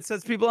jetpack that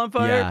sets people on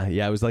fire?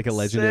 yeah, it was like a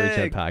legendary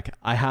Sick. jetpack.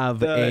 I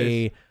have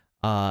Nice.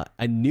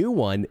 a new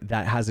one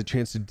that has a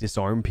chance to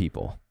disarm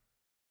people,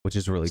 which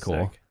is really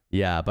cool. Sick.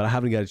 Yeah, but I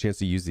haven't got a chance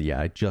to use it yet.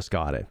 I just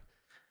got it.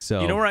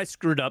 So You know where I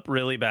screwed up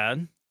really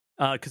bad?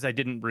 Because I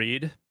didn't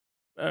read,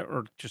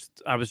 or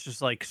just I was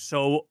just like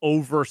so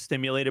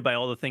overstimulated by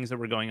all the things that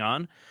were going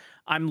on.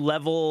 I'm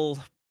level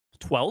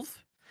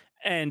 12,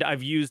 and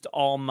I've used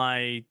all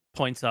my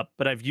points up,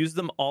 but I've used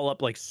them all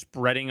up like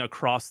spreading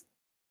across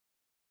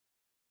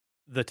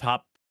the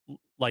top.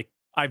 Like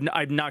I've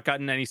not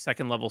gotten any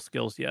second level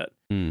skills yet.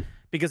 Hmm.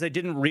 Because I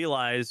didn't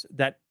realize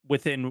that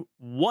within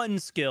one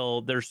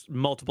skill there's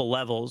multiple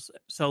levels.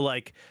 So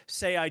like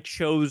say I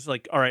chose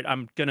like, all right,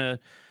 I'm gonna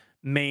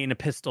main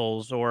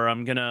pistols, or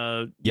I'm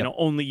gonna Yep.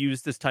 only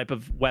use this type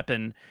of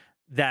weapon,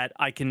 that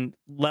I can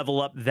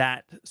level up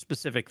that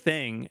specific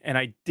thing, and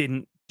I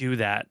didn't do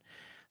that.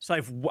 So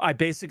I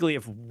basically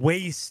have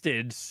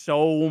wasted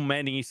so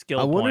many skill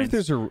I wonder points.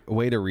 if there's a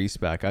way to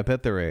respec. I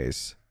bet there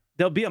is.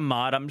 There'll be a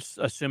mod, I'm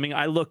assuming.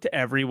 I looked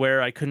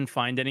everywhere. I couldn't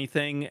find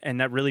anything, and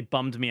that really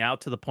bummed me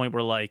out to the point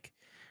where, like,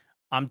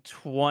 I'm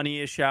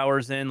 20-ish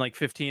hours in, like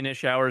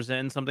 15-ish hours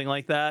in, something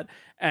like that.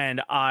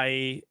 And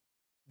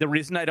the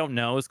reason I don't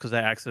know is because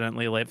I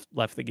accidentally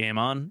left the game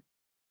on,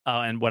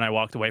 and when I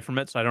walked away from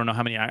it, so I don't know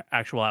how many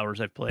actual hours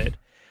I've played.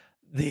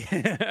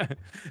 The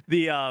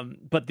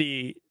but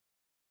the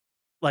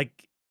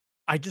like,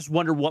 I just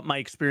wonder what my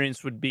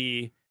experience would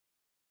be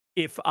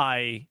if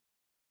I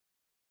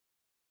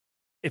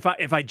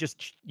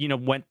just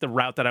went the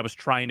route that I was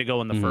trying to go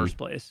in the Mhm. first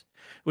place,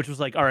 which was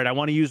like, all right, I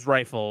want to use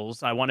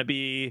rifles, I want to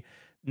be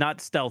not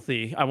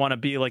stealthy, I want to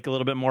be like a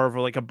little bit more of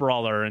like a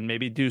brawler, and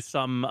maybe do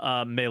some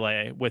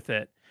melee with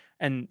it,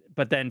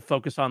 but then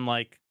focus on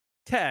like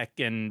tech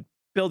and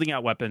building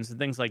out weapons and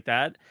things like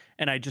that.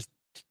 And I just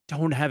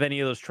don't have any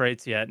of those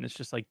traits yet, and it's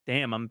just like,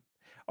 damn, I'm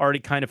already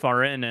kind of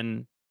far in,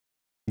 and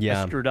I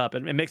Yeah. screwed up,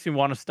 and it makes me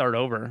want to start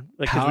over,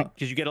 like, How?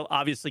 because you get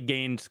obviously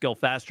gain skill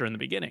faster in the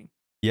beginning.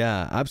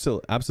 Yeah,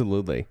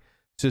 absolutely.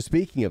 So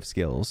speaking of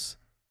skills,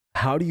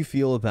 how do you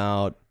feel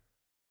about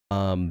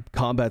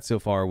combat so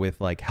far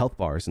with like health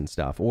bars and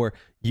stuff? Or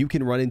you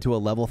can run into a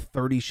level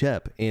 30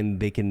 ship and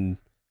they can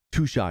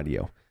two-shot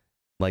you.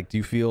 Like, do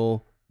you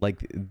feel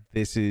like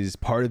this is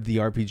part of the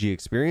RPG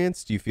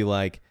experience? Do you feel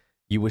like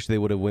you wish they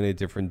would have went a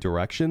different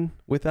direction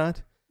with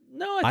that?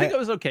 No, I think I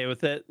was okay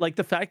with it. Like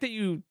the fact that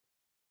you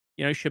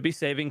should be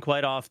saving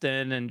quite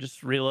often and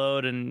just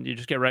reload, and you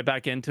just get right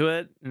back into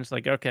it. And it's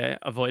like, okay,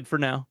 avoid for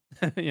now.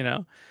 you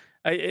know,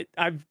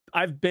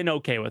 I've been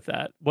okay with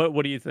that.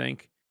 What do you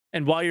think?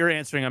 And while you're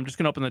answering, I'm just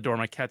gonna open the door.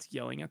 My cat's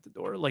yelling at the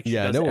door like she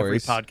Yeah, does no every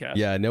worries. podcast.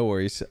 Yeah, no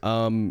worries.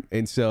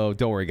 And so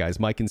don't worry, guys.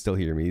 Mike can still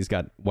hear me. He's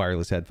got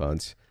wireless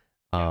headphones.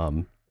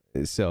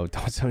 So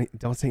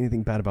don't say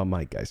anything bad about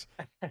Mike, guys.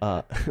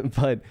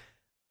 But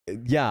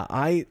yeah,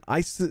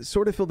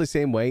 sort of feel the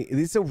same way.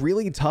 It's a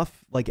really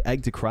tough like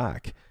egg to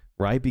crack,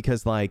 right?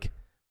 Because like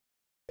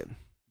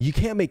you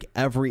can't make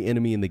every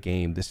enemy in the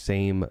game the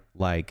same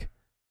like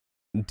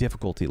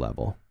difficulty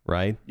level,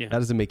 right? Yeah. That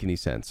doesn't make any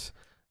sense.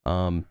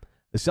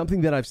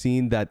 Something that I've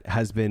seen that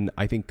has been,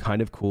 I think,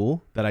 kind of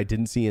cool that I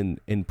didn't see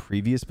in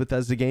previous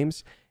Bethesda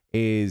games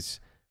is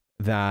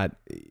that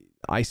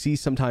I'll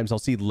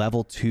see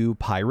level 2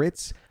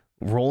 pirates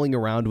rolling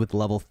around with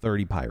level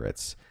 30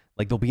 pirates.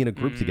 Like they'll be in a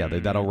group together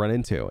that I'll run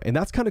into. And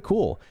that's kind of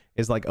cool.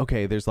 Is like,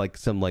 okay, there's like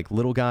some like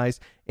little guys.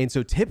 And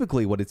so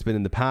typically what it's been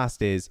in the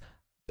past is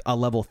a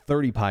level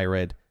 30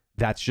 pirate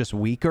that's just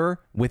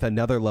weaker with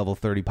another level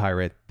 30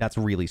 pirate that's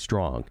really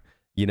strong.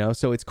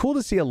 So it's cool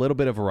to see a little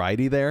bit of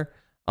variety there.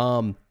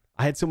 I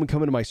had someone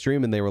come into my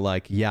stream and they were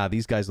like, yeah,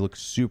 these guys look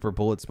super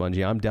bullet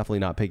spongy. I'm definitely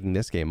not picking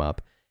this game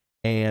up.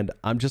 And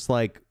I'm just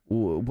like,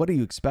 what are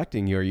you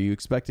expecting? Are you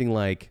expecting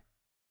like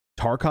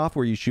Tarkov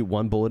where you shoot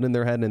one bullet in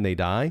their head and they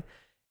die?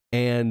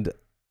 And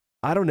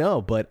I don't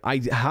know, but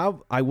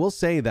I will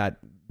say that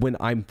when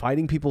I'm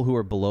fighting people who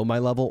are below my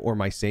level or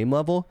my same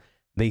level,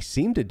 they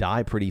seem to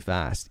die pretty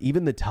fast.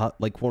 Even the tough,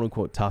 like quote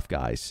unquote tough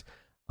guys.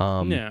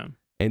 Yeah.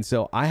 And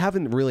so I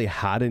haven't really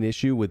had an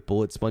issue with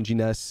bullet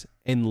sponginess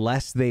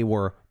unless they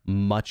were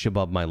much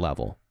above my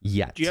level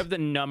yet. Do you have the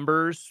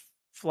numbers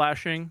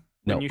flashing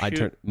when No, you I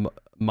shoot? turned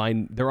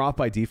mine. They're off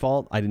by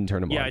default. I didn't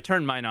turn them on. Yeah, I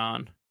turned mine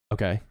on.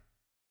 Okay.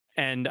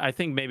 And I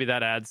think maybe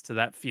that adds to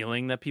that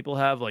feeling that people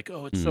have, like,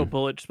 oh, it's so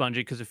bullet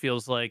spongy, because it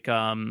feels like,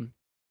 not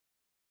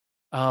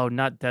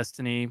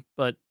Destiny,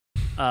 but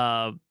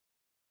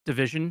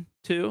Division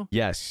 2.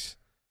 Yes.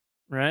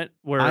 Right?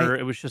 Where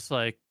it was just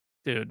like,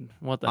 dude,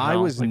 what the hell? I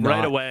was like, not,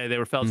 right away,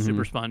 they felt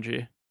super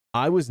spongy.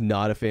 I was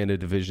not a fan of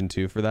Division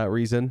 2 for that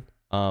reason.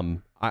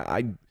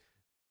 I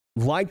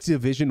liked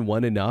Division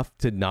 1 enough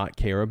to not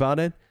care about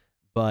it,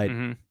 but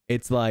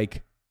it's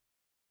like,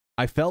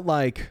 I felt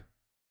like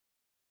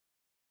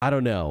I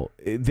don't know.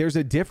 There's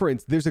a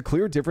difference. There's a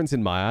clear difference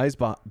in my eyes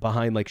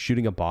behind like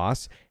shooting a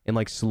boss and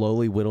like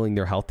slowly whittling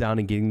their health down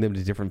and getting them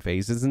to different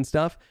phases and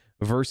stuff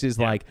versus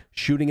like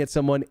shooting at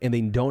someone and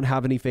they don't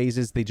have any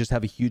phases. They just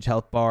have a huge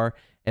health bar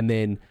and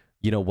then,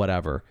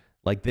 whatever.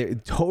 Like they're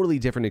totally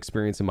different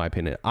experience in my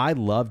opinion. I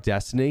love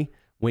Destiny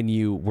when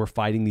you were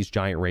fighting these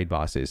giant raid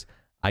bosses.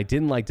 I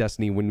didn't like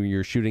Destiny when you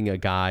were shooting a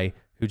guy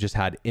who just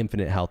had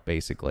infinite health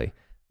basically.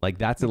 Like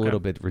that's a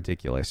little bit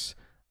ridiculous.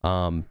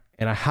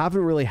 And I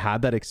haven't really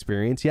had that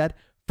experience yet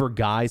for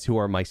guys who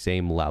are my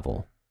same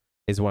level,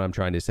 is what I'm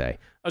trying to say.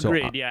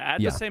 Agreed. So, At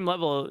the same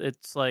level,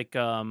 it's like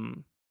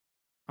I'm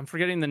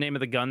forgetting the name of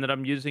the gun that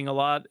I'm using a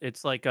lot.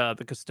 It's like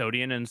the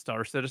Custodian in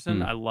Star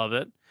Citizen. I love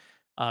it.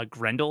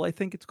 Grendel, I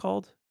think it's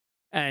called.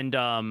 And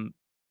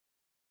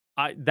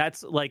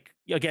that's like,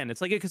 again,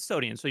 it's like a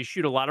Custodian. So you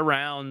shoot a lot of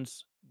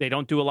rounds. They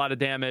don't do a lot of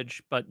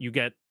damage, but you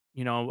get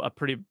a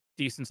pretty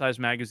decent sized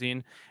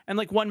magazine and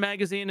like one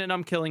magazine, and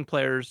I'm killing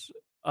players.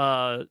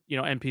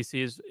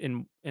 NPCs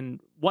in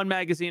one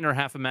magazine or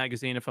half a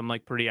magazine if I'm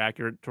like pretty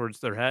accurate towards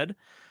their head.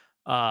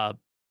 A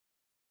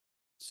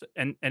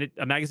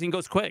magazine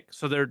goes quick,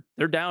 so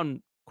they're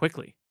down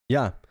quickly.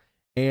 Yeah,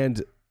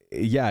 and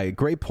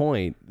great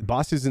point.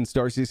 Bosses in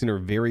Star Citizen are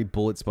very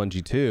bullet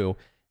spongy too,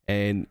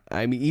 and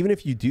I mean even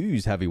if you do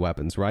use heavy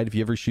weapons, right? If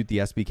you ever shoot the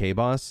SBK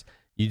boss,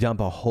 you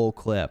dump a whole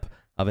clip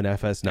of an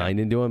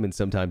FS9 into him, and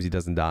sometimes he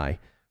doesn't die.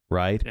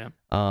 Right. Yeah.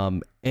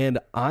 And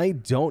I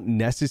don't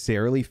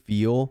necessarily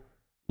feel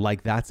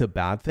like that's a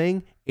bad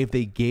thing if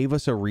they gave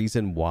us a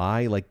reason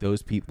why, like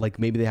those people, like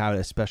maybe they have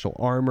a special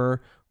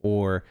armor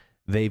or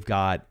they've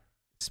got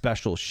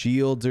special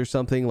shields or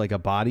something, like a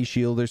body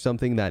shield or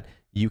something that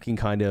you can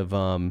kind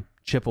of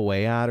chip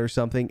away at or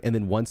something. And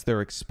then once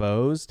they're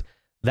exposed,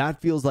 that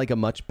feels like a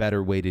much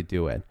better way to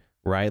do it.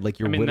 Right. Like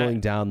you're whittling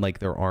down like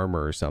their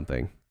armor or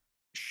something.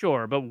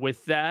 Sure. But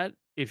with that,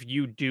 if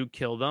you do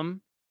kill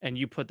them, and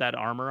you put that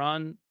armor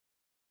on,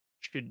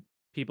 should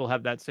people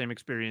have that same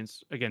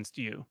experience against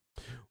you?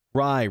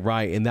 Right.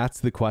 And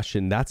that's the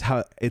question. That's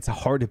how it's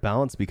hard to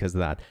balance because of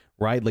that,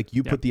 right? Like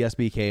you put the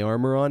SBK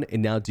armor on,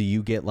 and now do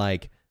you get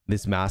like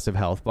this massive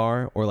health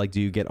bar, or like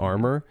do you get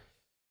armor?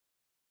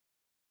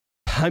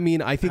 I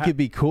mean, I think it'd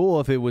be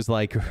cool if it was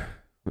like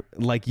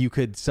you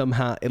could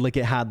somehow, like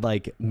it had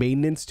like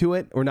maintenance to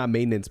it, or not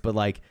maintenance, but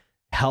like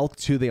health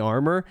to the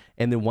armor,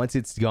 and then once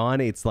it's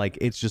gone, it's like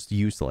it's just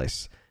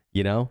useless.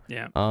 It's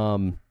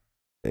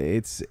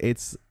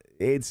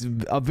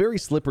a very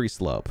slippery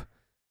slope,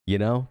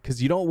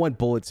 because you don't want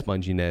bullet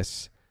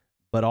sponginess,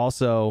 but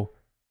also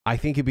I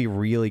think it'd be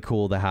really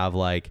cool to have,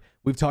 like,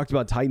 we've talked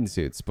about Titan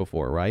suits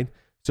before, right?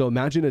 So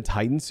imagine a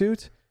Titan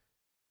suit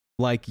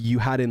like you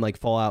had in like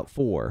Fallout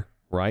 4,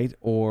 right?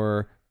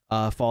 Or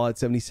Fallout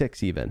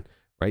 76 even,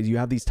 right? You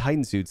have these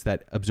Titan suits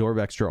that absorb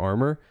extra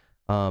armor,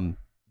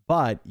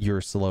 but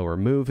you're slower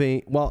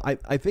moving. Well,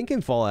 I think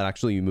in Fallout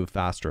actually you move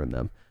faster in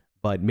them.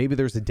 But maybe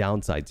there's a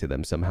downside to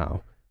them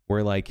somehow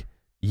where, like,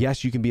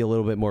 yes, you can be a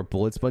little bit more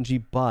bullet spongy,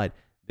 but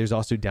there's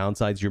also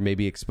downsides. You're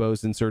maybe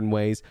exposed in certain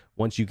ways.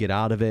 Once you get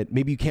out of it,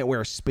 maybe you can't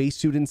wear a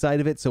spacesuit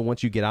inside of it. So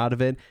once you get out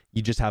of it,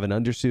 you just have an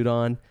undersuit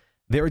on.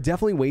 There are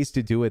definitely ways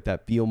to do it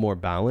that feel more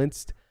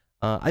balanced.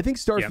 I think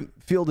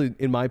Starfield,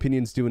 in my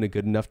opinion, is doing a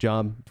good enough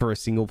job for a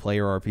single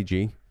player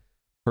RPG,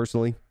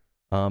 personally.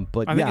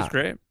 But I think it's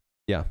great.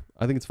 Yeah,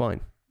 I think it's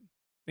fine.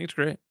 I think it's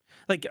great.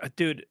 Like,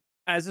 dude,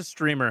 as a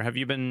streamer,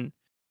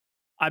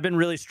 I've been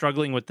really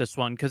struggling with this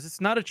one because it's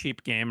not a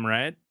cheap game,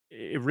 right?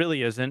 It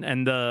really isn't.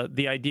 And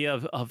the idea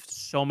of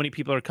so many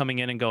people are coming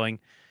in and going,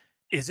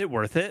 is it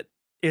worth it?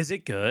 Is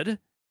it good?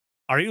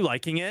 Are you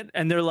liking it?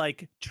 And they're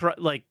like,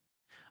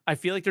 I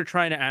feel like they're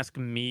trying to ask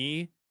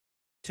me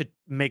to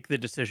make the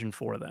decision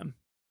for them.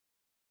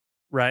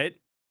 Right.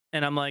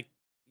 And I'm like,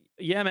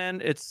 yeah,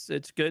 man, it's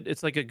good.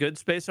 It's like a good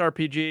space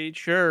RPG.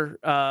 Sure.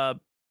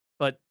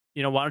 But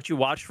why don't you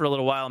watch for a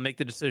little while and make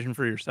the decision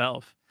for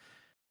yourself?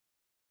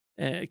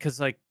 Because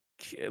like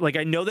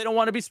I know they don't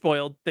want to be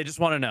spoiled. They just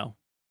want to know,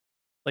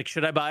 like,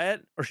 should I buy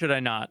it or should I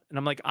not? And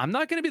I'm like, I'm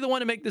not going to be the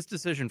one to make this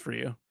decision for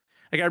you.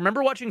 Like, I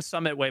remember watching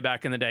Summit way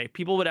back in the day.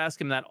 People would ask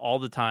him that all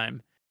the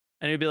time,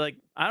 and he'd be like,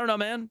 I don't know,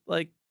 man.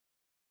 Like,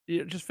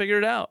 just figure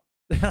it out.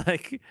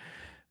 Like,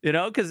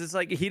 because it's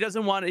like he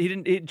doesn't want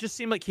it. It just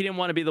seemed like he didn't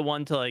want to be the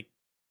one to like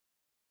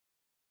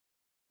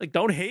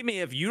don't hate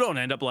me if you don't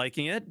end up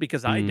liking it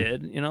because I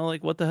did.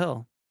 Like, what the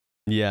hell?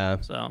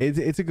 Yeah. So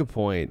it's a good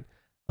point.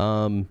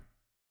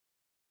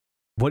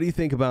 What do you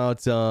think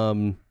about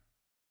I'm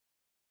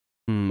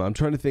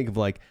trying to think of,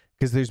 like,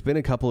 because there's been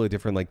a couple of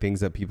different like things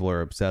that people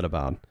are upset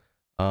about.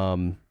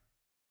 I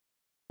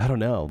don't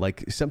know,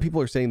 like some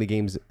people are saying the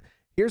game's,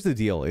 here's the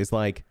deal, is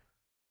like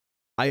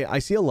I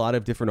see a lot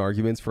of different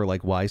arguments for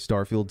like why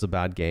Starfield's a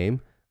bad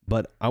game,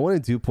 but I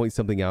want to point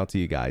something out to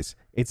you guys.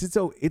 It's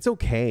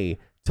okay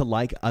to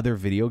like other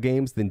video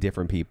games than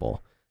different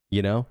people,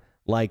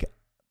 like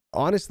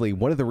honestly,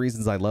 one of the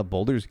reasons I love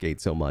Baldur's Gate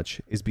so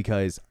much is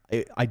because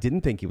I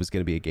didn't think it was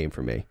going to be a game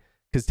for me.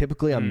 Because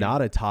typically I'm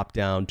not a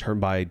top-down,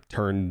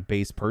 turn-by-turn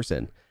based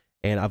person.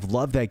 And I've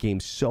loved that game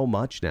so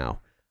much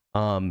now.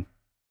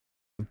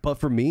 But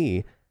for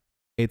me,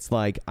 it's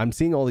like I'm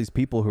seeing all these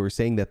people who are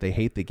saying that they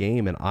hate the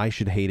game and I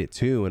should hate it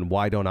too, and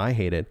why don't I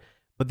hate it?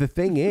 But the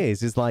thing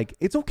is like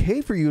it's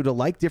okay for you to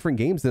like different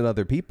games than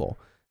other people,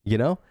 you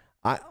know?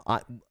 I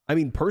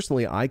mean,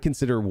 personally, I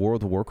consider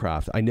World of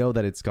Warcraft. I know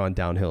that it's gone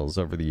downhills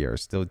over the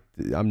years. So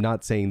I'm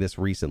not saying this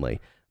recently,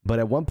 but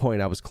at one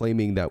point I was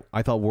claiming that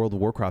I thought World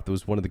of Warcraft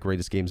was one of the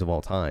greatest games of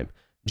all time,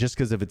 just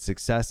because of its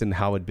success and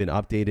how it'd been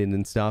updated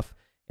and stuff,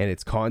 and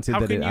its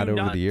content that it had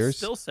over the years.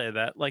 Still say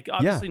that? Like,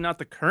 obviously not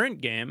the current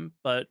game,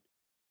 but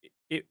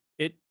it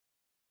it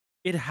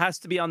it has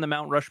to be on the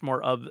Mount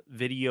Rushmore of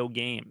video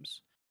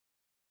games,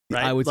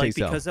 right? I would like,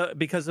 say so.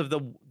 Because of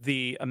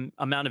the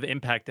amount of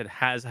impact it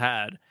has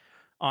had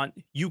on.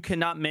 You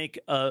cannot make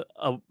a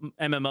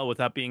MMO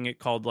without being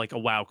called like a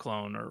WoW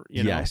clone, or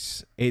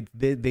yes, they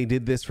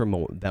did this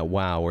from that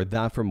WoW or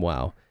that from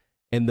WoW,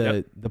 and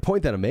the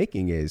point that I'm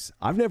making is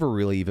I've never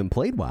really even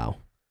played WoW,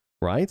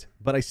 right?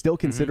 But I still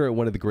consider it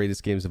one of the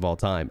greatest games of all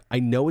time. I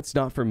know it's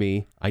not for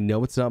me. I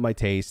know it's not my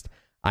taste.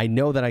 I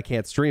know that I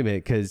can't stream it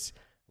because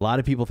a lot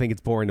of people think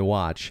it's boring to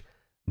watch,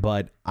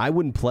 but I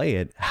wouldn't play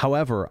it.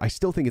 However, I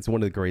still think it's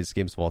one of the greatest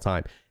games of all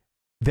time.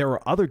 There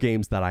are other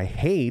games that I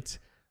hate,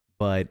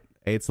 but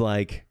it's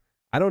like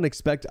I don't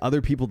expect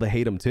other people to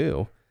hate them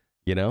too,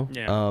 you know?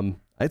 Yeah.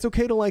 It's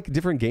okay to like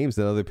different games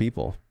than other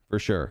people, for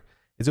sure.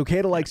 It's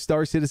okay to like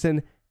Star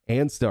Citizen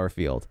and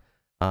Starfield.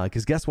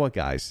 Because guess what,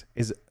 guys?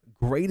 As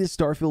great as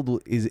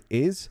Starfield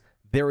is,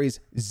 there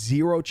is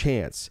zero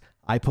chance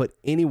I put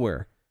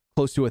anywhere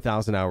close to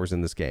 1,000 hours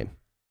in this game.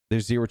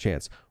 There's zero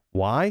chance.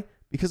 Why?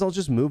 Because I'll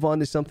just move on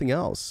to something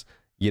else,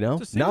 you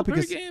know? Not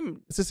because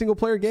it's a single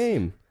player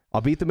game.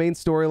 I'll beat the main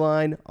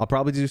storyline. I'll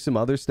probably do some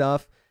other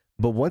stuff.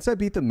 But once I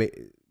beat the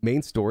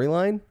main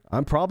storyline,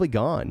 I'm probably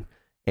gone.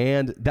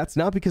 And that's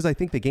not because I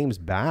think the game's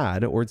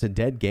bad or it's a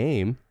dead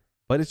game,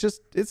 but it's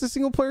a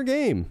single player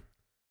game.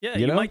 Yeah,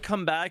 you might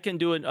come back and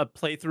do a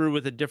playthrough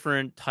with a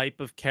different type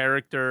of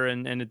character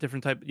and a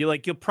different type. You'll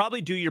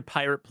probably do your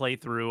pirate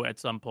playthrough at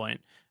some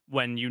point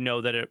when you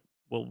know that it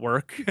will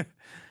work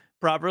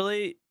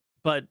properly.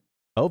 But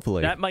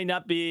hopefully that might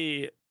not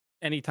be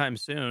anytime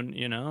soon,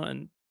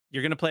 and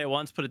you're going to play it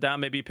once, put it down,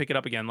 maybe pick it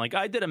up again. Like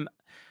I did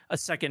a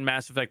second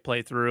Mass Effect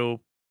playthrough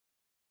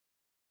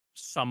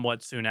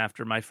somewhat soon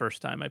after my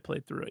first time I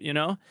played through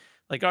it,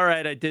 like, all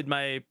right, I did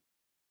my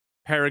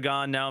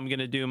Paragon. Now I'm going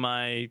to do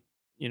my,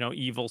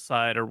 evil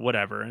side or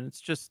whatever. And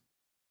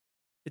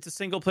it's a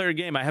single player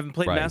game. I haven't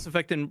played Mass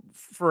Effect in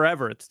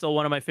forever. It's still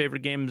one of my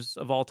favorite games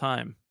of all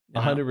time.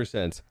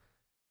 100%.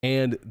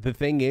 And the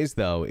thing is,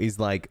 though, is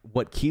like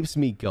what keeps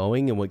me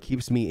going and what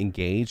keeps me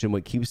engaged and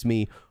what keeps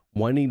me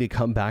wanting to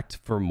come back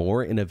for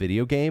more in a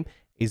video game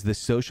is the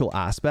social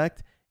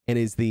aspect and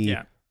is the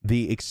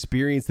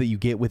experience that you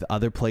get with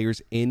other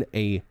players in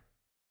a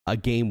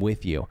game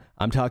with you.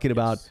 I'm talking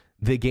about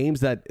the games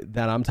that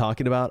I'm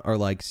talking about are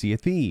like Sea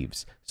of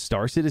Thieves,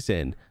 Star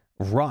Citizen,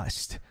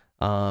 Rust.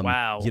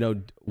 WoW.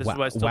 This is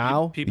why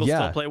WoW. People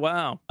still play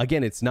WoW.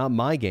 Again, it's not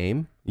my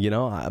game,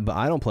 but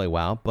I don't play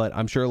WoW, but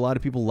I'm sure a lot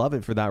of people love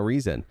it for that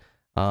reason.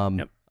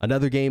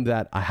 Another game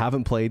that I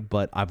haven't played,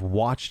 but I've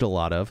watched a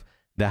lot of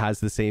that has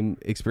the same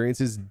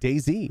experience is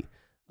DayZ.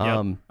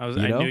 I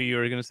knew you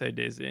were going to say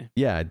DayZ.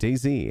 Yeah,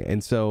 DayZ.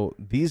 And so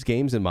these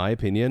games, in my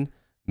opinion,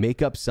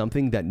 make up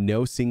something that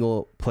no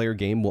single player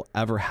game will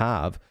ever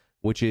have,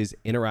 which is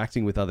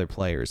interacting with other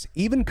players.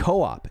 Even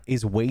co-op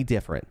is way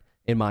different,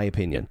 in my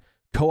opinion.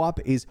 Co-op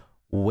is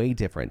way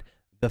different.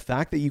 The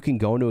fact that you can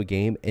go into a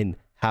game and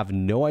have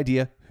no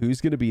idea who's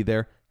going to be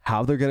there,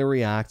 how they're going to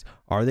react,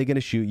 are they going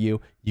to shoot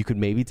you? You could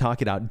maybe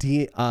talk it out.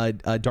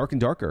 Dark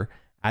and Darker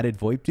added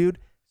VoIP, dude.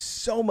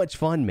 So much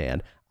fun,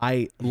 man.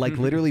 I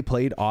literally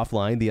played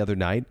offline the other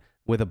night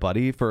with a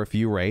buddy for a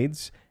few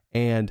raids,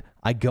 and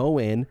I go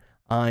in,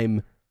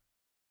 I'm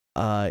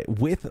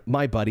with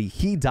my buddy,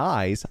 he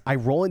dies, I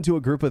roll into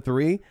a group of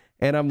 3,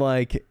 and I'm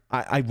like,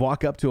 I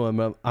walk up to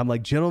him, I'm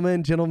like,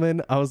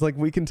 gentlemen, I was like,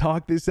 we can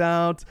talk this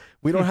out,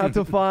 we don't have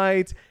to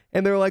fight.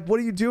 And they're like, what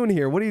are you doing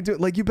here? What are you doing?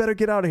 Like, you better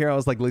get out of here. I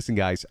was like, listen,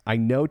 guys, I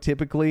know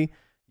typically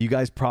you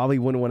guys probably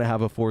wouldn't want to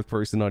have a 4th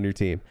person on your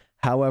team.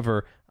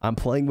 However, I'm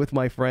playing with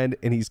my friend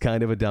and he's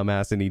kind of a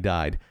dumbass and he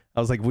died. I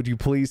was like, would you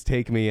please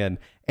take me in?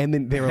 And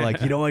then they were like,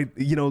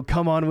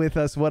 come on with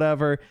us,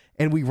 whatever.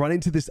 And we run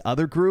into this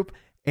other group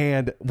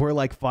and we're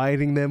like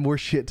fighting them. We're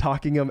shit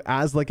talking them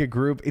as like a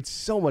group. It's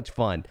so much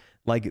fun.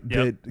 Like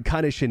the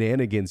kind of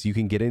shenanigans you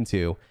can get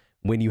into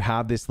when you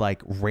have this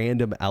like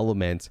random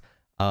element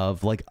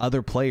of like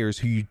other players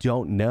who you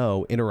don't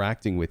know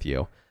interacting with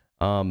you.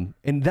 And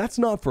that's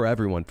not for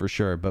everyone for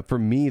sure. But for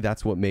me,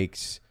 that's what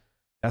makes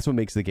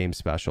the game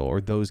special, or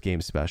those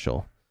games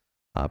special,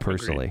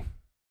 personally. Agreed.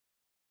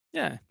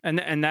 Yeah.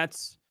 And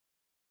that's,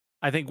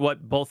 I think,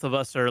 what both of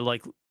us are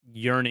like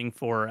yearning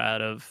for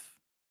out of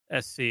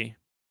SC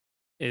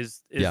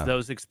is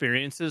those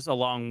experiences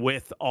along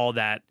with all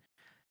that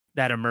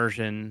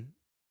immersion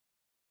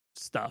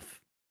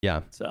stuff.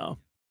 Yeah. So,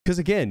 because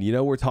again,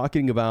 we're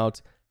talking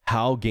about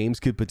how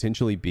games could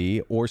potentially be,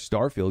 or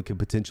Starfield could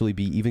potentially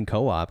be even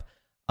co-op.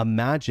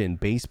 Imagine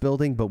base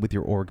building, but with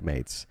your org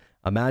mates.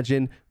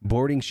 Imagine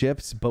boarding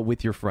ships, but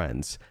with your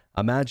friends.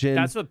 Imagine.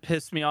 That's what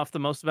pissed me off the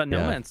most about No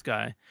Man's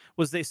Sky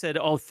was they said,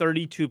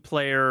 32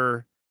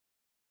 player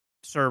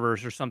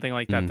servers or something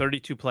like that,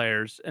 32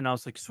 players. And I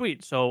was like,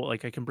 sweet. So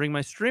like I can bring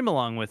my stream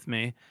along with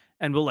me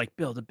and we'll like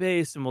build a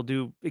base and we'll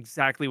do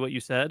exactly what you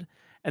said.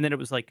 And then it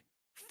was like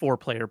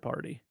 4-player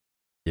party.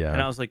 Yeah.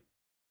 And I was like,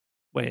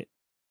 wait,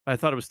 I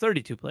thought it was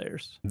 32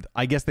 players.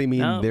 I guess they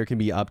mean there can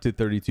be up to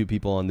 32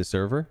 people on the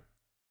server.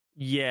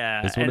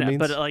 Yeah. That's what it means?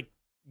 But like,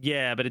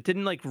 yeah, but it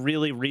didn't like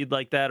really read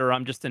like that, or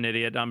I'm just an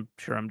idiot. I'm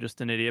sure I'm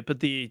just an idiot. But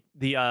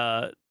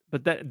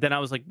then I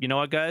was like, you know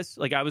what, guys?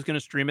 Like I was gonna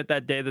stream it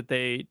that day that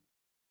they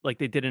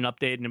did an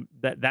update and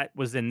that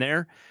was in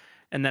there.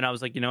 And then I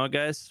was like, you know what,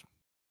 guys?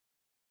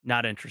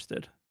 Not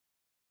interested.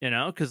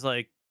 Because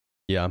like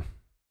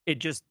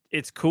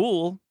it's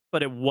cool,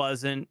 but it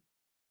wasn't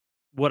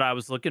what I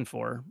was looking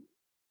for.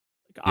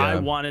 Like I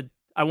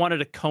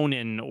wanted a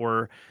Conan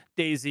or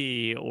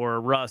Daisy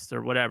or Rust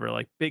or whatever,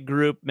 like big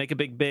group, make a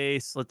big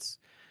base. Let's,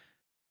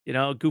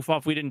 goof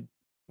off. We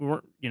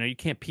weren't, you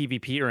can't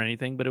PvP or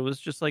anything, but it was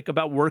just like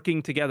about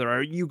working together.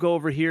 Or you go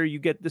over here, you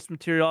get this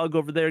material, I'll go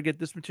over there, get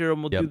this material,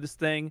 and we'll do this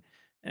thing.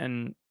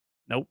 And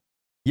nope.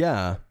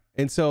 Yeah.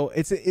 And so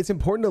it's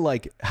important to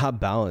like have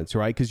balance,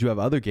 right? Because you have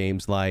other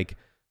games like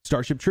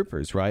Starship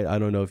Troopers, right? I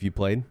don't know if you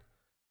played.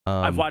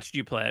 I've watched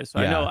you play, so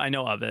I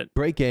know of it.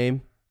 Great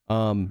game.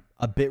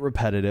 A bit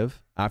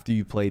repetitive after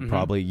you played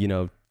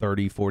probably,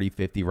 30, 40,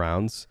 50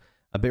 rounds.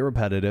 A bit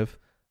repetitive.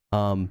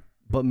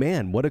 But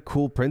man, what a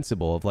cool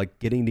principle of like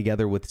getting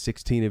together with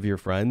 16 of your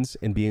friends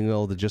and being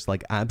able to just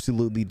like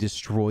absolutely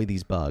destroy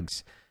these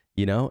bugs,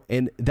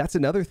 And that's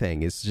another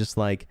thing. It's just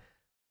like,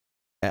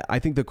 I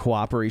think the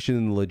cooperation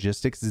and the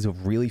logistics is a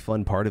really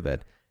fun part of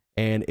it.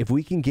 And if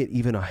we can get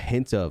even a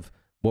hint of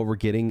what we're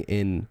getting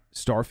in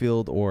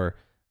Starfield or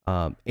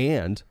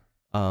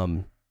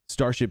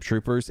Starship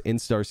Troopers in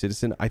Star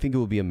Citizen, I think it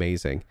would be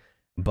amazing.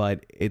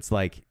 But it's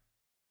like,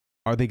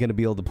 are they going to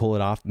be able to pull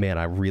it off? Man,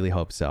 I really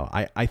hope so.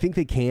 I think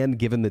they can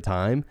given the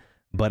time,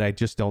 but I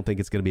just don't think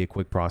it's going to be a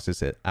quick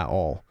process at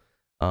all.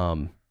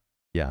 I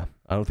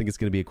don't think it's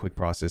going to be a quick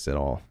process at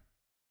all.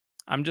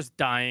 I'm just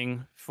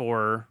dying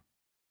for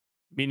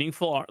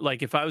meaningful,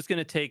 like if I was going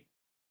to take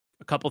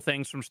a couple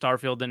things from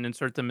Starfield and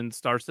insert them in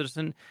Star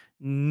Citizen,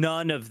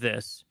 none of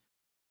this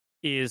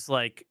is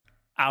like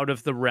out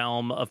of the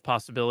realm of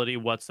possibility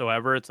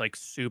whatsoever. It's like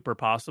super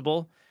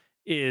possible.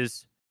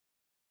 Is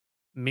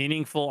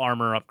meaningful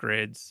armor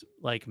upgrades,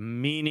 like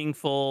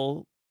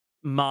meaningful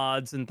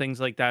mods and things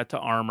like that to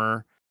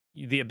armor,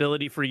 the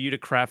ability for you to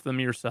craft them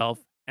yourself,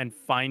 and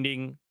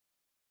finding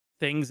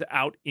things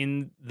out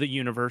in the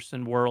universe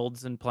and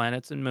worlds and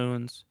planets and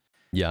moons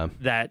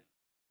that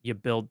you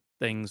build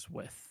things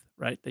with,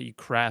 right? That you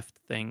craft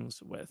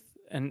things with.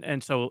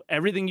 And so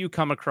everything you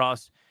come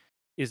across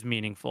is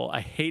meaningful. I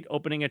hate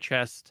opening a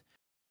chest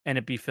and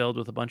it be filled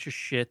with a bunch of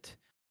shit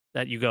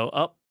that you go,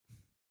 oh,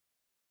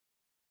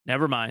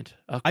 never mind.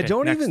 Okay,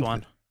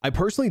 I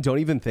personally don't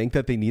even think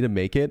that they need to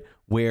make it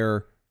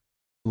where,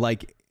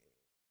 like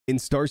in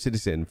Star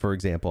Citizen, for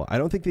example, I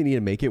don't think they need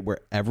to make it where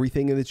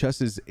everything in the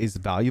chest is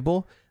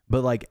valuable.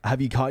 But like, have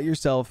you caught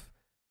yourself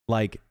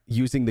like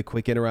using the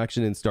quick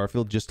interaction in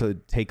Starfield just to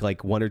take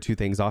like one or two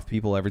things off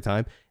people every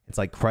time? It's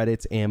like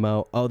credits,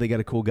 ammo. Oh, they got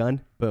a cool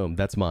gun. Boom,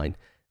 that's mine.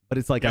 But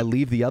it's like I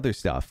leave the other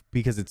stuff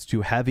because it's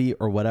too heavy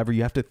or whatever.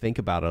 You have to think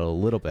about it a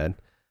little bit.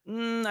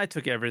 I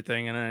took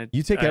everything and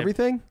you take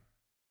everything?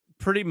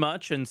 Pretty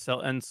much and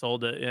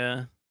sold it.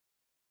 Yeah.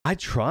 I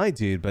tried,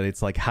 dude, but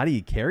it's like, how do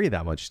you carry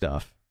that much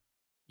stuff?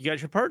 You got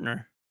your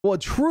partner. Well,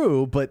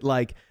 true, but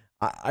like,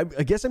 I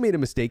guess I made a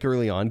mistake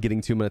early on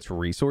getting too much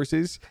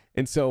resources.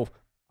 And so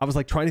I was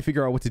like trying to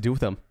figure out what to do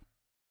with them.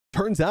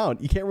 Turns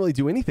out you can't really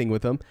do anything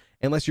with them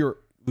unless you're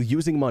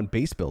using them on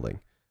base building.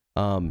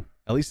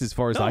 At least as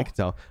far as I can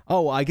tell.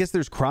 Oh, I guess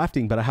there's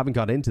crafting, but I haven't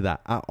got into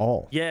that at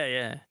all.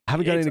 Yeah. I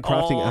haven't got into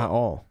crafting at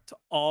all. It's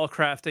all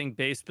crafting,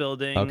 base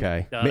building.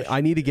 Okay.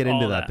 I need to get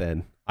into that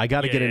then. I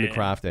got to get into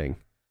crafting.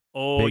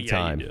 Oh, big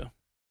time. You do.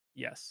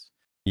 Yes.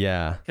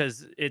 Yeah.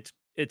 Because it's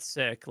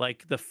sick.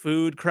 Like the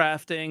food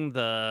crafting,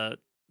 the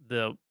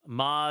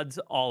mods,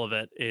 all of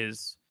it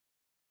is.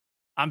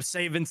 I'm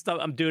saving stuff.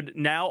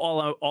 Now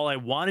all I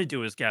want to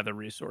do is gather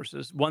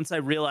resources. Once I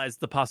realize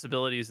the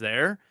possibilities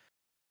there,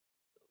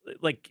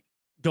 like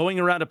going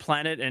around a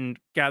planet and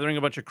gathering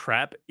a bunch of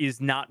crap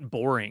is not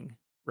boring,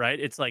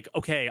 right? It's like,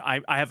 okay,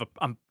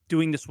 I'm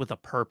doing this with a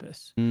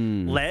purpose.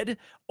 Lead.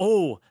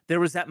 Oh, there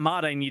was that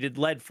mod I needed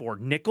lead for.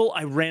 Nickel.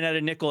 I ran out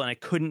of nickel and I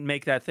couldn't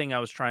make that thing I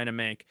was trying to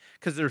make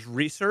because there's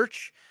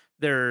research,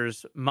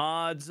 there's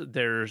mods,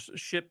 there's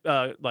ship,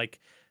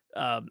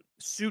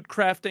 suit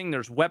crafting,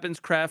 there's weapons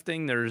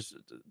crafting,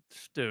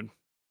 dude.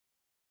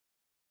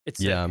 It's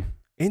sick.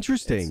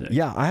 Interesting.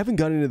 Yeah, I haven't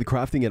gotten into the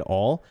crafting at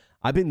all.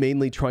 I've been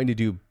mainly trying to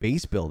do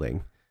base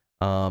building.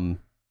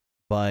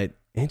 But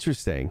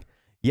interesting.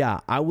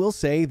 Yeah, I will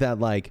say that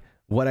like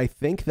what I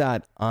think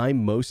that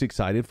I'm most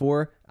excited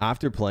for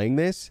after playing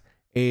this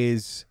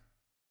is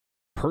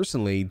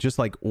personally, just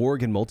like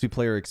org and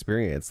multiplayer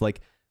experience.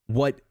 Like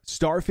what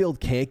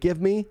Starfield can't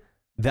give me,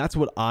 that's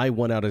what I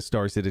want out of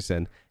Star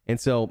Citizen. And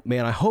so,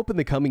 man, I hope in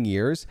the coming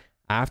years,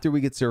 after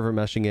we get server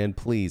meshing in,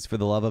 please, for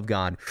the love of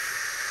God,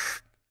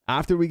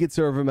 after we get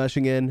server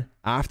meshing in,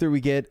 after we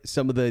get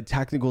some of the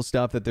technical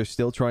stuff that they're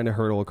still trying to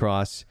hurdle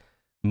across,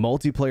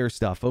 multiplayer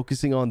stuff,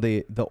 focusing on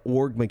the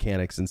org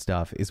mechanics and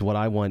stuff is what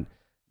I want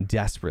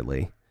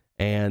desperately.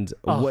 And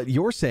what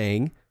you're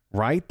saying,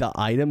 right, the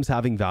items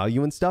having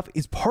value and stuff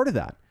is part of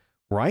that,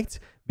 right?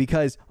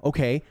 Because,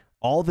 okay,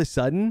 all of a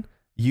sudden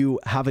you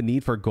have a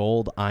need for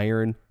gold,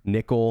 iron,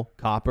 nickel,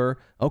 copper.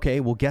 Okay,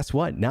 well, guess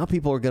what? Now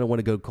people are going to want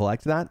to go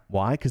collect that.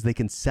 Why? Because they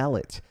can sell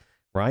it,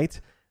 right?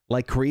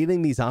 Like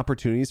creating these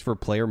opportunities for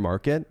player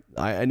market.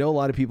 I know a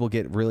lot of people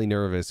get really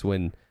nervous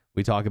when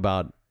we talk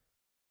about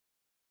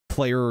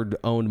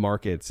player-owned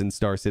markets in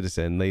Star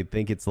Citizen. They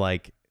think it's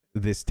like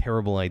this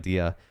terrible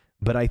idea.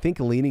 But I think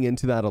leaning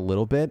into that a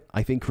little bit,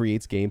 I think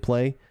creates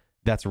gameplay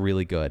that's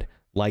really good.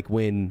 Like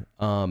when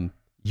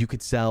you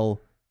could sell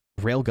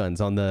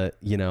railguns on the,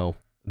 you know,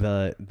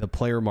 the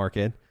player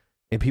market,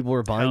 and people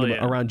were buying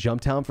them around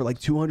Jumptown for like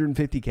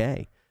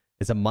 $250K.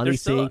 It's a money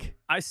sink.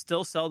 I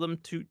still sell them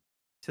to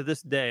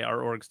this day.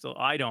 Our org still.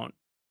 I don't.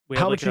 We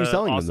How have much like are you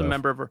selling awesome them?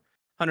 Member of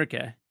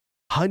 100K.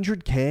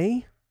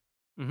 100K?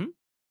 Mm-hmm.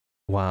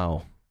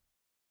 Wow,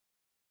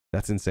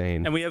 that's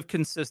insane. And we have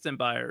consistent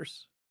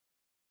buyers.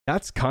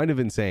 That's kind of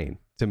insane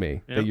to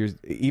me that you're,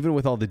 even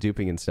with all the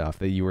duping and stuff,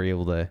 that you were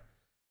able to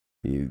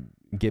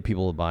get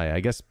people to buy. I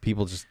guess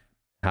people just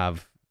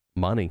have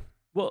money.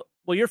 Well,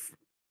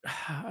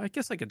 I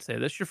guess I could say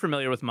this. You're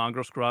familiar with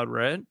Mongrel Squad,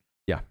 right?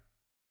 Yeah.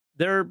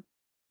 They're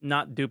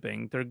not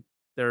duping.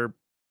 They're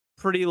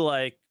pretty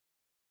like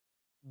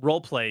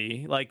role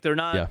play. Like they're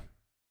not. Yeah.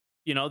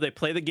 You know, they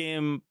play the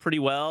game pretty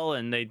well,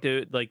 and they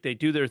do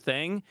their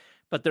thing,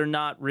 but they're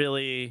not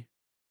really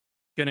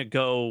gonna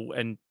go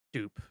and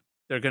dupe.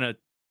 They're gonna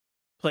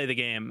play the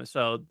game.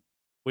 So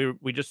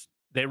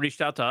they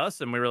reached out to us,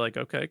 and we were like,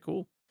 okay,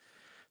 cool.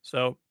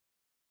 So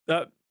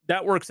that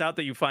works out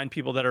that you find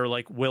people that are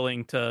like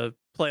willing to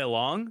play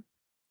along,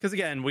 because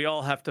again, we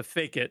all have to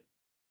fake it,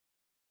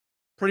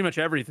 pretty much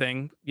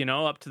everything, you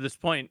know, up to this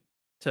point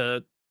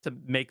to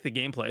make the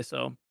gameplay.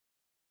 So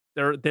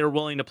they're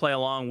willing to play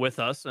along with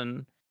us,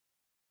 and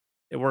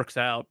it works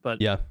out. But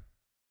yeah,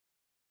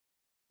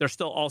 they're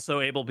still also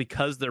able,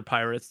 because they're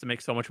pirates, to make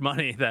so much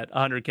money that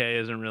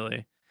 100K isn't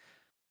really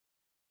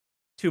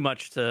too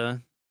much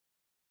to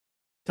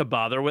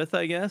bother with,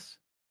 I guess.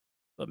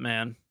 But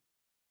man,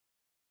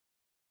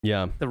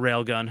 yeah, the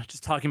railgun.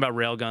 Just talking about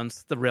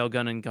railguns, the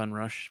railgun in Gun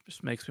Rush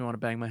just makes me want to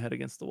bang my head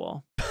against the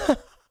wall.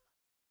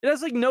 It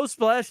has like no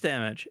splash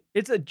damage.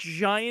 It's a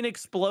giant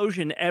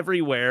explosion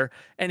everywhere,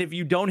 and if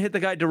you don't hit the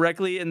guy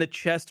directly in the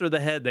chest or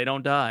the head, they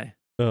don't die.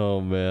 Oh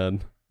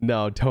man,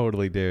 no,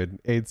 totally, dude.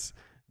 It's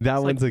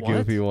one's like, a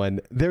goofy one.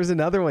 There's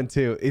another one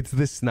too. It's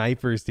the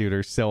snipers, dude,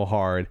 are so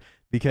hard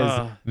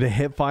because the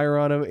hip fire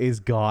on them is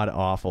god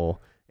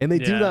awful, and they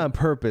do that on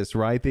purpose,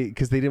 right?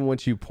 Because they didn't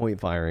want you point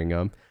firing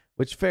them,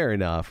 which fair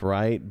enough,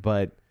 right?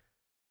 But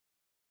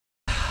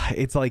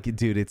it's like,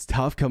 dude, it's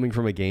tough coming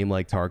from a game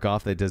like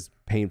Tarkov that does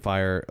paint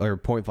fire or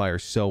point fire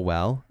so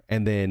well,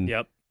 and then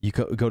you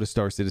go to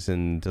Star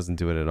Citizen, doesn't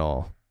do it at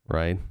all,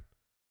 right?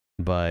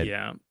 But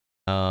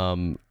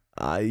I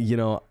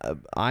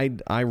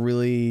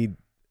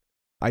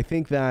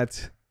think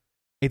that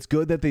it's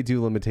good that they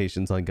do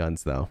limitations on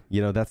guns, though.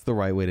 You know, that's the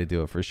right way to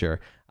do it for sure.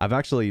 I've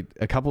actually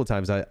a couple of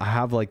times I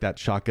have like that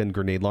shotgun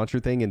grenade launcher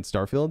thing in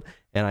Starfield,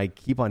 and I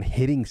keep on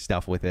hitting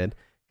stuff with it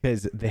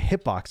because the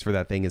hitbox for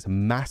that thing is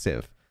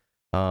massive.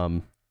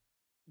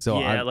 So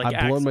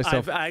I've blown myself.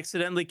 I've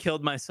accidentally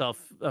killed myself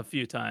a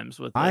few times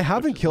with it. I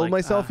haven't killed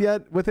myself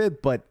yet with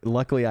it, but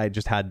luckily I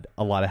just had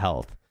a lot of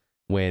health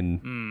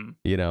when,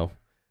 you know.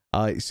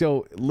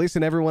 So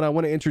listen, everyone, I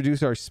want to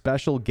introduce our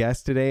special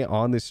guest today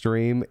on the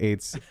stream.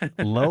 It's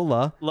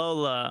Lola.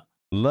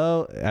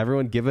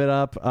 Everyone give it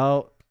up.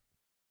 Oh,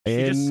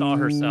 she just saw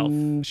herself.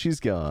 She's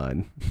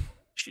gone.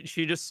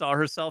 She just saw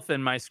herself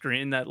in my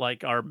screen that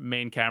like our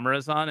main camera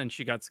is on, and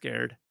she got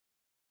scared.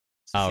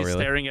 So she's really?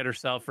 staring at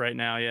herself right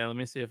now. Yeah, let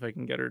me see if I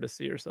can get her to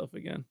see herself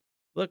again.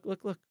 Look.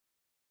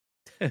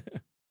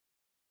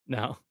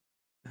 No.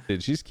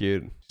 Dude, she's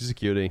cute. She's a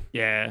cutie.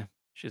 Yeah,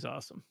 she's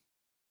awesome.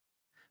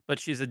 But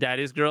she's a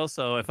daddy's girl,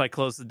 so if I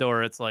close the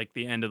door, it's like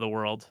the end of the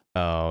world.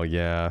 Oh,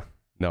 yeah.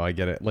 No, I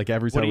get it. Like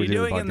every time we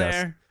do the podcast. In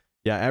there?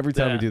 Yeah, every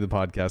time we do the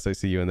podcast, I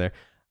see you in there.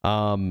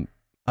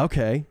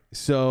 Okay,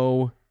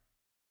 so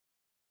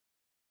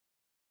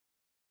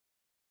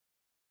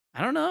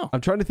I don't know.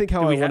 I'm trying to think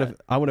how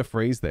I want to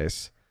phrase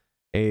this.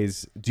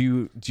 Is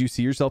do you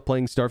see yourself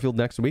playing Starfield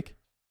next week?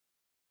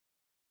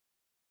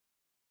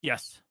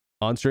 Yes.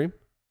 On stream?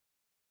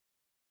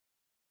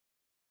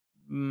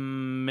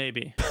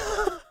 Maybe.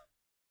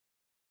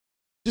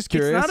 Just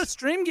curious. It's not a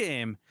stream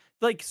game.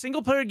 Like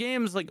single player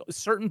games, like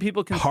certain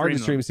people can hard to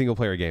stream single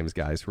player games,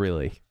 guys.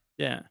 Really.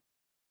 Yeah,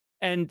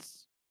 and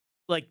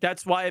like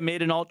that's why I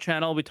made an alt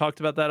channel. We talked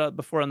about that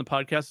before on the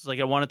podcast. It's like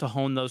I wanted to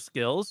hone those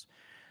skills.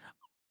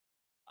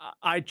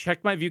 I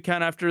checked my view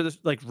count after this,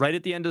 like right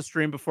at the end of the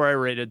stream before I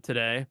rated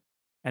today,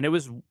 and it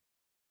was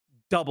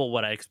double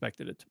what I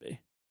expected it to be.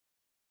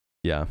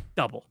 Yeah.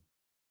 Double.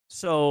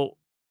 So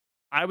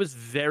I was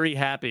very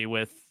happy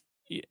with,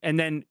 and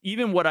then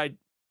even what I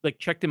like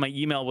checked in my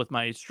email with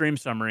my stream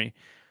summary,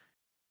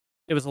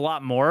 it was a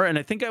lot more, and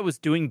I think I was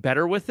doing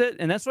better with it.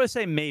 And that's why I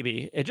say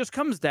maybe. It just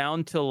comes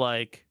down to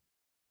like,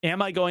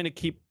 am I going to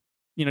keep,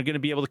 going to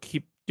be able to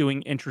keep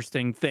doing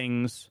interesting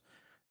things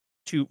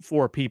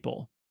for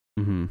people?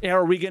 Mm-hmm.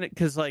 Are we gonna?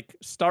 Because like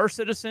Star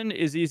Citizen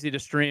is easy to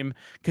stream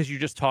because you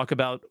just talk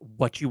about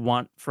what you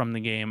want from the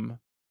game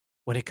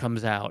when it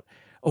comes out.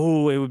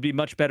 Oh, it would be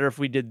much better if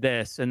we did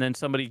this, and then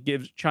somebody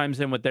chimes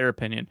in with their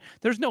opinion.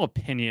 There's no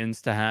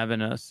opinions to have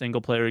in a single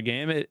player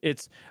game.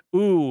 It's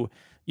ooh,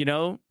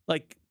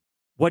 like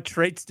what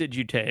traits did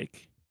you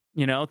take?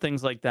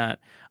 Things like that.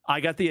 I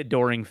got the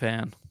adoring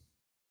fan.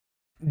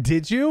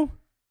 Did you?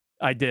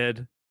 I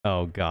did.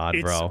 Oh God,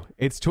 It's bro!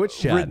 It's Twitch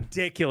chat.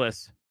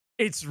 Ridiculous.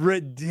 It's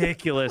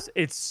ridiculous.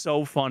 It's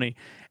so funny,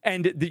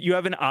 and you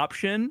have an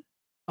option.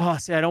 Oh,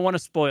 see, I don't want to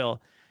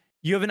spoil.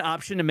 You have an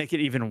option to make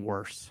it even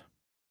worse.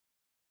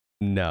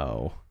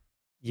 No.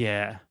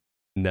 Yeah.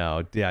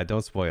 No. Yeah.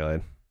 Don't spoil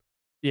it.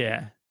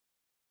 Yeah.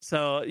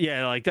 So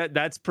yeah, like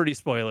that's pretty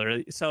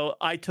spoiler. So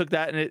I took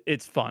that and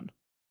it's fun.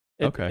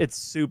 Okay. It's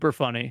super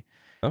funny.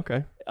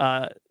 Okay.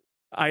 I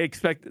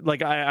expect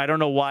like I don't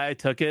know why I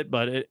took it,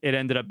 but it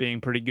ended up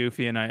being pretty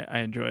goofy and I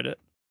enjoyed it.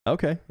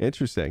 Okay.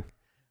 Interesting.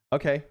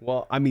 Okay.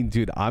 Well, I mean,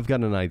 dude, I've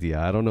got an idea.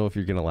 I don't know if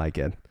you're gonna like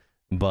it,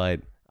 but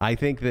I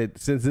think that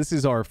since this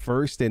is our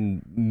first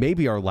and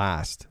maybe our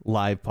last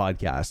live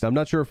podcast, I'm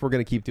not sure if we're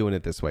gonna keep doing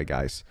it this way,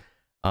 guys.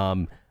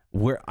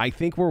 I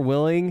think we're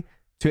willing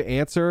to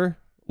answer,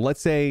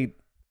 let's say,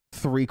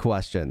 3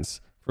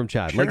 questions from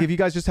chat. Sure. Like if you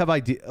guys just have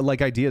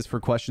ideas for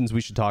questions we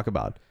should talk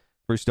about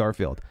for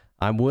Starfield,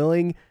 I'm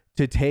willing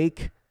to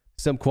take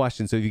some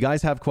questions. So if you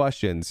guys have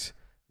questions,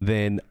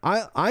 then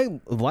I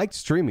liked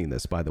streaming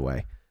this, by the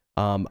way.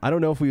 I don't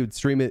know if we would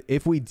stream it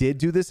if we did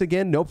do this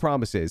again. No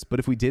promises, but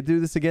if we did do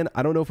this again,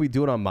 I don't know if we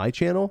do it on my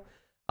channel.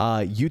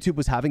 YouTube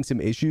was having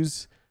some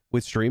issues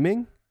with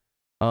streaming,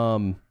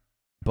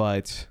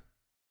 but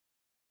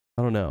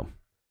I don't know.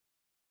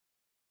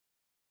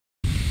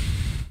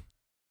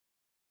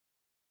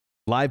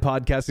 Live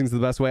podcasting is the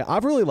best way.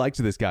 I've really liked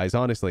this, guys.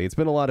 Honestly, it's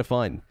been a lot of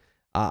fun.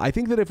 I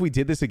think that if we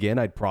did this again,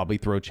 I'd probably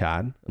throw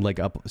chat like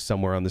up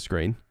somewhere on the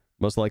screen,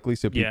 most likely,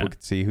 so people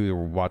could see who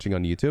are watching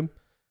on YouTube.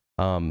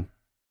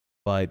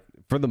 But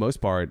for the most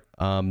part,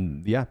 I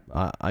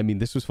mean,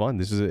 this was fun.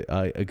 This is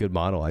a good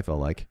model, I felt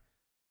like.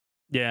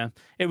 Yeah,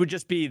 it would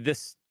just be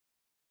this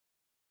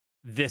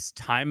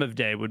time of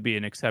day would be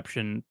an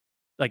exception.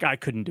 Like I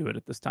couldn't do it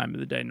at this time of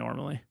the day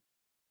normally.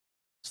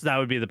 So that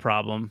would be the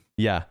problem.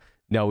 Yeah.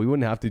 No, we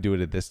wouldn't have to do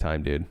it at this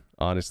time, dude.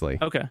 Honestly.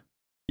 Okay.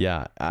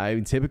 Yeah. I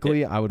mean,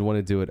 typically I would want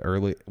to do it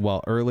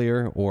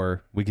earlier,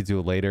 or we could do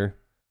it later.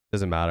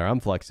 Doesn't matter.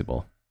 I'm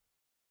flexible.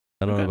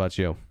 I don't know about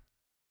you.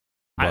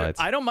 But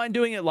I don't mind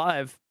doing it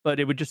live, but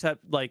it would just have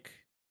like,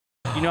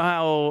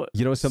 how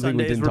something Sundays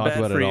we didn't talk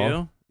about at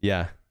all.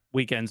 Yeah,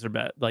 weekends are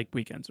bad. Like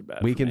weekends are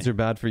bad. Weekends are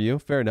bad for you.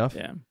 Fair enough.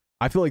 Yeah,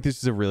 I feel like this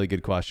is a really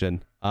good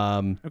question.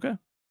 Okay.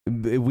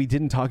 We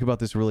didn't talk about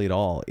this really at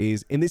all.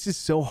 And this is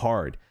so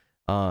hard.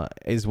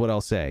 Is what I'll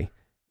say.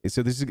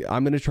 So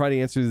I'm going to try to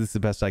answer this the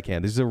best I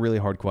can. This is a really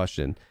hard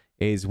question.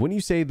 Is when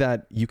you say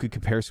that you could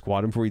compare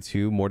Squadron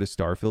 42 more to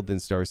Starfield than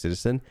Star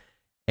Citizen,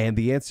 and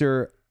the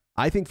answer,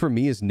 I think for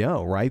me, is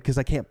no, right? Because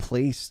I can't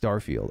play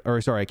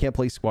I can't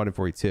play Squadron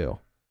 42.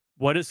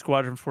 What is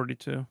Squadron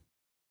 42?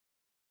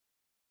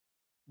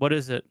 What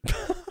is it?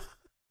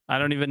 I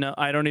don't even know.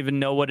 I don't even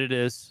know what it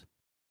is.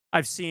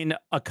 I've seen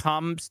a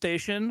comm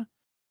station,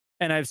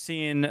 and I've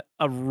seen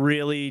a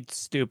really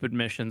stupid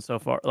mission so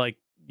far. Like,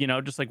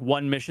 just like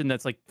one mission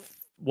that's like,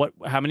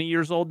 how many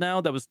years old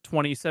now? That was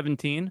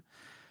 2017.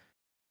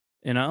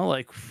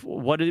 Like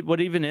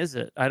what even is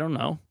it? I don't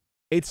know.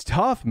 It's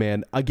tough,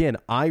 man. Again,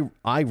 I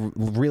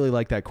really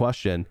like that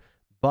question,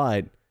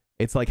 but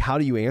it's like, how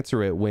do you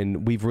answer it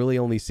when we've really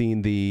only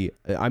seen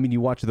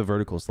you watch the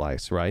vertical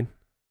slice, right?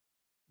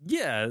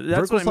 Yeah, that's vertical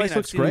what I mean. slice I've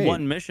looks seen great.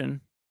 one mission.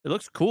 It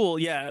looks cool.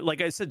 Yeah,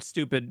 like I said,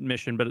 stupid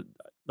mission, but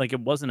like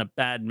it wasn't a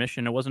bad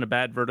mission. It wasn't a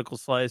bad vertical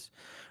slice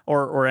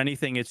or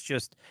anything. It's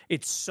just,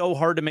 it's so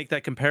hard to make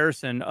that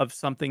comparison of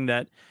something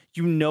that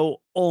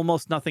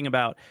almost nothing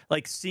about.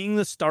 Like seeing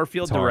the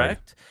Starfield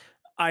Direct,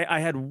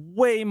 I had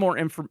way more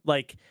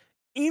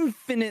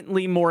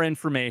infinitely more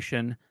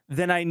information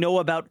than I know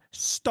about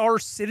Star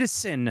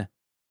Citizen,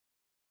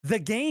 the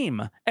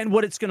game, and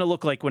what it's going to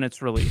look like when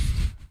it's released,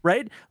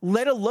 right?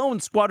 Let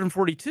alone Squadron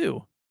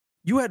 42.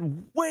 You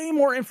had way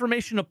more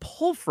information to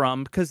pull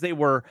from because they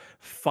were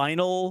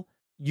final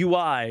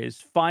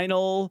UIs,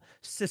 final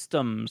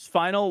systems,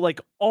 final,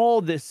 like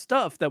all this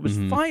stuff that was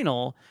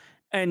final.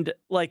 And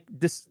like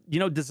this,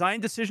 design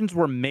decisions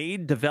were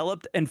made,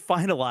 developed, and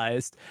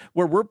finalized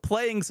where we're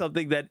playing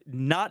something that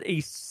not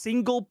a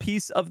single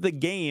piece of the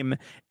game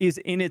is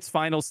in its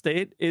final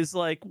state is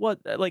like, what,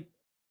 like,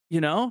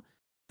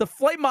 The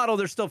flight model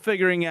they're still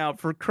figuring out,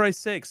 for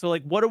Christ's sake. So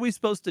like, what are we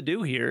supposed to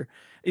do here?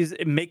 Is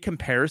it make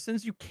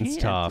comparisons? You can't. It's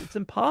tough. It's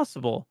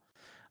impossible.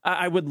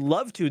 I would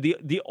love to.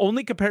 The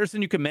only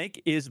comparison you can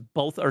make is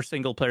both are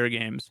single player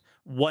games.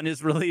 One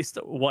is released,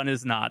 one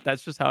is not.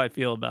 That's just how I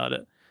feel about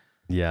it.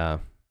 Yeah.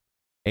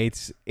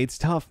 It's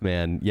tough,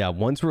 man. Yeah,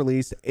 one's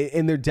released,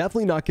 and they're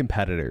definitely not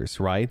competitors,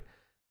 right?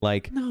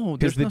 Like, No,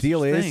 because there's the no deal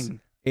such is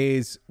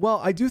thing.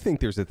 well, I do think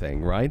there's a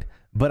thing, right?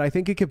 But I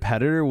think a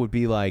competitor would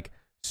be like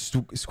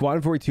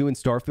Squadron 42 and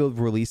Starfield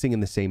releasing in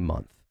the same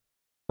month,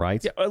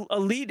 right? Yeah,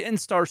 Elite and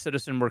Star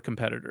Citizen were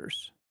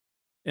competitors,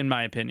 in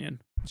my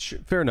opinion.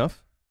 Fair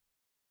enough.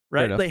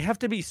 Right? enough. They have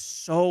to be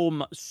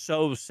so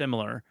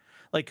similar.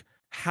 Like,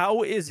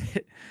 how is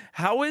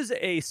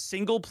a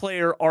single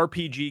player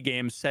RPG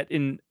game set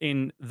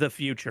in the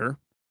future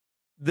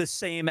the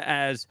same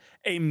as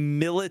a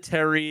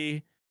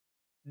military,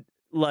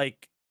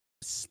 like,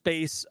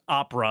 space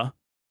opera,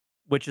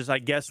 which is, I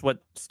guess,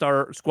 what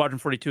Squadron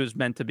 42 is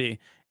meant to be,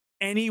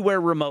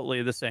 anywhere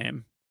remotely the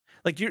same?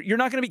 Like, you're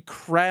not going to be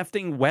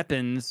crafting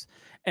weapons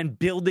and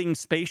building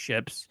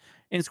spaceships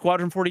in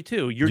Squadron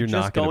 42. You're You're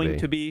not just going be.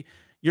 to be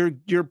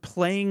you're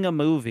playing a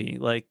movie.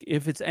 Like,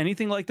 if it's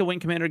anything like the Wing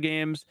Commander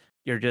games,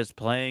 you're just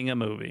playing a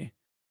movie.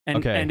 And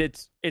Okay. and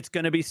it's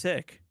going to be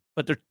sick,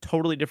 but they're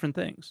totally different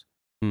things.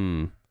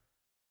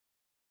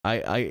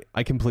 I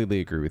completely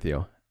agree with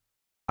you.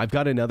 I've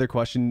got another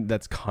question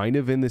that's kind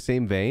of in the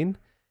same vein,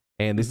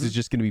 and this is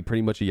just going to be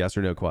pretty much a yes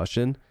or no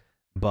question.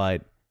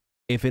 But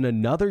if in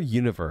another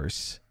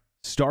universe,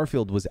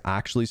 Starfield was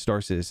actually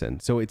Star Citizen,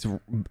 so it's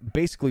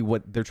basically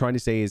what they're trying to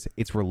say is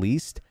it's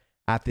released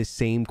at the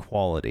same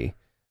quality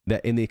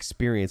that in the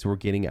experience we're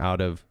getting out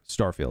of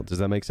Starfield. Does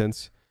that make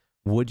sense?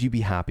 Would you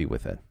be happy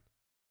with it?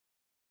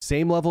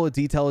 Same level of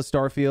detail as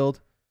Starfield,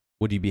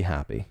 would you be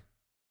happy?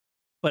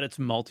 But it's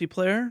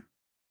multiplayer?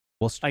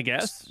 Well, I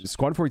guess.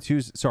 Squadron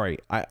 42, sorry,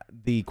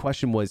 the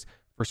question was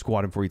for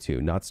Squadron 42,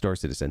 not Star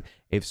Citizen.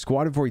 If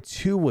Squadron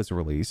 42 was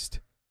released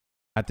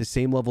at the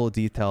same level of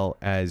detail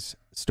as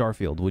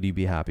Starfield, would you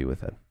be happy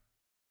with it?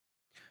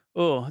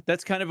 Oh,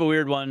 that's kind of a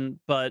weird one,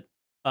 but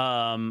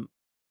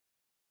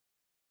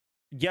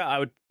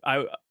yeah,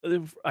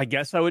 I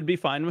guess I would be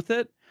fine with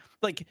it.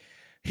 Like,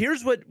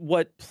 here's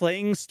what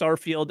playing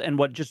Starfield and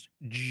what just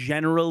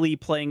generally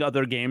playing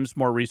other games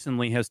more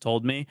recently has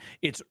told me.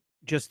 It's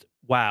just,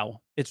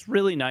 wow, it's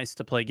really nice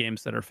to play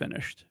games that are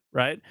finished,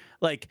 right?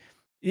 Like,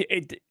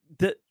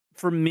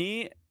 for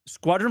me,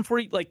 Squadron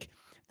 40, like,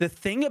 the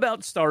thing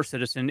about Star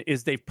Citizen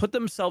is they've put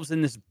themselves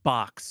in this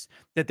box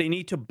that they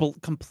need to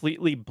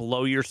completely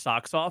blow your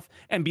socks off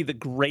and be the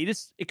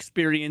greatest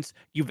experience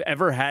you've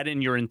ever had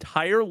in your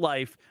entire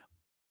life,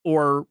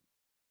 or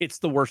it's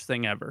the worst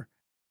thing ever,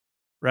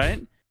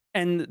 right?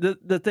 And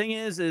the thing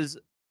is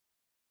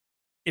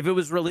if it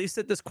was released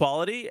at this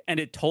quality and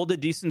it told a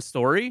decent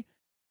story,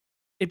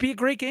 it'd be a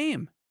great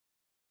game.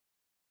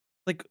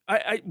 Like,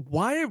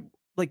 why,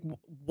 like,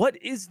 what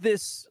is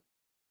this?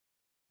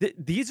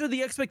 These are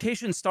the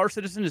expectations Star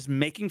Citizen is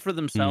making for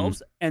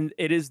themselves, and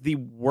it is the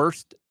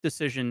worst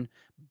decision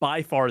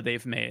by far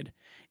they've made.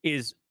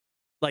 Is,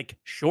 like,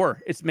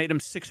 sure, it's made them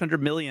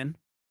 600 million,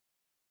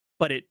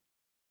 but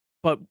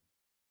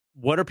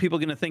what are people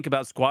going to think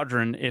about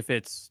Squadron if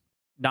it's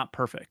not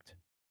perfect?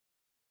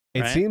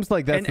 It right? seems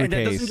like that's the and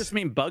case. that doesn't just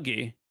mean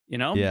buggy, you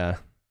know? Yeah.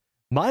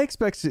 My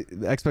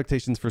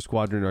expectations for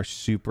Squadron are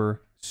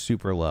super,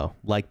 super low,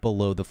 like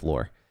below the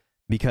floor.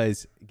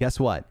 Because guess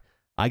what?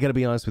 I got to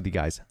be honest with you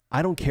guys.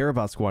 I don't care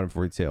about Squadron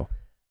 42.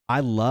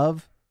 I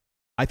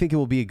think it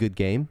will be a good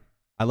game.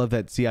 I love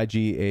that CIG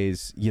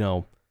is,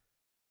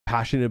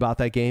 passionate about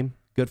that game.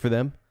 Good for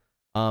them.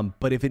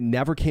 But if it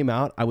never came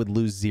out, I would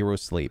lose zero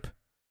sleep.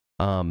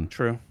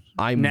 True.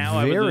 I would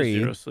lose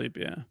zero sleep,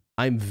 yeah.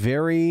 I'm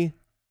very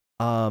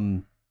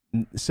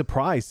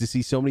surprised to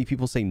see so many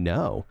people say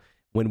no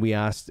when we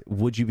asked,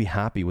 would you be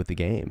happy with the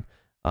game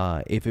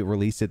if it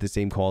released at the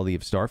same quality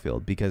of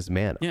Starfield? Because,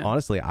 man,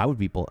 honestly, I would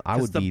be.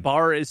 The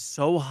bar is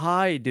so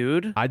high,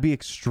 dude. I'd be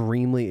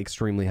extremely,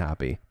 extremely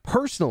happy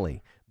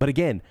personally. But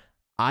again,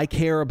 I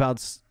care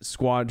about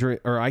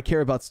I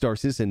care about Star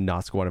Citizen,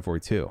 not Squadron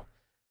 42.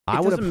 I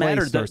want to play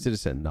Star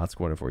Citizen, not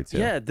Squadron 42.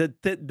 Yeah,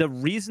 the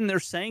reason they're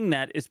saying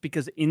that is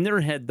because in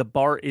their head the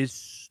bar is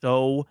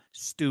so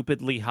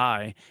stupidly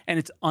high and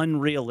it's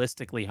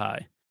unrealistically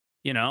high,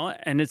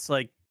 And it's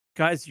like,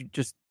 guys, you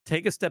just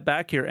take a step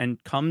back here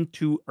and come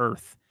to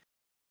Earth,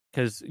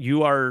 because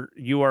you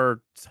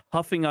are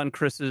huffing on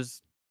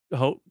Chris's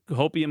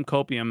hopium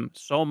copium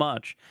so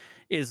much.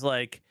 Is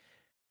like,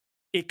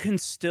 it can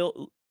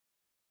still.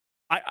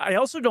 I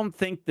also don't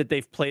think that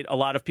a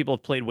lot of people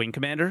have played Wing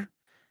Commander,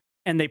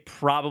 and they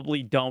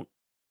probably don't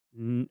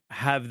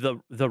have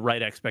the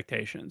right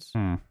expectations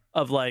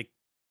of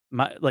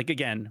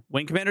again,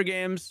 Wing Commander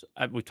games.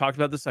 We've talked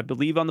about this, I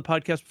believe, on the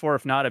podcast before.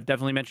 If not, I've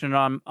definitely mentioned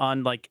it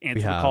on like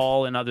Answer the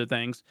Call and other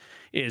things.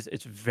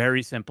 It's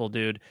very simple,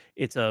 dude.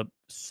 It's a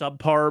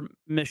subpar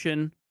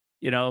mission,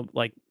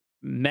 like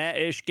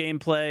meh-ish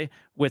gameplay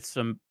with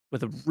some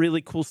with a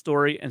really cool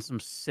story and some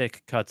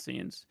sick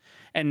cutscenes.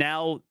 And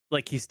now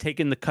like he's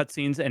taken the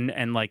cutscenes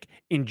and like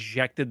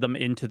injected them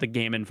into the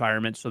game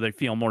environment so they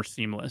feel more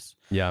seamless.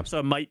 Yeah. So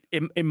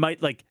it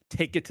might like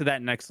take it to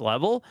that next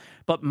level.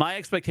 But my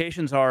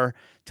expectations are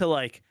to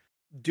like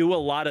do a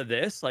lot of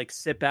this, like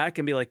sit back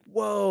and be like,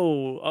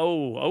 whoa,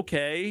 oh,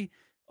 okay.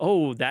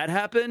 Oh, that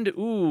happened.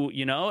 Ooh,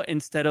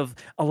 instead of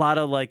a lot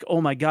of like, oh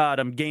my God,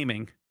 I'm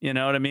gaming. You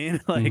know what I mean?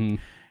 Like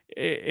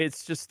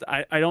it's just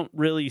I don't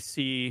really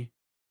see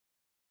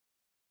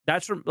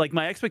that's like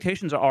my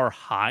expectations are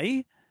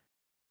high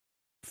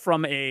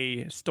from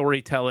a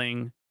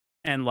storytelling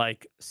and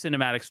like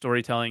cinematic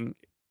storytelling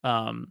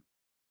um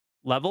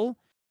level,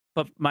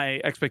 but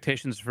my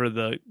expectations for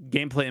the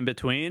gameplay in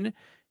between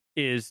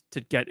is to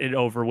get it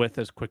over with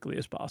as quickly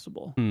as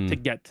possible, to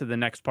get to the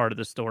next part of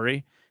the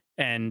story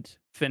and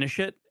finish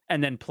it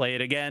and then play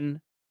it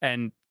again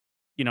and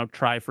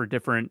try for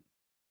different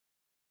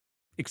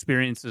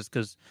experiences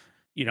because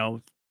you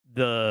know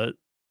the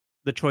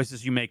the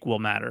choices you make will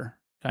matter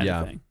kind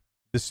of thing.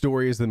 The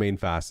story is the main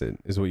facet,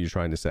 is what you're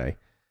trying to say.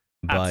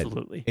 But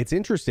Absolutely. it's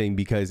interesting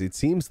because it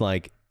seems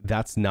like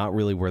that's not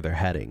really where they're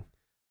heading.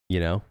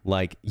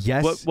 Like,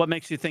 yes. What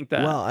makes you think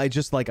that? Well, I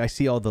just like I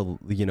see all the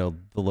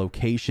the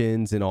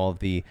locations and all of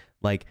the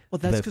like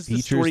that's the because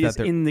features the story that is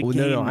they're in the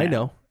game. No,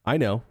 I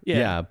know. Yeah.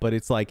 Yeah, but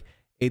it's like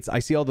I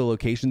see all the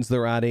locations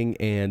they're adding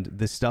and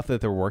the stuff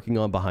that they're working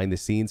on behind the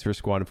scenes for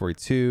Squadron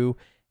 42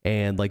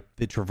 and like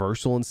the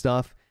traversal and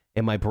stuff.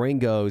 And my brain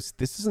goes,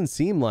 this doesn't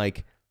seem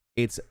like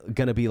it's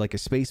gonna be like a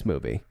space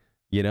movie.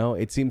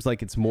 It seems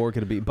like it's more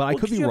gonna be, but I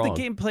could be wrong. You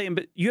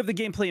have the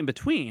gameplay in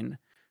between,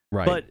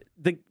 right?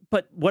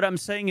 But what I'm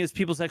saying is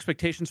people's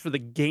expectations for the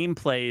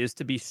gameplay is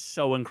to be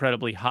so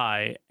incredibly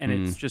high, and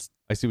it's just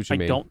I see what you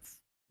mean.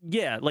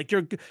 Like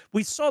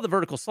we saw the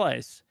vertical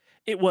slice.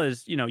 It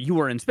was you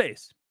were in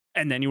space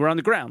and then you were on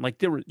the ground.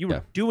 Like you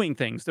were doing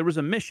things. There was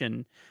a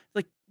mission.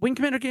 Like Wing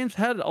Commander games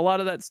had a lot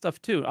of that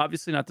stuff too.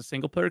 Obviously not the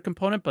single player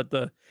component, but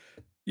there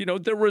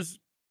was.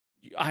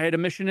 I had a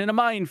mission in a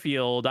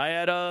minefield. I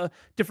had a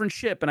different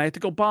ship and I had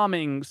to go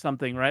bombing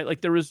something, right?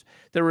 Like there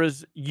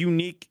was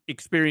unique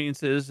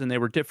experiences and they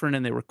were different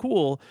and they were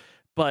cool,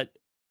 but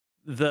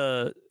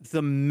the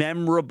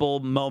memorable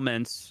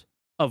moments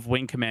of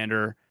Wing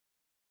Commander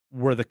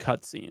were the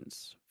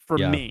cutscenes for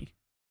me.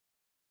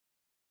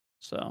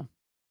 So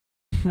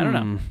I don't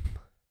know.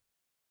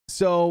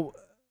 So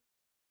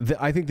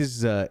I think this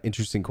is an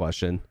interesting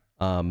question.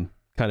 Kind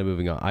of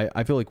moving on.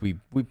 I feel like we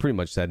pretty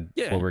much said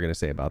what we're going to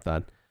say about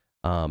that.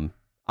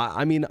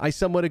 I mean, I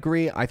somewhat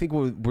agree. I think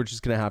we're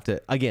just gonna have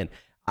to. Again,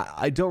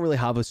 I don't really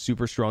have a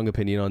super strong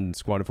opinion on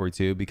Squadron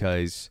 42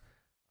 because,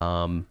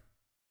 I'm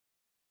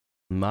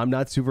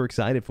not super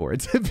excited for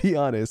it, to be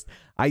honest.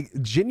 I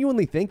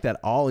genuinely think that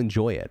I'll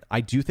enjoy it.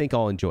 I do think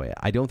I'll enjoy it.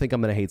 I don't think I'm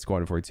gonna hate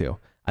Squadron 42.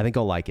 I think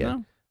I'll like it.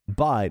 No.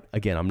 But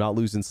again, I'm not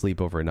losing sleep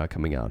over it not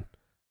coming out.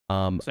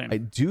 Same. I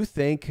do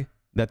think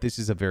that this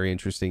is a very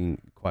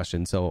interesting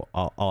question, so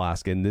I'll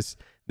ask it. And this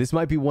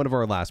might be one of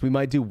our last. We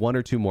might do one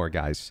or two more,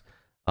 guys.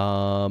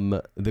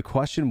 The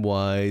question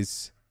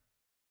was,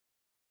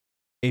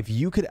 if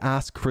you could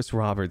ask Chris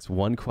Roberts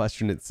one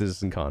question at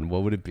CitizenCon,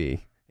 what would it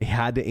be? He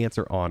had to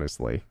answer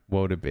honestly.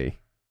 What would it be?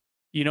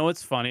 You know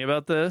what's funny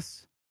about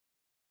this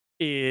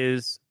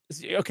is,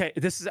 okay,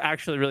 this is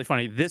actually really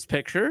funny. This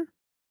picture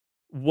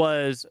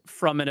was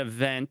from an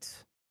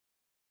event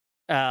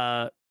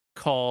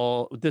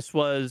this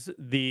was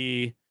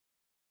the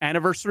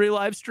anniversary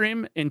live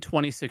stream in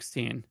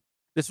 2016.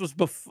 This was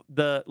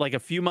a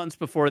few months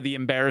before the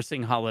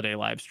embarrassing holiday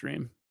live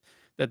stream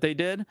that they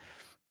did.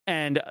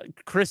 And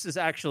Chris is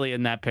actually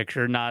in that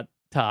picture, not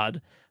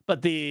Todd.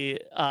 But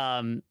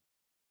I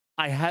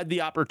had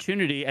the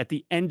opportunity at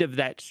the end of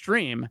that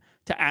stream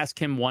to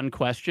ask him one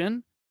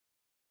question,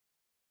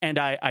 and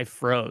I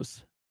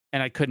froze.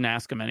 And I couldn't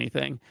ask him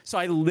anything. So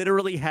I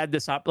literally had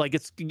this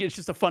it's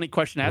just a funny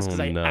question to ask because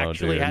I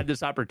actually had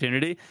this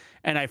opportunity,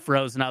 and I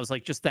froze. And I was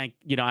like,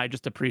 I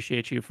just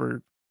appreciate you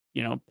for,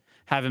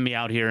 having me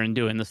out here and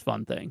doing this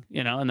fun thing,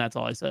 and that's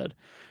all I said,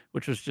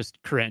 which was just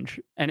cringe.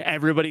 And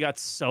everybody got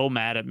so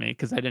mad at me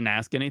because I didn't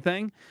ask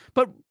anything.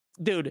 But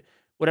dude,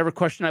 whatever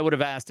question I would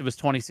have asked, it was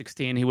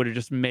 2016. He would have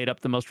just made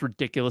up the most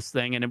ridiculous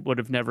thing and it would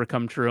have never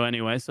come true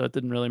anyway. So it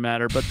didn't really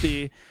matter. But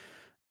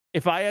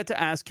if I had to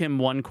ask him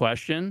one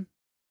question,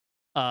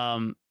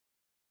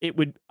 it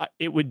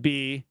would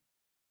be,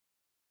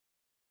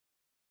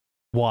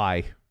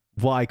 why,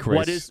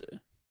 Chris?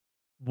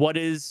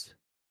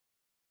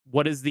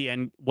 What is the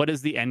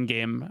end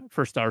game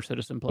for Star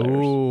Citizen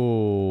players?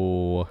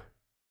 Ooh,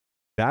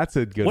 that's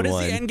a good one. What is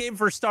the end game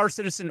for Star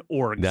Citizen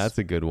orgs? That's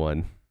a good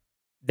one.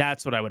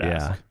 That's what I would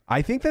ask.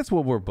 I think that's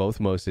what we're both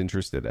most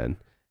interested in.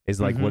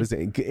 Is like, what is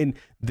it? And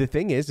the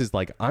thing is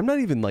like, I'm not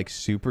even like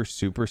super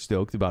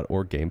stoked about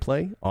org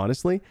gameplay.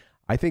 Honestly,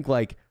 I think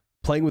like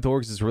playing with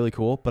orgs is really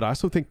cool, but I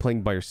also think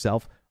playing by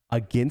yourself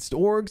against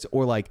orgs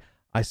or like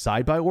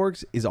side by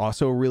orgs is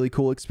also a really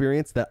cool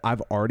experience that I've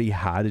already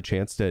had a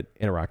chance to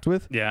interact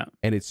with. Yeah.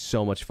 And it's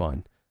so much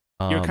fun.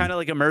 You're kind of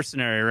like a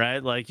mercenary,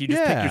 right? Like you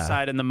just pick your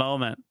side in the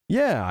moment.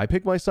 Yeah, I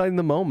pick my side in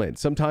the moment.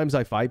 Sometimes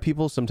I fight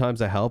people,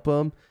 sometimes I help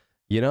them,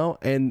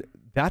 and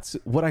that's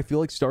what I feel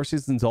like Star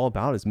Citizen's all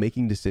about, is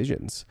making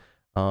decisions.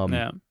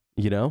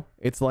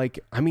 It's like,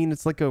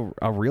 it's like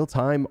a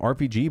real-time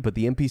RPG, but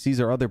the NPCs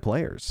are other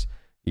players,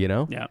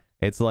 Yeah.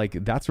 It's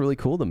like, that's really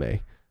cool to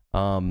me.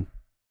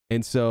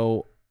 And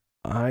so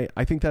I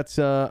think that's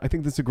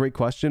a great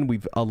question.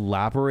 We've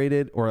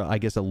elaborated, or I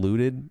guess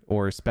alluded,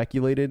 or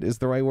speculated is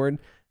the right word.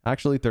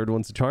 Actually, third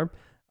one's a charm,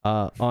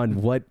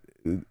 on what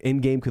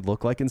in-game could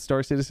look like in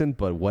Star Citizen,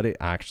 but what it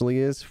actually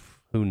is,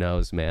 who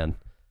knows, man?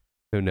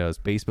 Who knows?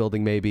 Base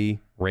building, maybe.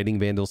 Raiding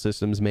Vandal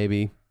systems,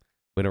 maybe.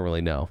 We don't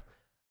really know.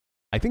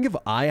 I think if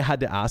I had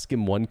to ask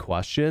him one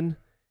question,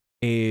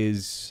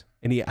 and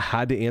he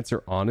had to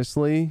answer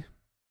honestly,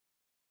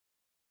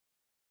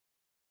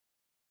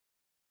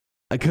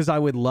 because I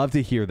would love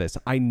to hear this.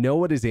 I know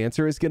what his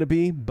answer is going to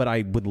be, but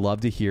I would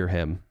love to hear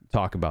him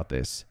talk about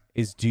this.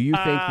 Do you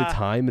think the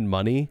time and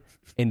money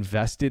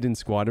invested in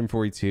Squadron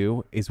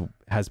 42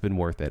 has been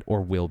worth it,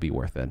 or will be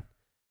worth it?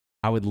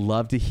 I would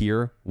love to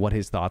hear what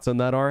his thoughts on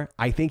that are.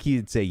 I think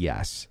he'd say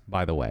yes,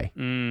 by the way.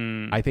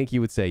 I think he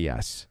would say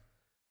yes.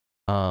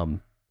 Here's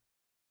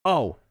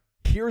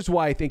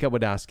why I think I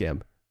would ask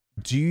him.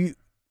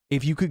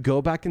 If you could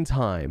go back in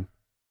time,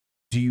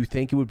 do you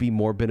think it would be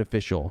more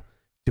beneficial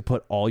to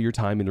put all your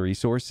time and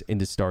resource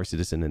into Star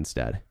Citizen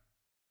instead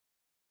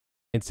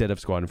of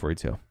Squadron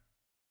 42?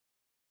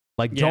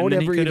 Like, don't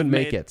ever even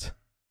make it.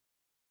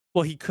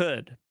 Well, he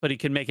could, but he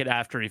can make it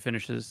after he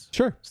finishes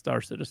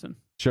Star Citizen.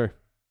 Sure.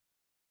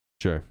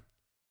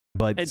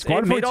 But it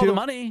Squadron made 42, all the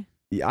money.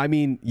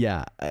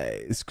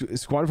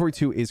 Squadron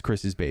 42 is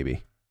Chris's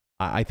baby.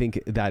 I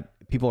think that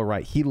people are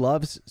right. He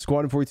loves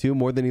Squadron 42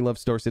 more than he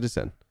loves Star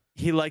Citizen.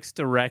 He likes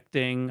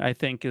directing, I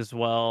think, as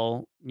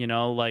well.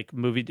 Like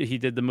he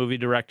did the movie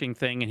directing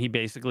thing, and he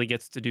basically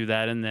gets to do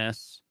that in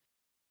this.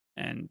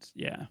 And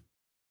yeah.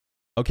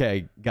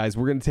 Okay, guys,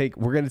 we're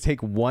gonna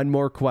take one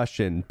more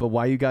question. But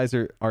while you guys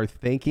are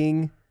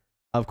thinking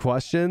of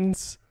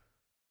questions,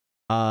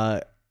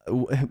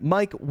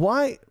 Mike,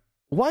 why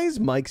is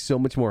Mike so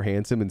much more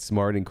handsome and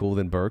smart and cool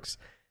than Burks?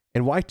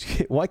 And why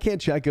can't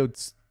Chat go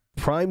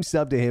prime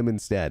sub to him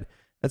instead?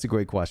 That's a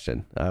great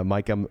question,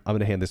 Mike. I'm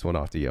gonna hand this one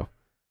off to you.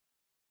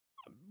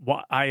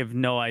 I have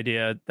no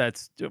idea.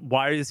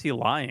 Why is he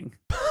lying?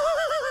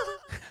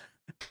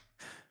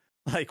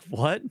 Like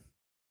what?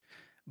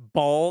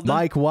 Bald?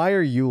 Mike, why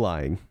are you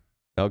lying?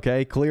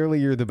 Okay, clearly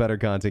you're the better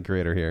content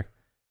creator here.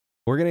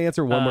 We're gonna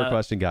answer one more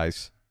question,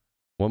 guys.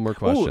 One more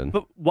question.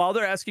 But while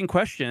they're asking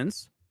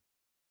questions,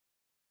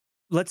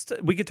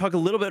 we could talk a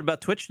little bit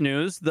about Twitch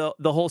news, the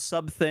whole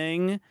sub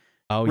thing.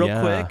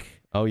 Real quick.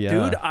 Oh yeah,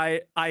 dude,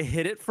 I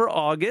hit it for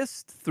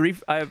August.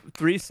 I have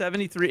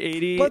 370,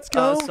 380. Let's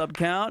go. Sub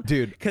count,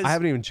 dude. I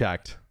haven't even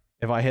checked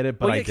if I hit it,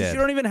 but I did. You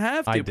don't even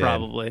have to,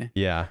 probably.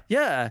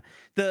 Yeah.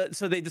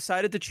 So they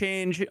decided to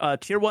change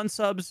tier 1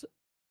 subs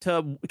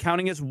to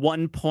counting as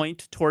 1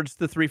 point towards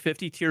the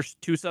 350. Tier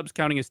 2 subs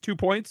counting as 2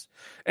 points,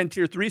 and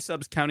tier 3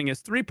 subs counting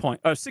as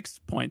 6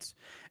 points.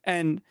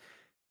 And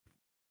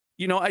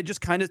I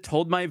just kind of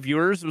told my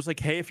viewers, it was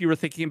like, hey, if you were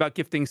thinking about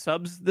gifting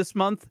subs this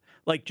month,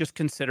 like just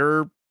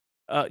consider,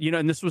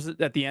 and this was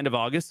at the end of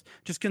August,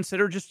 just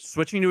consider just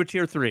switching to a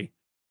tier 3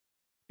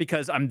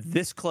 because I'm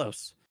this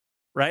close,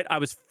 right? I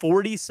was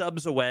 40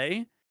 subs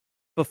away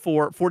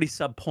before 40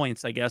 sub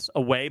points, I guess,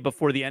 away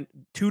before the end,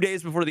 2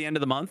 days before the end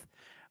of the month.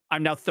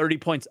 I'm now 30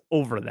 points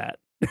over that.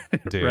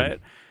 Dude, right?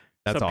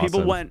 That's so awesome.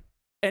 People went,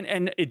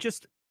 and it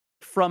just,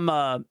 from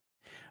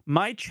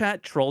my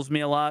chat trolls me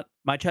a lot.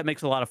 My chat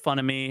makes a lot of fun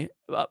of me.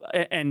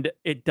 And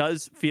it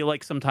does feel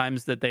like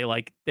sometimes that they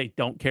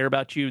don't care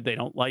about you. They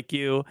don't like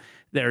you.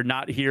 They're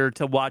not here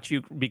to watch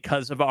you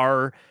because of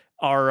our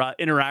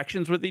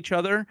interactions with each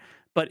other.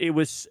 But it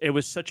was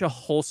such a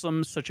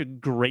wholesome, such a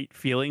great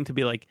feeling to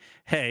be like,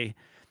 hey,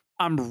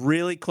 I'm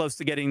really close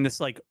to getting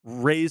this like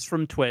raise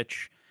from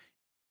Twitch.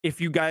 If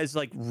you guys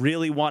like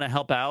really want to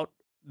help out,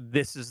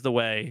 this is the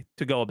way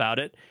to go about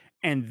it.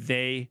 And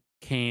they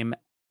came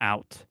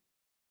out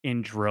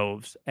in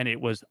droves, and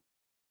it was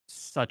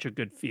such a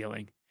good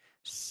feeling.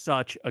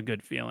 Such a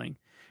good feeling.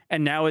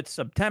 And now it's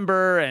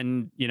September,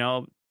 and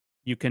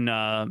you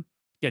can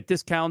get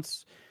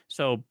discounts.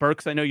 So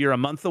Burks, I know you're a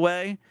month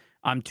away.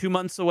 I'm 2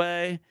 months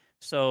away.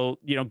 So,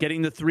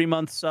 getting the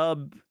 3-month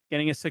sub,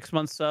 getting a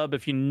 6-month sub,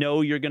 if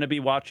you're going to be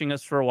watching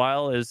us for a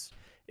while is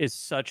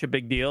such a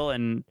big deal.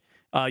 And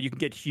you can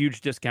get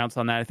huge discounts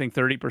on that. I think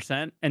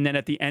 30%. And then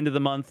at the end of the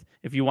month,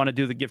 if you want to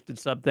do the gifted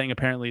sub thing,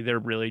 apparently they're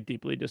really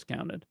deeply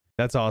discounted.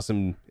 That's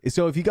awesome.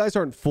 So if you guys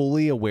aren't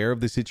fully aware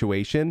of the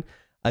situation,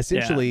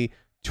 essentially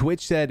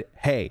Twitch said,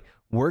 hey,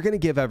 we're going to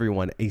give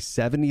everyone a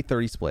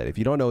 70-30 split. If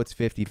you don't know, it's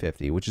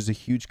 50-50, which is a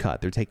huge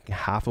cut. They're taking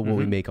half of what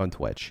we make on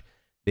Twitch.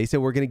 They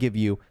said, we're going to give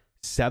you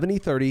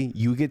 70-30.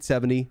 You get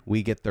 70,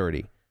 we get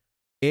 30.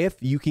 If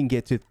you can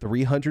get to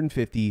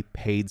 350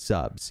 paid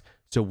subs.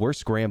 So we're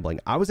scrambling.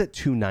 I was at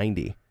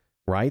 290,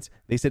 right?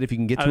 They said if you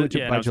can get to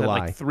it by July.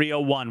 At like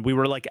 301. We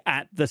were like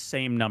at the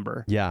same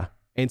number. Yeah.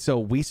 And so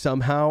we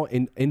somehow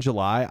in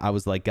July, I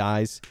was like,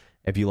 guys,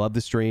 if you love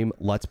the stream,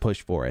 let's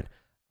push for it.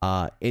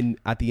 At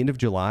the end of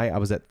July, I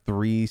was at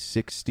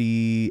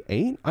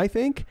 368, I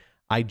think.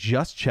 I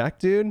just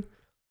checked, dude,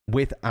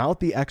 without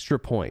the extra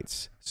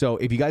points. So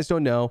if you guys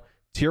don't know,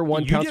 tier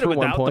 1 counts for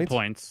 1 point.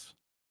 Points.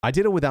 I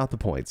did it without the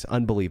points,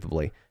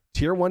 unbelievably.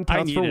 Tier 1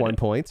 counts for 1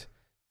 point.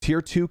 Tier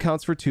 2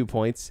 counts for 2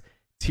 points.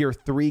 Tier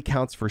 3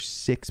 counts for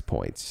 6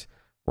 points,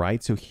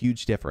 right? So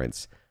huge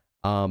difference.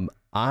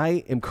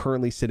 I am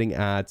currently sitting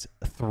at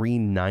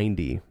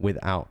 390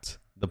 without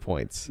the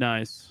points.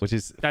 Nice. Which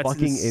is That's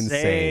fucking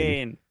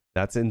insane.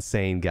 That's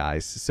insane,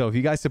 guys. So if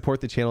you guys support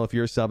the channel, if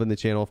you're a sub in the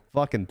channel,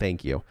 fucking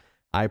thank you.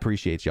 I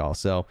appreciate y'all.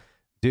 So,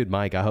 dude,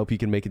 Mike, I hope you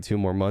can make it 2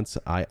 more months.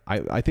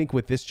 I think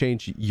with this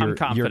change, you're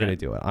going to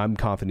do it. I'm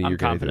confident you're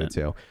going to do it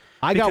too.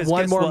 I got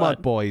 1 more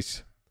month,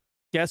 boys.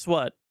 Guess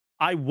what?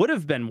 I would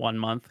have been 1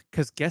 month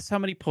because guess how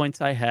many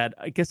points I had?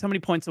 Guess how many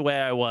points away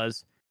I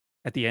was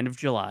at the end of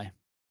July?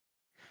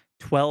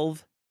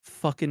 12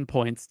 fucking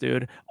points,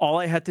 dude. All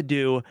I had to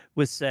do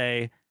was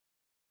say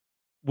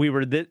we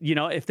were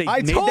if they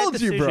I made told that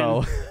decision, you,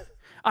 bro.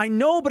 I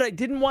know, but I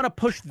didn't want to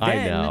push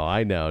then.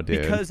 I know,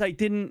 dude. Because I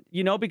didn't,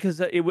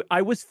 because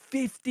I was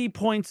 50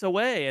 points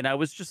away, and I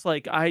was just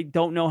like, I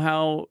don't know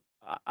how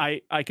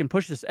I can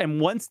push this.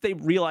 And once they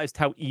realized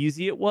how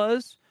easy it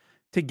was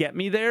to get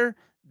me there,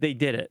 they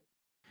did it.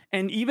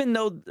 And even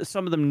though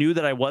some of them knew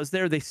that I was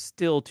there, they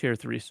still tier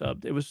 3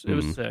 subbed. It was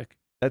sick.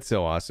 That's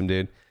so awesome,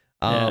 dude.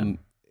 Yeah.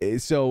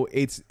 So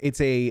it's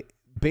a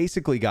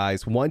basically,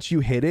 guys, once you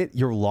hit it,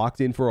 you're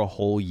locked in for a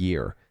whole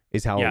year.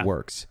 Is how it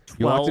works.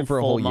 You're locked in for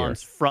a whole year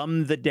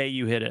from the day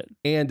you hit it.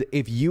 And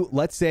if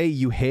let's say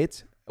you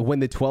hit when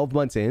the 12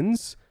 months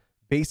ends,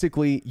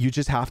 basically you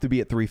just have to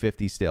be at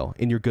 350 still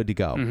and you're good to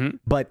go. Mm-hmm.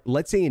 But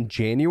let's say in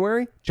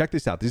January, check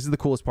this out. This is the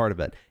coolest part of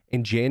it.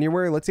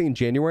 Let's say in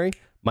January,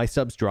 my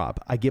subs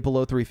drop. I get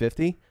below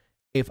 350.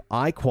 If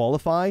I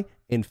qualify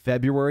in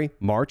February,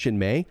 March, and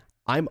May,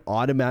 I'm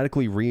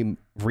automatically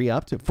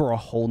re-upped for a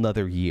whole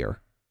nother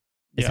year.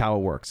 Is how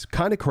it works.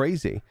 Kind of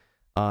crazy.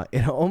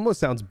 It almost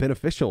sounds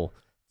beneficial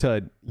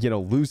to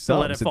lose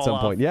subs at some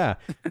point. Yeah,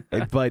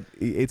 but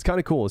it's kind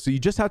of cool. So you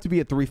just have to be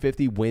at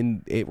 350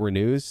 when it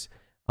renews,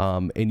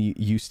 and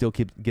you still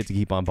get to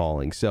keep on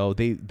balling. So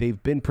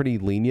they've been pretty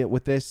lenient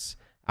with this.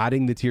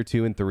 Adding the tier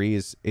 2 and 3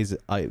 is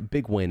a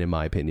big win in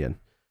my opinion,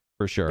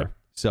 for sure. Yeah.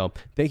 So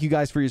thank you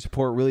guys for your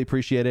support. Really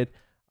appreciate it.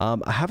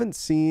 I haven't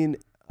seen.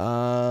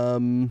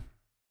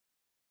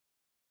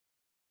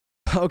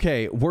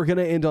 Okay, we're going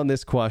to end on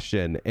this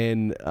question.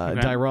 And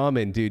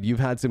Dairamen, dude,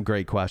 you've had some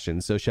great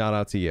questions, so shout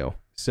out to you.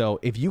 So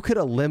if you could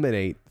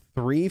eliminate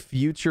 3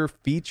 future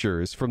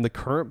features from the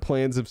current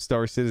plans of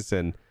Star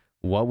Citizen,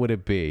 what would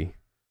it be?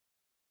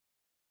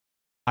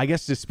 I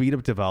guess to speed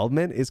up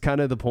development is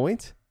kind of the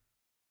point.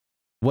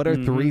 What are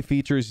 3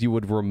 features you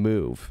would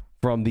remove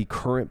from the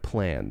current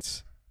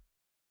plans?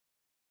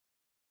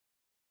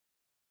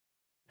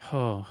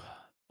 Oh,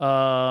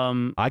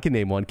 I can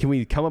name one. Can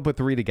we come up with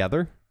 3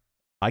 together?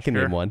 I can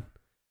name one.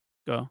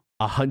 Go.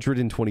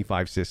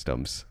 125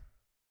 systems.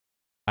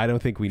 I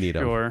don't think we need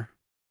them. Sure.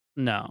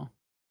 No.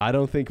 I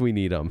don't think we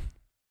need them.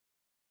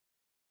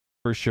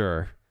 For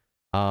sure.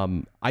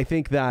 I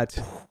think that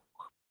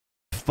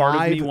part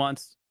of me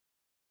wants.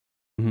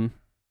 Mm-hmm.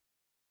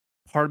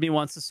 Part of me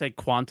wants to say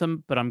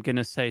quantum, but I'm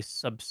gonna say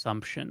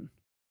subsumption.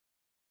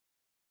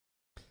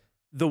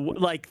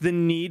 The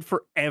need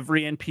for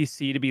every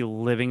NPC to be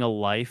living a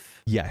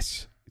life.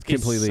 Yes,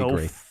 completely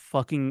agree.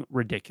 Fucking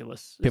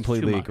ridiculous.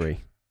 Completely agree.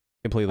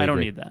 Completely. I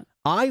don't need that.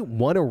 I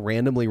want to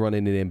randomly run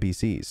into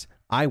NPCs.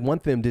 I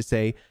want them to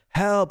say,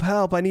 "Help!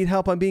 Help! I need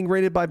help! I'm being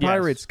raided by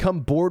pirates. Yes. Come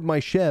board my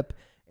ship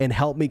and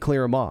help me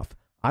clear them off."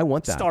 I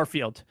want that.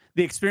 Starfield.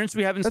 The experience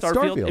we have in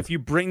Starfield. If you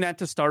bring that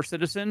to Star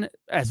Citizen,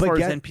 as far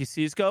as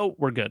NPCs go,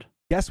 we're good.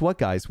 Guess what,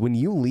 guys? When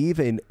you leave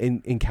an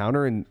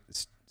encounter in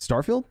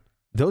Starfield,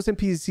 those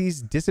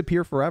NPCs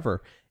disappear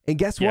forever. And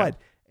guess what?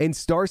 In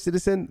Star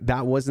Citizen,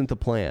 that wasn't the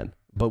plan.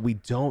 But we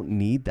don't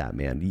need that,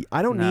 man.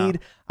 I don't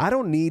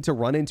need to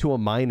run into a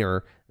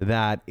miner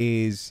that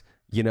is,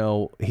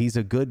 he's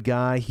a good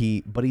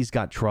guy, but he's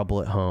got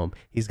trouble at home.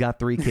 He's got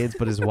 3 kids,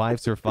 but his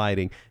wives are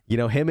fighting.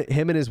 Him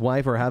and his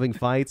wife are having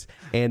fights,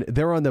 and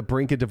they're on the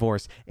brink of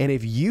divorce. And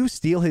if you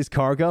steal his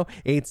cargo,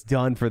 it's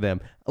done for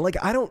them.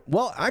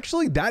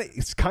 Actually,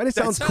 that kind of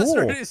sounds cool.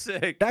 Really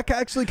sick. That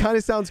actually kind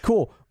of sounds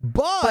cool.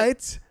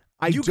 But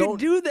you can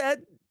do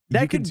that.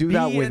 That could be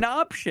an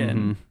option.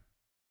 Mm-hmm.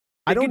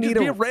 I don't need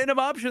a random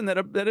option that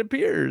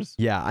appears.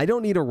 Yeah, I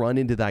don't need to run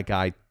into that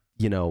guy,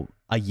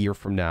 a year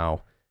from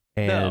now,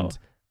 and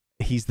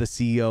he's the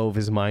CEO of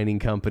his mining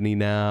company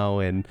now,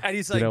 and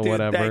he's like, dude,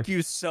 whatever. Thank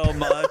you so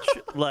much.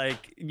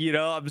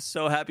 I'm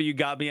so happy you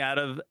got me out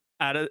of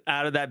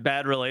that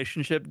bad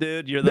relationship,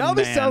 dude. You're the man.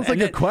 This sounds like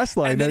a quest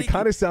line. That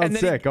kind of sounds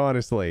sick,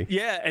 honestly.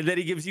 Yeah, and then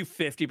he gives you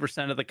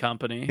 50% of the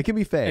company. It can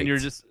be fake, and you're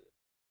just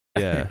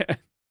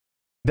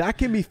That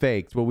can be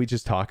faked, but we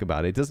just talk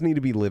about it. It doesn't need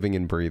to be living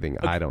and breathing,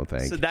 okay, I don't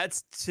think. So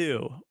that's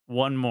 2.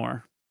 One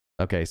more.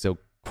 Okay, so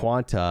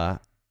Quanta,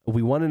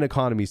 we want an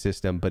economy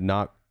system, but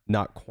not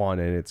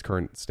quant in its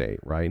current state,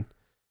 right?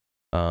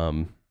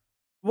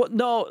 Well,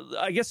 no,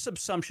 I guess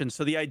subsumption.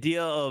 So the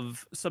idea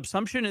of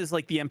subsumption is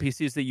like the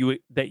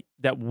NPCs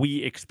that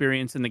we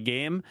experience in the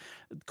game.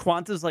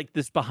 Quant is like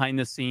this behind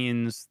the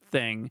scenes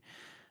thing.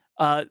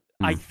 I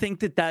think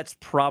that's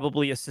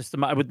probably a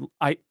system I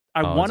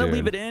want to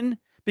leave it in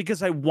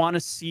because I want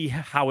to see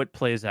how it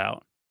plays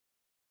out.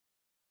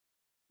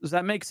 Does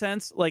that make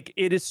sense? Like,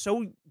 it is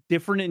so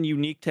different and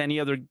unique to any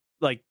other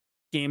like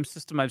game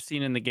system I've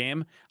seen in the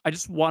game. I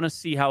just want to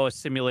see how a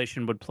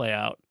simulation would play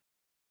out.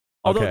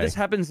 Although this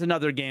happens in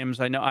other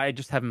games, I know I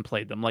just haven't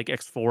played them, like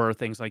X4 or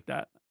things like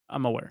that.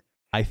 I'm aware.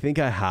 I think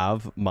I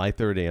have my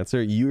third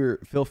answer.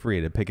 Feel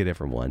free to pick a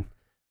different one.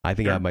 I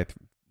think I have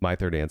my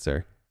third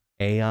answer.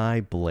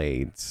 AI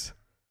blades.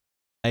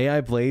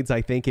 AI blades,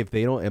 I think if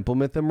they don't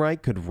implement them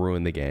right, could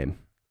ruin the game.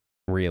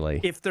 Really.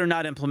 If they're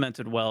not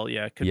implemented well,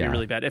 it could be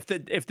really bad. If the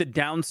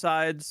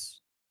downsides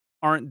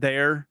aren't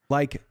there,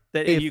 like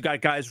if you got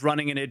guys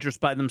running in Idris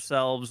by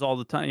themselves all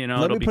the time,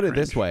 let me put it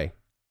this way.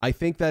 I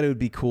think that it would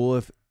be cool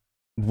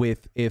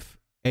if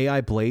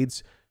AI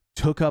blades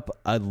took up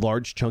a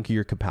large chunk of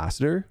your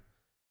capacitor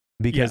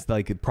because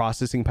like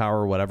processing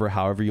power or whatever,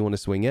 however you want to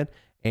swing it,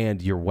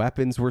 and your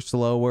weapons were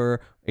slower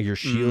and your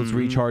shields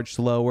recharge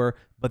slower,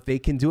 but they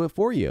can do it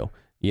for you,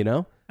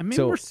 I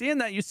mean, we're seeing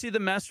that. You see the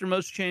master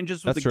modes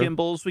changes with the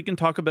gimbals. We can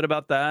talk a bit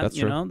about that. That's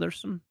true.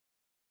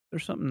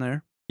 There's something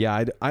there.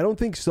 Yeah, I don't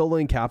think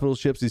soloing capital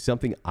ships is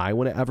something I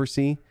want to ever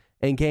see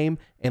in game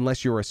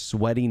unless you're a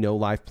sweaty no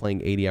life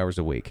playing 80 hours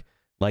a week.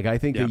 Like, I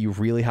think that you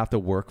really have to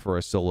work for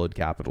a soloed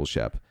capital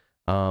ship.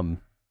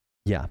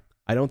 Yeah,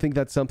 I don't think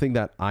that's something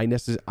that I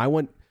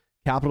want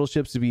capital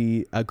ships to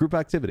be a group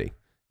activity,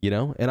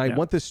 and I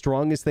want the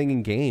strongest thing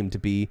in game to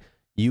be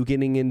you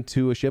getting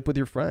into a ship with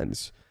your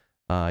friends.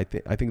 I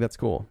think that's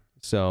cool.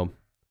 So,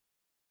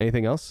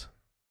 anything else?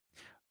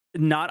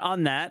 Not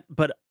on that,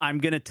 but I'm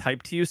going to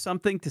type to you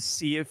something to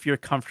see if you're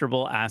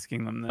comfortable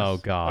asking them this. Oh,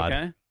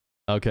 God.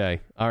 Okay.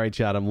 All right,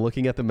 Chad. I'm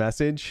looking at the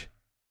message.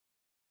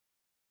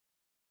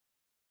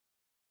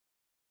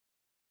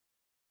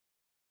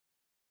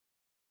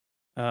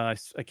 I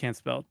can't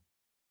spell.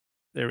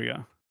 There we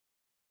go.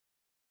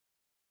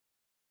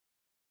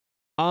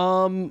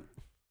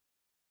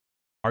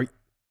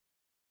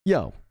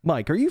 Yo,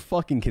 Mike, are you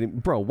fucking kidding?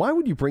 Bro, why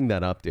would you bring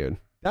that up, dude?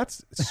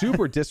 That's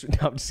super No,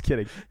 I'm just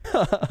kidding.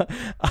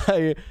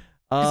 I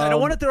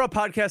don't want to throw a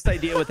podcast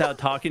idea without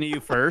talking to you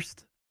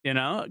first,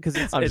 because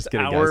it's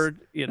kidding, our,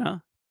 guys.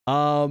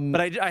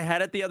 But I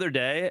had it the other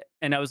day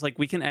and I was like,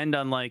 we can end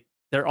on like,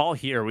 they're all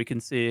here. We can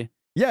see.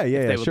 Yeah,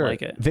 they sure.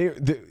 Would like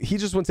it. He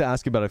just wants to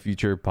ask about a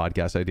future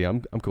podcast idea.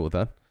 I'm cool with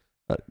that.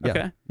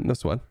 Okay. No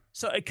sweat.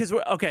 So, because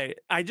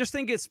I just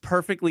think it's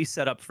perfectly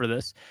set up for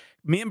this.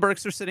 Me and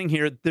Burks are sitting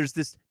here. There's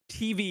this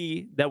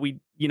TV that we,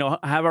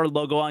 have our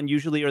logo on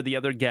usually, or the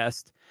other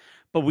guest,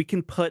 but we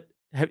can put.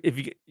 If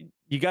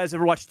you guys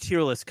ever watch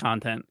tier list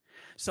content,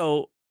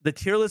 so the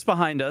tier list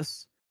behind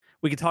us,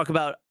 we could talk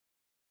about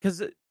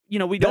because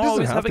we don't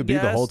always have to be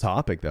the whole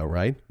topic though,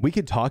 right? We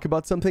could talk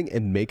about something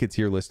and make a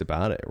tier list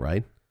about it,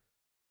 right?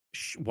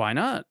 Why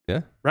not?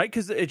 Yeah. Right?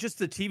 Because it's just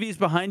the TV's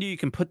behind you. You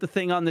can put the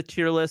thing on the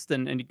tier list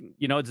and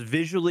it's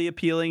visually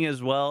appealing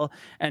as well.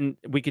 And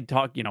we could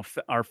talk,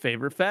 our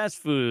favorite fast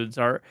foods,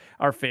 our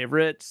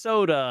favorite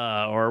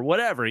soda or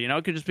whatever,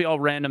 it could just be all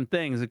random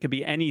things. It could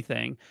be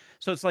anything.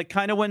 So it's like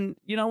kind of when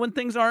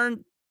things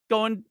aren't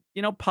going,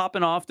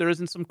 popping off, there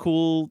isn't some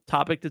cool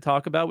topic to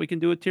talk about. We can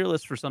do a tier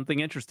list for something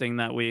interesting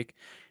that week.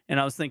 And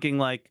I was thinking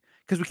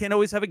because we can't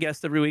always have a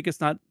guest every week. It's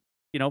not,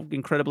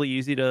 incredibly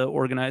easy to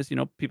organize,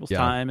 people's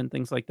time and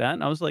things like that.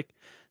 And I was like,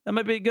 that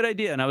might be a good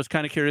idea. And I was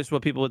kind of curious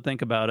what people would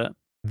think about it.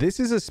 This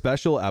is a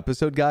special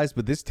episode, guys,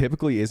 but this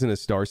typically isn't a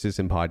Star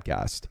System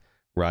podcast,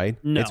 right?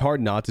 No. It's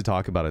hard not to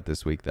talk about it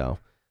this week, though.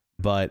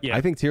 But I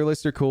think tier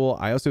lists are cool.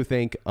 I also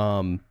think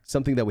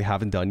something that we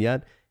haven't done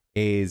yet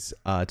is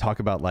talk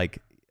about,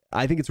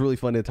 I think it's really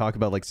fun to talk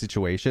about,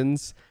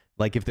 situations.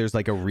 Like, if there's,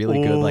 a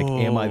really good,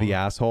 am I the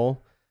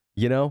asshole?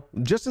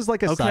 Just as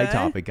a side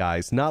topic,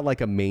 guys, not like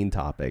a main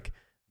topic,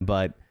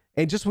 but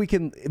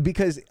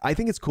because I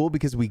think it's cool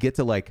because we get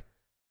to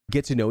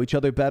get to know each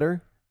other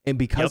better. And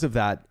because of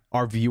that,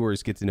 our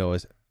viewers get to know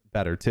us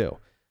better too.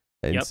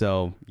 And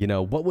so,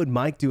 what would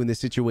Mike do in this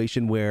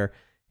situation where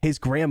his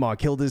grandma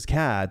killed his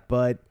cat,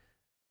 but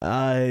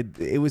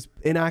it was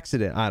an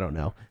accident? I don't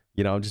know.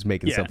 I'm just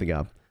making something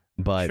up.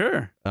 But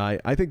sure.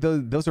 I think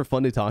those are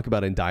fun to talk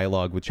about in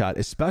dialogue with chat,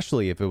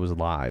 especially if it was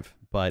live.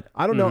 But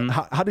I don't know.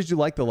 How did you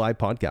like the live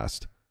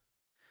podcast?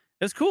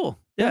 It's cool.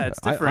 Yeah,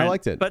 it's different. I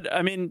liked it. But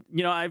I mean,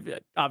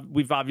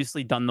 we've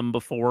obviously done them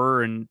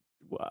before, and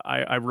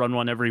I run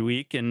one every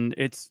week, and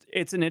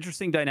it's an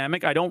interesting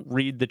dynamic. I don't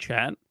read the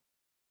chat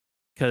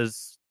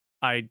because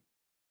I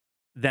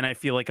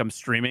feel like I'm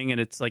streaming, and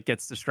it's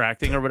gets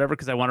distracting or whatever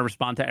because I want to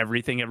respond to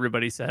everything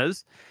everybody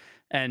says.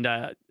 And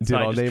so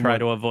I just try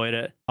to avoid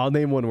it. I'll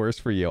name one worse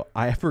for you.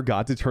 I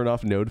forgot to turn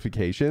off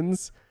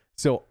notifications.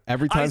 So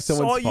every time I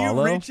someone's saw you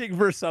follow, reaching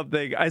for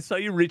something. I saw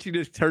you reaching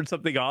to turn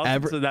something off.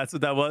 So that's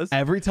what that was.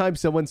 every time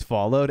someone's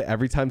followed,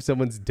 every time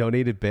someone's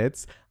donated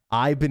bits,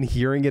 I've been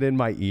hearing it in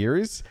my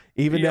ears,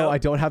 even though I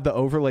don't have the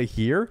overlay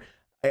here.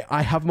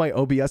 I have my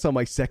OBS on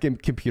my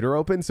second computer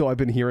open, so I've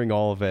been hearing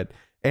all of it.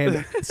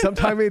 And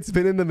sometimes it's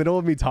been in the middle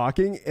of me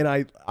talking, and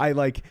I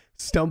like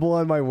stumble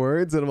on my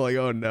words, and I'm like,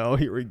 oh no,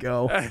 here we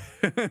go.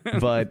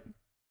 But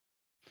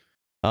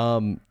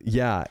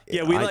yeah,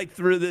 we like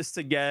threw this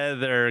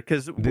together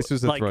because this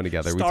was a thrown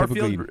together.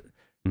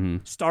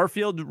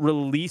 Starfield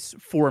release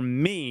for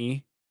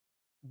me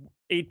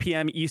 8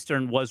 p.m.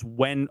 Eastern was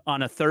when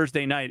on a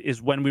Thursday night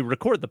is when we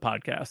record the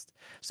podcast.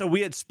 So we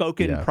had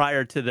spoken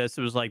prior to this.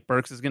 It was like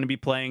Burks is going to be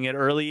playing it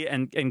early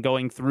and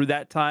going through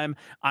that time.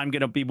 I'm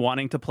going to be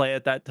wanting to play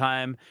at that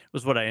time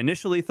was what I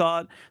initially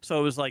thought.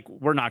 So it was like,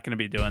 we're not going to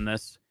be doing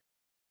this.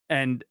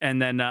 And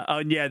then,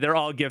 they're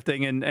all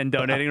gifting and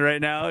donating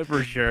right now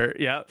for sure.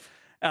 Yeah.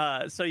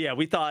 So yeah,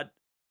 we thought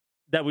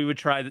that we would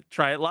try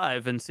it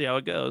live and see how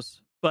it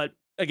goes. But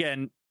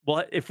again,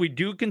 well, if we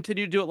do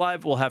continue to do it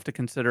live, we'll have to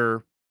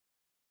consider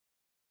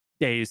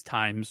days,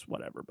 times,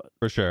 whatever. But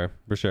for sure.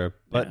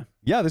 But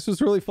yeah, this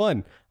was really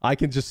fun. I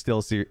can just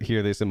still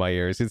hear this in my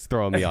ears. It's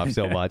throwing me off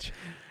so much.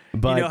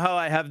 But you know how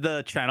I have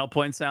the channel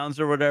point sounds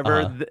or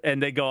whatever,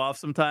 and they go off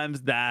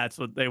sometimes? That's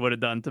what they would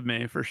have done to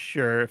me for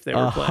sure if they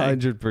were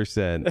playing.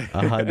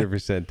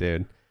 100%,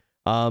 dude.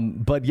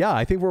 But yeah,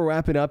 I think we're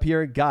wrapping up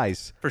here,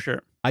 guys. For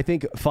sure. I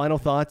think final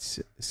thoughts,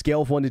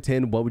 scale of 1 to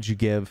 10, what would you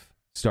give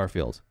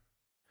Starfield?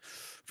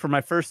 For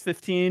my first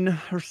 15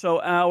 or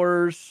so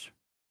hours,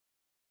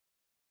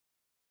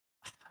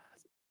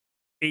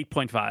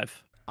 8.5.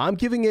 I'm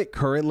giving it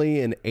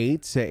currently an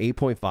 8 to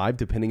 8.5,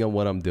 depending on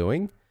what I'm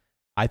doing.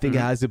 I think it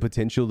has the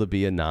potential to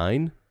be a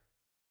 9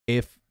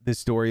 if the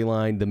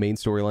main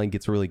storyline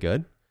gets really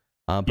good.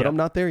 But I'm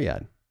not there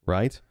yet,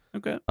 right?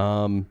 Okay.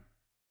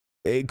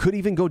 It could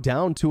even go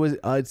down to a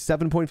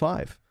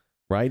 7.5,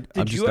 right?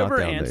 Did you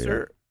ever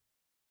answer?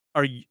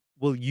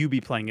 Will you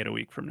be playing it a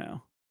week from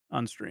now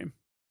on stream?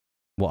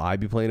 Will I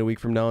be playing a week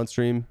from now on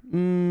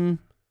stream?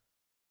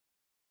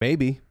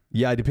 Maybe.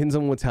 Yeah, it depends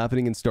on what's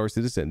happening in Star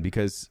Citizen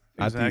because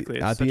at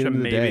the end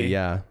of the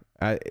day,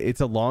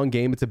 it's a long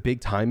game. It's a big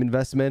time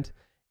investment.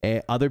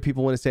 And other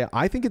people want to say,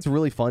 I think it's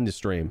really fun to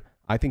stream.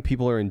 I think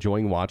people are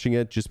enjoying watching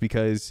it just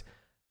because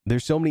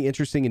there's so many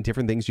interesting and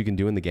different things you can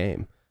do in the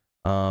game.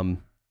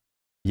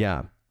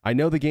 Yeah, I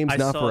know the game's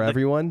not for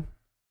everyone.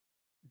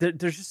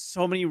 There's just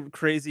so many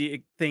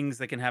crazy things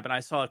that can happen. I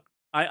saw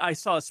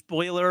a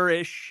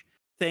spoiler-ish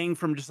thing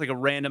from just like a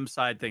random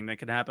side thing that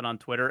can happen on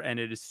Twitter, and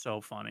it is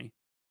so funny.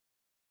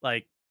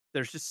 Like,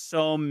 there's just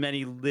so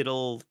many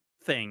little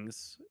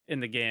things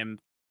in the game,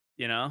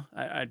 you know?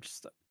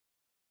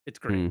 It's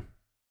great.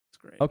 It's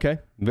great. Okay,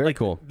 very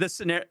cool. The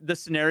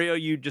scenario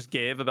you just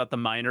gave about the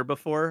miner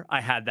before, I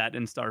had that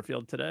in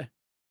Starfield today.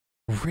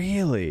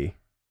 Really?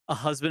 A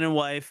husband and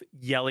wife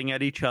yelling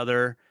at each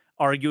other,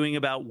 arguing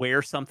about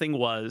where something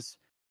was,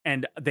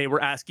 and they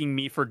were asking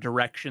me for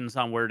directions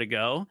on where to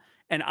go.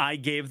 And I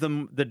gave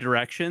them the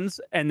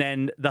directions, and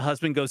then the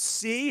husband goes,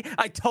 "See,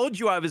 I told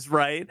you I was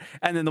right."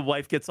 And then the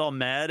wife gets all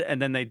mad,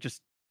 and then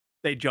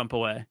they jump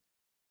away.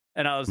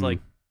 And I was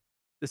like,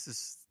 "This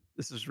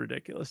is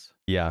ridiculous."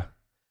 Yeah,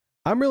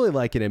 I'm really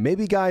liking it.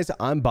 Maybe, guys,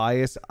 I'm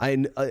biased.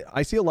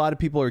 I see a lot of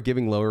people are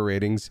giving lower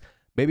ratings.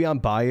 Maybe I'm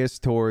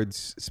biased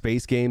towards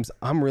space games.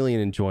 I'm really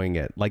enjoying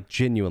it, like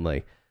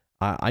genuinely.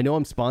 I know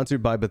I'm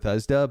sponsored by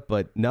Bethesda,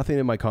 but nothing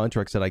in my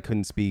contract said I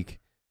couldn't speak.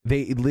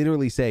 They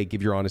literally say,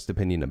 give your honest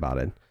opinion about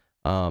it.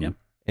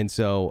 And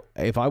so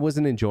if I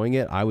wasn't enjoying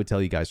it, I would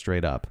tell you guys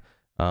straight up.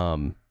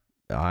 I'm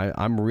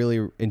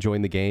really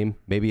enjoying the game.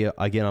 Maybe,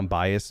 again, I'm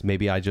biased.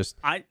 Maybe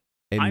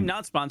I'm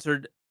not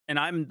sponsored, and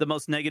I'm the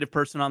most negative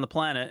person on the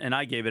planet, and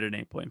I gave it an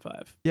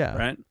 8.5. Yeah.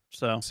 Right?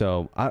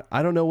 So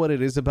I don't know what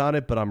it is about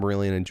it, but I'm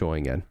really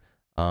enjoying it.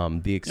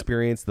 The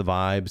experience, the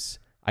vibes.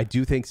 I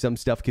do think some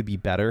stuff could be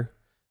better,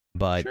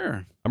 but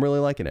I'm really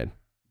liking it.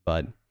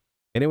 But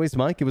anyways,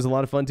 Mike, it was a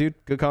lot of fun, dude.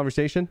 Good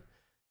conversation.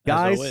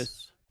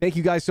 Guys, thank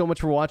you guys so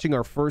much for watching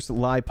our first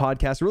live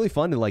podcast. Really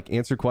fun to like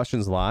answer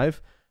questions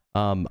live.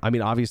 I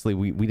mean, obviously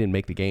we didn't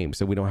make the game,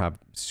 so we don't have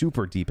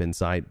super deep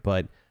insight,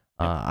 but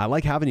I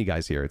like having you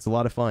guys here. It's a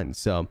lot of fun.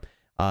 So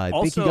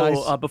thank you guys.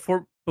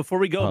 Before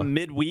we go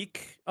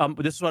midweek,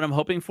 this is what I'm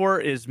hoping for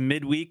is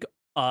midweek.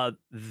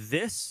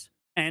 This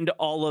and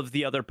all of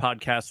the other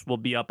podcasts will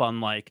be up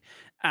on like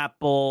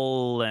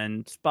Apple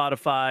and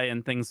Spotify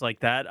and things like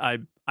that. I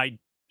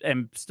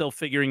am still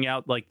figuring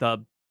out like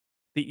the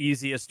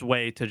easiest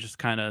way to just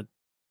kind of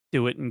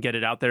do it and get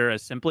it out there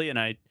as simply. And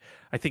I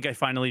think I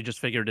finally just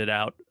figured it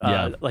out.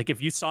 Like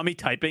if you saw me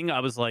typing,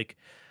 I was like,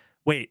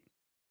 wait,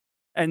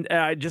 and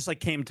I just like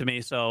came to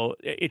me. So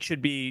it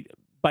should be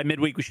by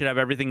midweek. We should have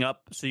everything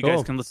up so you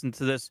guys can listen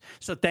to this.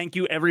 So thank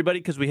you everybody,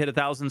 because we hit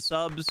 1,000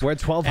 subs. We're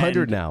at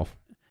 1,200 now.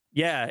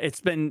 Yeah, it's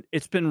been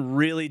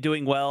really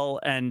doing well,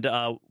 and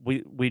I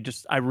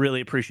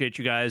really appreciate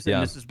you guys.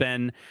 And this has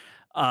been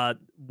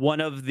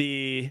one of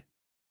the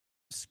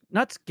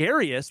not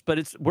scariest,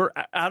 but we're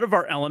out of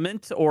our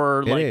element,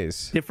 or It like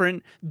is.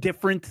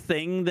 different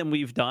thing than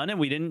we've done, and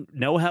we didn't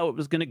know how it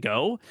was going to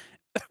go.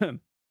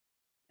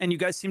 And you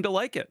guys seem to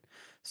like it.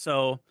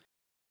 So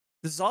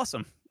this is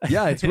awesome.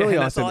 Yeah, it's really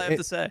That's awesome. all I have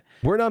to say.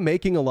 We're not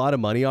making a lot of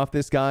money off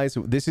this, guys.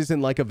 This isn't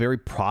like a very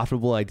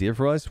profitable idea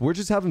for us. We're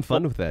just having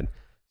fun with it.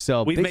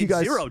 So We've thank made you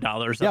guys.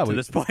 $0 up to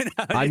this point.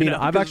 I mean,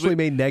 I've actually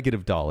made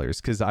 $-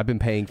 because I've been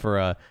paying for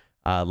a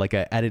like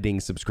a editing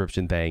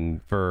subscription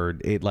thing for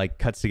it. Like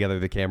cuts together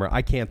the camera.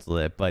 I canceled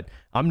it, but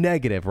I'm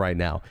negative right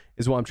now.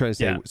 Is what I'm trying to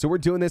say. Yeah. So we're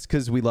doing this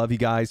because we love you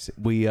guys.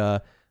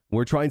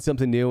 We're trying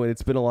something new, and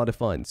it's been a lot of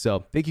fun.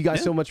 So thank you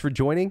guys so much for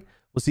joining.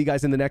 We'll see you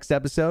guys in the next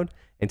episode.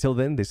 Until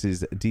then, this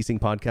is Desync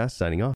Podcast signing off.